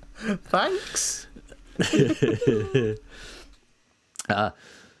 Thanks.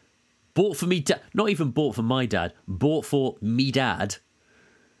 Bought for me, not even bought for my dad. Bought for me dad.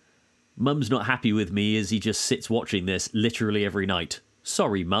 Mum's not happy with me as he just sits watching this literally every night.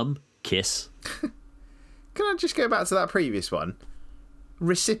 Sorry, Mum. Kiss. Can I just go back to that previous one?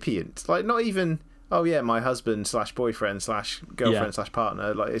 Recipient. Like, not even, oh yeah, my husband / boyfriend / girlfriend /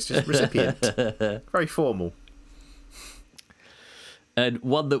 partner. Like, it's just recipient. Very formal. And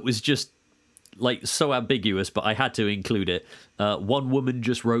one that was just, like, so ambiguous, but I had to include it. One woman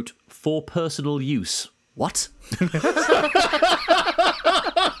just wrote, for personal use. What?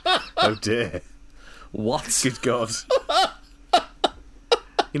 Oh dear. What? Good God.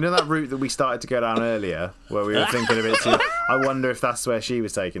 You know that route that we started to go down earlier, where we were thinking a bit too... I wonder if that's where she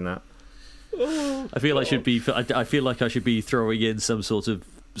was taking that. I feel I should be. I feel like I should be throwing in some sort of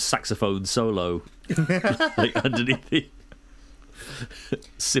saxophone solo, like underneath the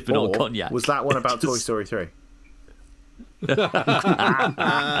sipping on cognac. Was that one about Toy Story 3?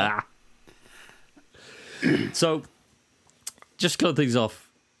 So, just to close things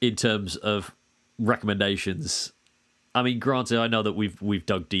off in terms of recommendations. I mean, granted, I know that we've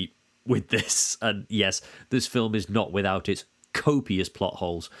dug deep with this, and yes, this film is not without its copious plot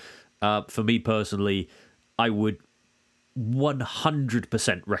holes. For me personally, I would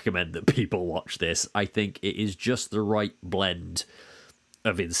 100% recommend that people watch this. I think it is just the right blend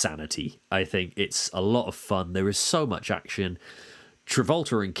of insanity. I think it's a lot of fun. There is so much action.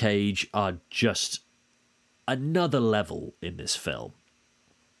 Travolta and Cage are just another level in this film.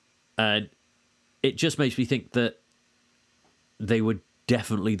 And it just makes me think that they were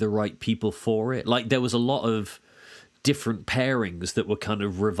definitely the right people for it. Like, there was a lot of different pairings that were kind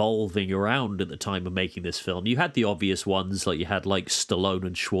of revolving around at the time of making this film. You had the obvious ones, like you had like Stallone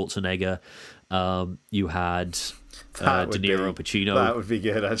and Schwarzenegger. You had De Niro and Pacino. That would be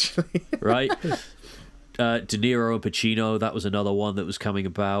good, actually. Right? De Niro and Pacino, that was another one that was coming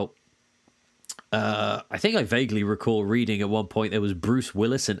about. I think I vaguely recall reading at one point there was Bruce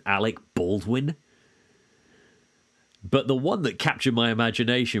Willis and Alec Baldwin. But the one that captured my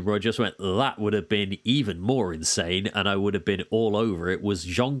imagination, where I just went, that would have been even more insane, and I would have been all over it, was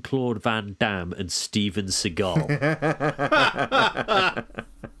Jean-Claude Van Damme and Steven Seagal.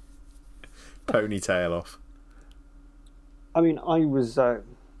 Ponytail off. I mean, I was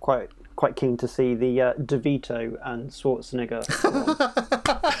quite keen to see the DeVito and Schwarzenegger one.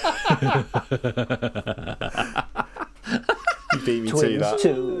 You beat me to Twins that.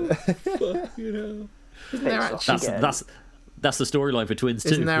 2. You know. That's the storyline for Twins 2.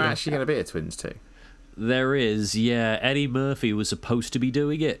 Isn't there yeah. actually going to be a Twins 2? There is, yeah. Eddie Murphy was supposed to be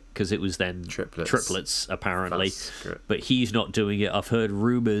doing it because it was then triplets apparently. That's good. But he's not doing it. I've heard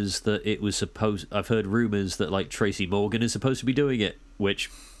rumors that like Tracy Morgan is supposed to be doing it, which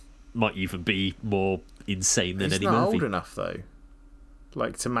might even be more insane than He's Eddie not Murphy. old enough, though.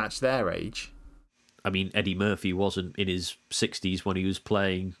 Like, to match their age. I mean, Eddie Murphy wasn't in his 60s when he was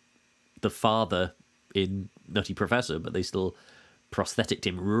playing the father in Nutty Professor, but they still prostheticed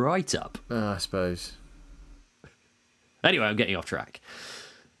him right up. I suppose. Anyway, I'm getting off track.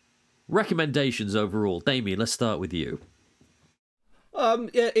 Recommendations overall. Damien, let's start with you.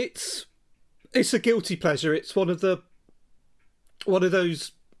 Yeah, it's a guilty pleasure. It's one of the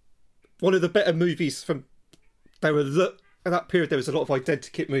better movies from. In that period, there was a lot of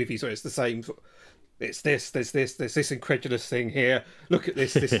identikit movies where it's the same. It's there's this incredulous thing here. Look at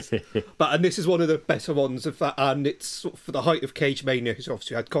this. And this is one of the better ones of that. And it's sort of for the height of Cage Mania, because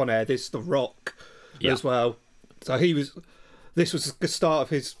obviously had Con Air, this, The Rock, as well. So this was the start of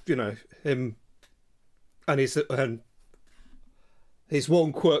his, him and his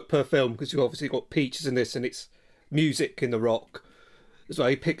one quirk per film, because you've obviously got Peaches in this, and it's music in The Rock. So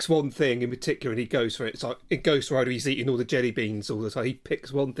he picks one thing in particular and he goes for it. It's like in Ghost Rider, he's eating all the jelly beans all the time. He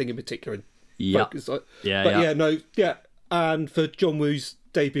picks one thing in particular and focus on it. And for John Woo's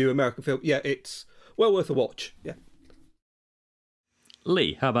debut American film, it's well worth a watch. Yeah.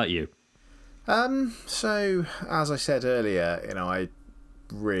 Lee, how about you? So, as I said earlier, I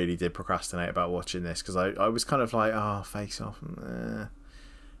really did procrastinate about watching this because I was kind of like, Face Off. Am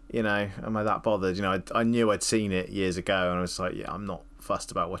I that bothered? I knew I'd seen it years ago and I was like, I'm not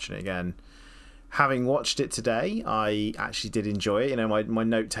fussed about watching it again. Having watched it today, I actually did enjoy it. My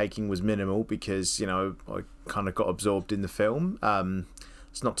note-taking was minimal because, I kind of got absorbed in the film.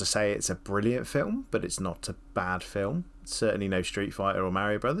 It's not to say it's a brilliant film, but it's not a bad film. It's certainly no Street Fighter or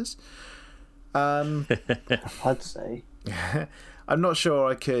Mario Brothers. I'd say. I'm not sure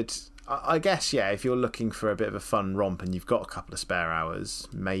I could. I guess, if you're looking for a bit of a fun romp and you've got a couple of spare hours,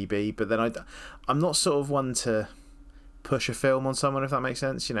 maybe. But then I'm not sort of one to push a film on someone, if that makes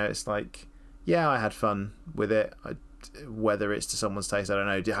sense. It's like, I had fun with it. Whether it's to someone's taste, I don't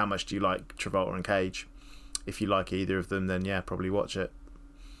know. How much do you like Travolta and Cage? If you like either of them, then probably watch it.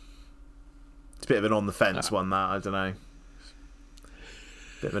 It's a bit of an on the fence one, that. I don't know.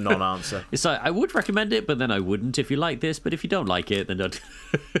 Bit of a non-answer. It's like, I would recommend it, but then I wouldn't if you like this. But if you don't like it, then don't.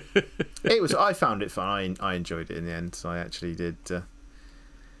 I found it fun. I enjoyed it in the end. So I actually did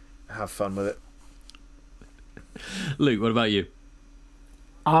have fun with it. Luke, what about you?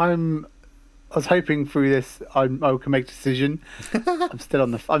 I was hoping through this I can make a decision. I'm still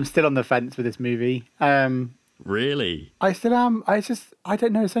on the fence with this movie. Really? I still am. I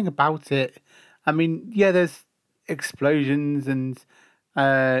don't know something about it. I mean, there's explosions and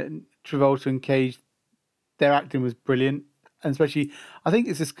Travolta and Cage, their acting was brilliant, and especially I think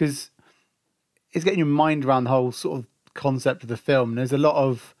it's just because it's getting your mind around the whole sort of concept of the film. And there's a lot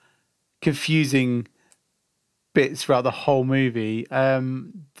of confusing bits throughout the whole movie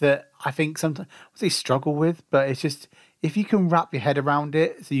that I think sometimes they struggle with, but it's just if you can wrap your head around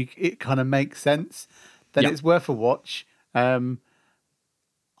it so it kind of makes sense, then it's worth a watch. I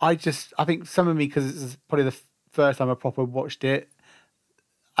think some of me, because it's probably the first time I proper watched it,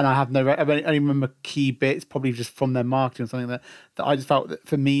 and I only remember key bits, probably just from their marketing or something that I just felt that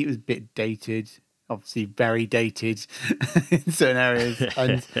for me it was a bit dated, obviously very dated in certain areas.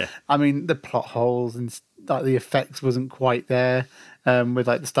 And I mean, the plot holes and like the effects wasn't quite there with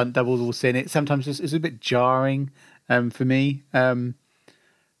like the stunt doubles all seeing it. Sometimes it's a bit jarring for me.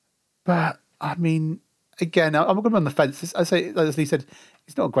 But I mean, again, I'm going to be on the fence. I say, as Lee said,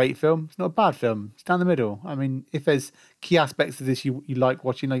 it's not a great film. It's not a bad film. It's down the middle. I mean, if there's key aspects of this you like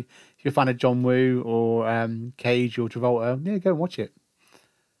watching, like if you're a fan of John Woo or Cage or Travolta, yeah, go and watch it.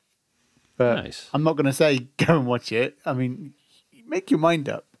 But Nice. I'm not going to say go and watch it. I mean, make your mind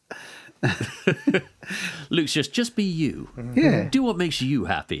up. Luke's just be you. Yeah. Do what makes you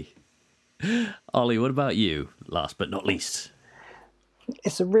happy. Ollie, what about you? Last but not least.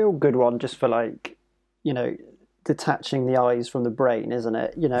 It's a real good one, just for like, you know, detaching the eyes from the brain, isn't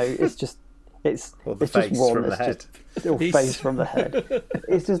it? You know, it's just it's Or the it's just face one from the that's head. just or face from the head.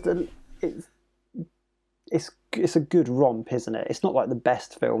 It's just it's a good romp, isn't it? It's not like the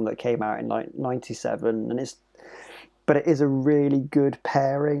best film that came out in like '97, but it is a really good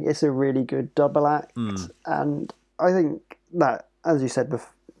pairing. It's a really good double act, and I think that, as you said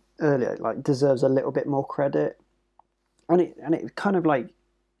earlier, like deserves a little bit more credit. And it kind of like,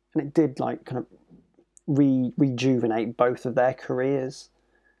 and it did like kind of rejuvenate both of their careers.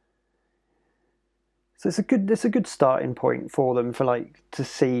 So it's a good starting point for them, for like to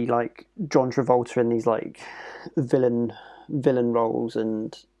see like John Travolta in these like villain roles,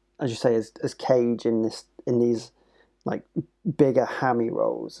 and as you say, as Cage in these like bigger hammy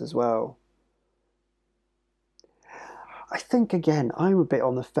roles as well. I think again, I'm a bit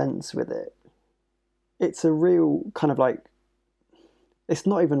on the fence with it. It's a real kind of like, it's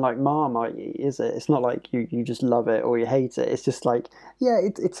not even like Marmite, is it? It's not like you just love it or you hate it. It's just like, yeah,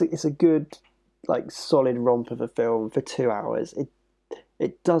 it's a good, like, solid romp of a film for 2 hours.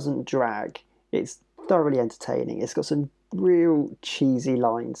 It doesn't drag. It's thoroughly entertaining. It's got some real cheesy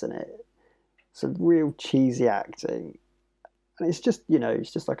lines in it, some real cheesy acting, and it's just, you know,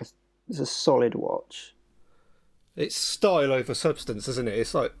 it's just like it's a solid watch. It's style over substance, isn't it?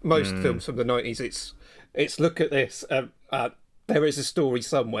 It's like most films from the 90s. It's look at this. There is a story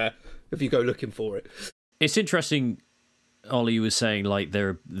somewhere if you go looking for it. It's interesting, Ollie was saying, like,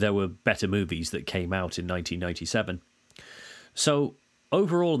 there were better movies that came out in 1997. So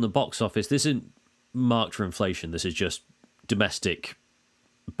overall in the box office, this isn't marked for inflation. This is just domestic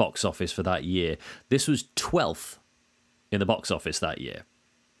box office for that year. This was 12th in the box office that year.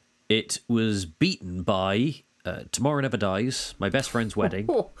 It was beaten by Tomorrow Never Dies, My Best Friend's Wedding.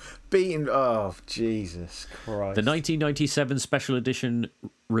 Beaten. Oh, Jesus Christ. The 1997 special edition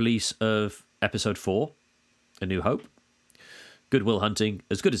release of Episode 4, A New Hope. Good Will Hunting,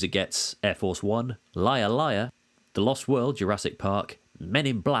 As Good as It Gets, Air Force One, Liar Liar, The Lost World, Jurassic Park, Men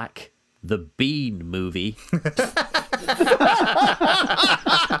in Black, The Bean Movie,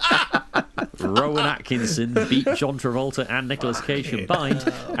 Rowan Atkinson beat John Travolta and Nicolas Cage combined,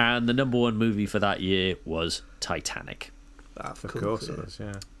 and the number one movie for that year was Titanic. Of course it was,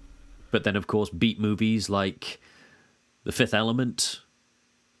 yeah. But then, of course, beat movies like The Fifth Element,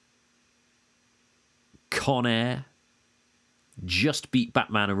 Con Air, just beat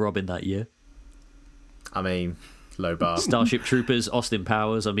Batman and Robin that year. I mean, low bar. Starship Troopers, Austin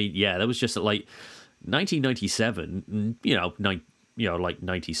Powers. I mean, yeah, that was just like 1997, like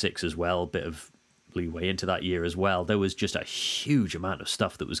 96 as well, a bit of leeway into that year as well. There was just a huge amount of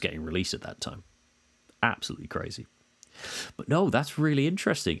stuff that was getting released at that time. Absolutely crazy. But no, that's really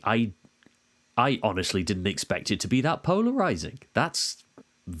interesting. I honestly didn't expect it to be that polarizing. That's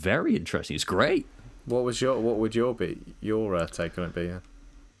very interesting. It's great. What would your take on it be?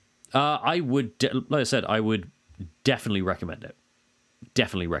 I would, like I said, I would definitely recommend it.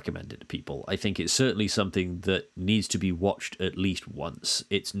 Definitely recommend it to people. I think it's certainly something that needs to be watched at least once.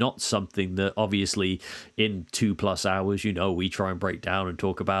 It's not something that, obviously, in 2+ hours, we try and break down and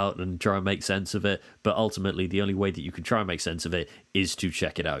talk about and try and make sense of it. But ultimately, the only way that you can try and make sense of it is to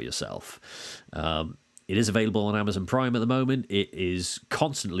check it out yourself. It is available on Amazon Prime at the moment. It is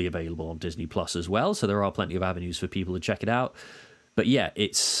constantly available on Disney Plus as well. So there are plenty of avenues for people to check it out. But yeah,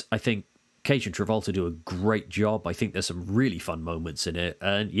 I think Cage and Travolta do a great job. I think there's some really fun moments in it.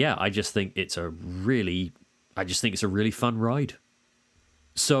 And yeah, I just think it's a really fun ride.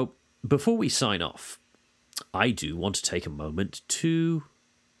 So before we sign off, I do want to take a moment to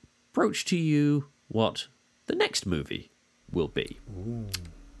broach to you what the next movie will be. Ooh.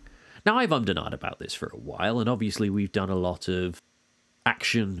 Now, I've ummed and ahed about this for a while, and obviously we've done a lot of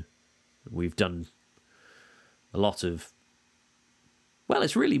action. We've done a lot of... Well,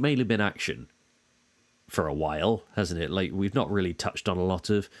 it's really mainly been action for a while, hasn't it? Like, we've not really touched on a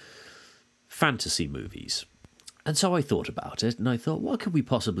lot of fantasy movies. And so I thought about it, and I thought, what could we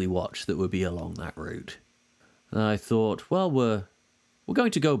possibly watch that would be along that route? And I thought, well, we're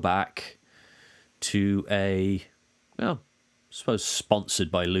going to go back to I suppose sponsored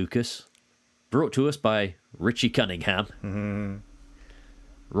by Lucas, brought to us by Richie Cunningham. Mm-hmm.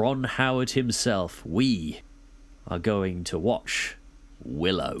 Ron Howard himself, we are going to watch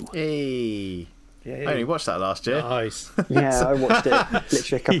Willow. Hey. I only watched that last year. Nice. Yeah, I watched it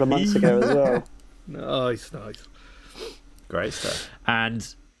literally a couple of months ago as well. Nice. Great stuff.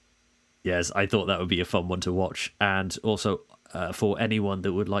 And yes, I thought that would be a fun one to watch. And also, for anyone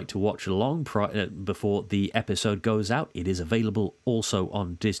that would like to watch along before the episode goes out, it is available also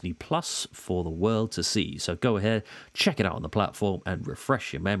on Disney Plus for the world to see. So go ahead, check it out on the platform and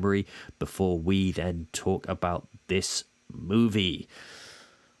refresh your memory before we then talk about this movie.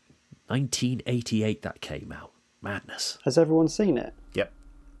 1988 that came out. Madness. Has everyone seen it? Yep.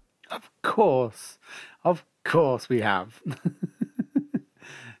 Of course we have.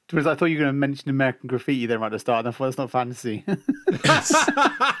 I thought you were going to mention American Graffiti there right at the start, and I thought that's not fantasy.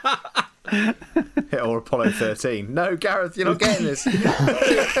 Or Apollo 13. No, Gareth, you're not getting this. It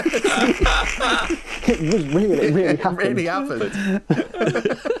was really It happened. really happened.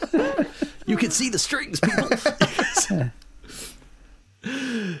 You can see the strings, people.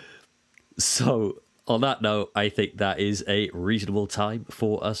 So, on that note, I think that is a reasonable time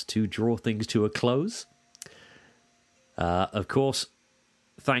for us to draw things to a close. Of course,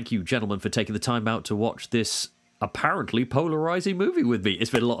 thank you, gentlemen, for taking the time out to watch this apparently polarizing movie with me.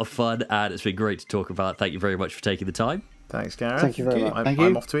 It's been a lot of fun, and it's been great to talk about. Thank you very much for taking the time. Thanks, Gareth. Thank you very much. Thank you.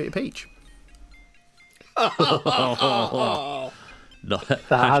 I'm off to eat a peach. No, That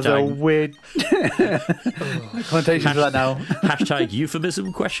has a weird connotation to that now. hashtag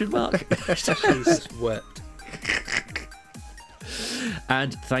euphemism, question mark. Jesus wept.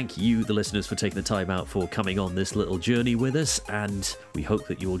 And thank you, the listeners, for taking the time out for coming on this little journey with us. And we hope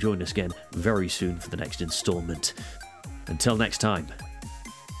that you will join us again very soon for the next installment. Until next time,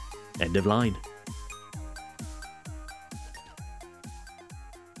 end of line.